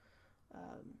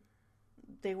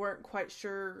 they weren't quite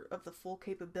sure of the full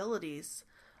capabilities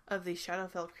of these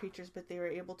Shadowfell creatures, but they were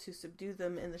able to subdue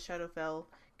them in the Shadowfell,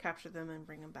 capture them, and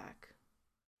bring them back.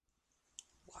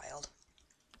 Wild.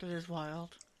 It is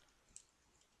wild.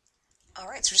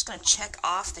 Alright, so we're just going to check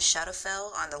off the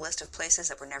Shadowfell on the list of places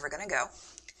that we're never going to go.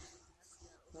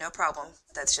 No problem.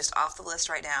 That's just off the list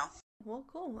right now. Well,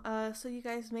 cool. So you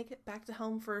guys make it back to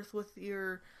Helmfirth with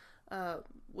your,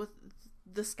 with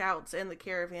the scouts and the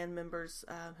caravan members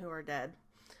who are dead.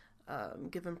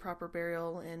 Give them proper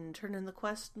burial and turn in the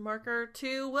quest marker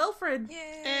to Wilfred.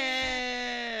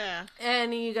 Yeah.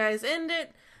 And you guys end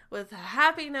it with a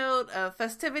happy note of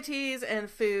festivities and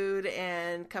food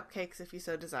and cupcakes if you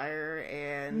so desire,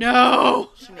 and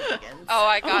shenanigans. Oh,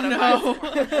 I got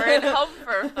it. We're in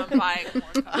Helmfirth. I'm buying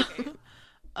more cupcakes.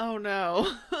 Oh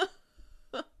no.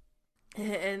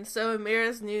 And so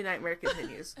Amira's new nightmare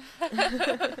continues.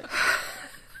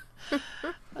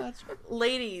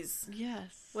 Ladies,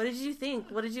 yes. What did you think?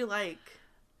 What did you like?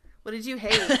 What did you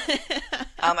hate?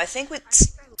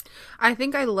 I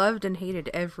think I loved and hated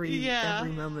every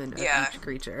moment of each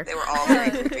creature. They were all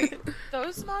very creepy.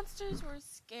 Those monsters were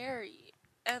scary,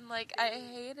 and I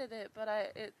hated it, but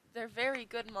they're very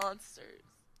good monsters.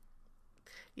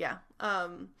 Yeah.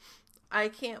 I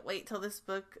can't wait till this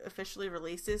book officially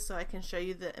releases so I can show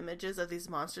you the images of these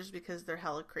monsters because they're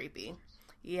hella creepy.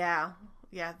 Yeah,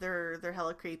 they're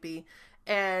hella creepy.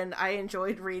 And I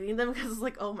enjoyed reading them because it's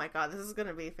like, oh my god, this is going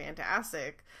to be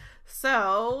fantastic.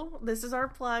 So, this is our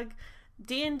plug.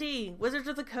 D&D, Wizards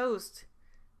of the Coast.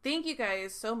 Thank you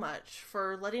guys so much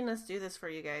for letting us do this for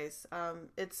you guys.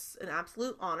 It's an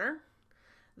absolute honor.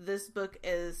 This book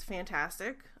is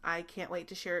fantastic. I can't wait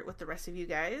to share it with the rest of you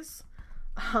guys.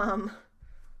 And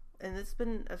it's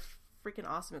been a freaking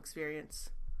awesome experience.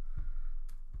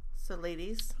 So,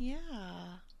 ladies. Yeah.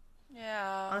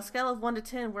 On a scale of 1 to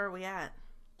 10, where are we at?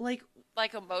 Like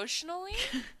emotionally?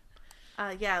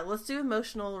 Yeah, let's do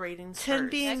emotional ratings 10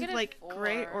 first. being -4.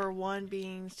 great, or 1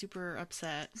 being super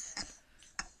upset.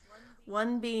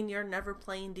 1 being you're never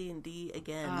playing D&D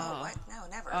again. Oh, what? No,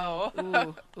 never.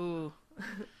 Oh. Ooh.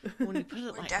 When you put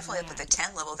it We're definitely up at the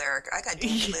 10 level there. I got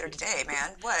D&D later today,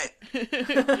 man. What?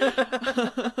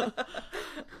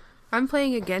 I'm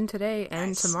playing again today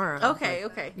and tomorrow.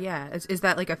 Okay. Yeah, is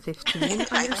that like a 15? Yeah,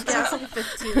 it's like a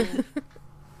 15.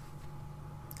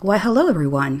 Why, hello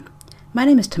everyone. My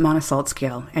name is Tamana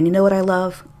Saltscale, and you know what I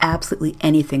love? Absolutely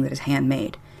anything that is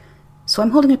handmade. So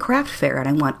I'm holding a craft fair, and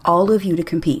I want all of you to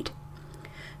compete.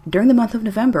 During the month of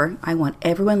November, I want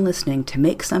everyone listening to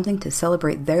make something to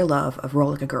celebrate their love of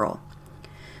Roll Like a Girl.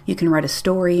 You can write a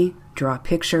story, draw a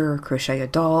picture, crochet a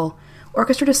doll,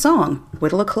 orchestrate a song,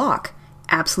 whittle a clock,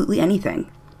 absolutely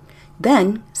anything.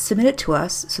 Then, submit it to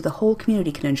us so the whole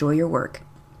community can enjoy your work.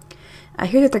 I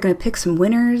hear that they're going to pick some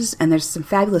winners and there's some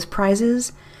fabulous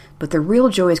prizes, but the real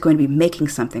joy is going to be making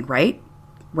something, right?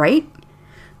 Right?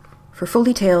 For full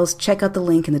details, check out the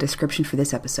link in the description for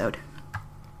this episode.